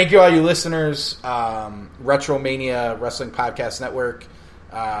 Absolutely. Thank you, all you listeners. Retromania Wrestling Podcast Network.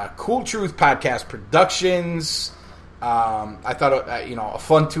 Cool Truth Podcast Productions. I thought, a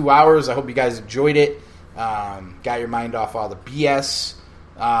fun 2 hours. I hope you guys enjoyed it. Got your mind off all the BS.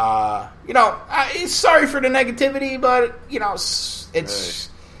 Sorry for the negativity, but, it's...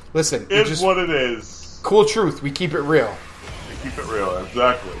 Listen. It's what it is. Cool Truth. We keep it real. Keep it real,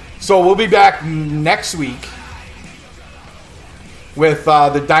 exactly. So we'll be back next week with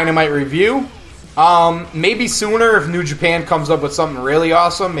the Dynamite review. Maybe sooner if New Japan comes up with something really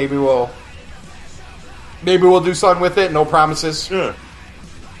awesome. Maybe we'll do something with it. No promises. Yeah.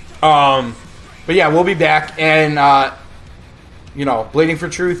 But yeah, we'll be back, and Bleeding for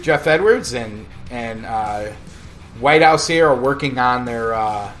Truth, Jeff Edwards and White House here are working on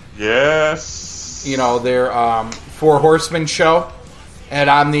their yes, their Four Horsemen show, and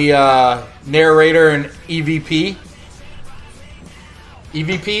I'm the narrator and EVP.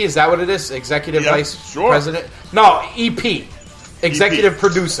 EVP, is that what it is? Executive Vice President? No, EP. Executive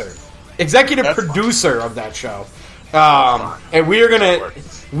Producer. Executive Producer of that show. And we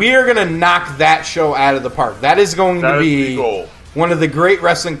are gonna knock that show out of the park. That is going to be one of the great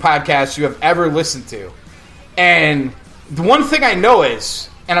wrestling podcasts you have ever listened to. And the one thing I know is,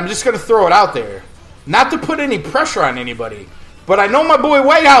 and I'm just gonna throw it out there, not to put any pressure on anybody, but I know my boy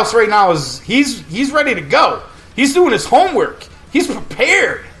White House right now he's ready to go. He's doing his homework. He's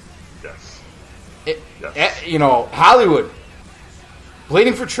prepared. Yes. Hollywood.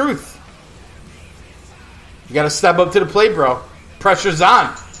 Bleeding for Truth. You got to step up to the plate, bro. Pressure's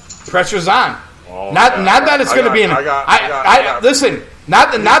on. Pressure's on. Oh, not that it's going to be an. Listen.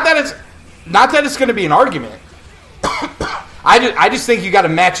 Not that it's going to be an argument. I just think you got to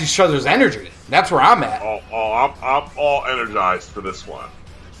match each other's energy. That's where I'm at. I'm all energized for this one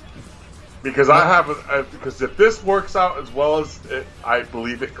because because if this works out as well as I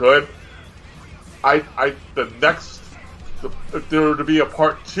believe it could, if there were to be a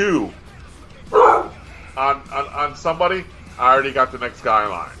part 2 on somebody, I already got the next guy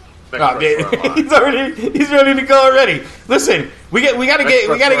in line. He's ready to go already. Listen, we got to get.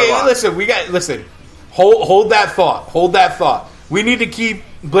 Listen. Hold that thought. Hold that thought. We need to keep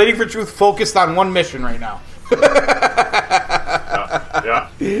Bleeding for Truth focused on one mission right now. Yeah.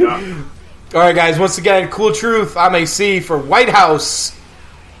 All right, guys. Once again, Cool Truth. I'm AC for White House.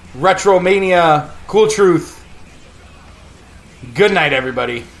 Retromania. Cool Truth. Good night,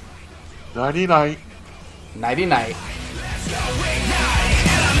 everybody. Nighty-night. Nighty-night.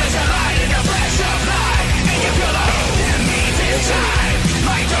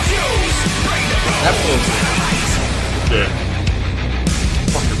 Yeah.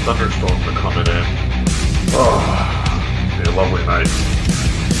 Fucking thunderstorms are coming in. Oh, be a lovely night.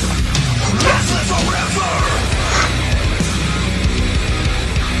 This is forever.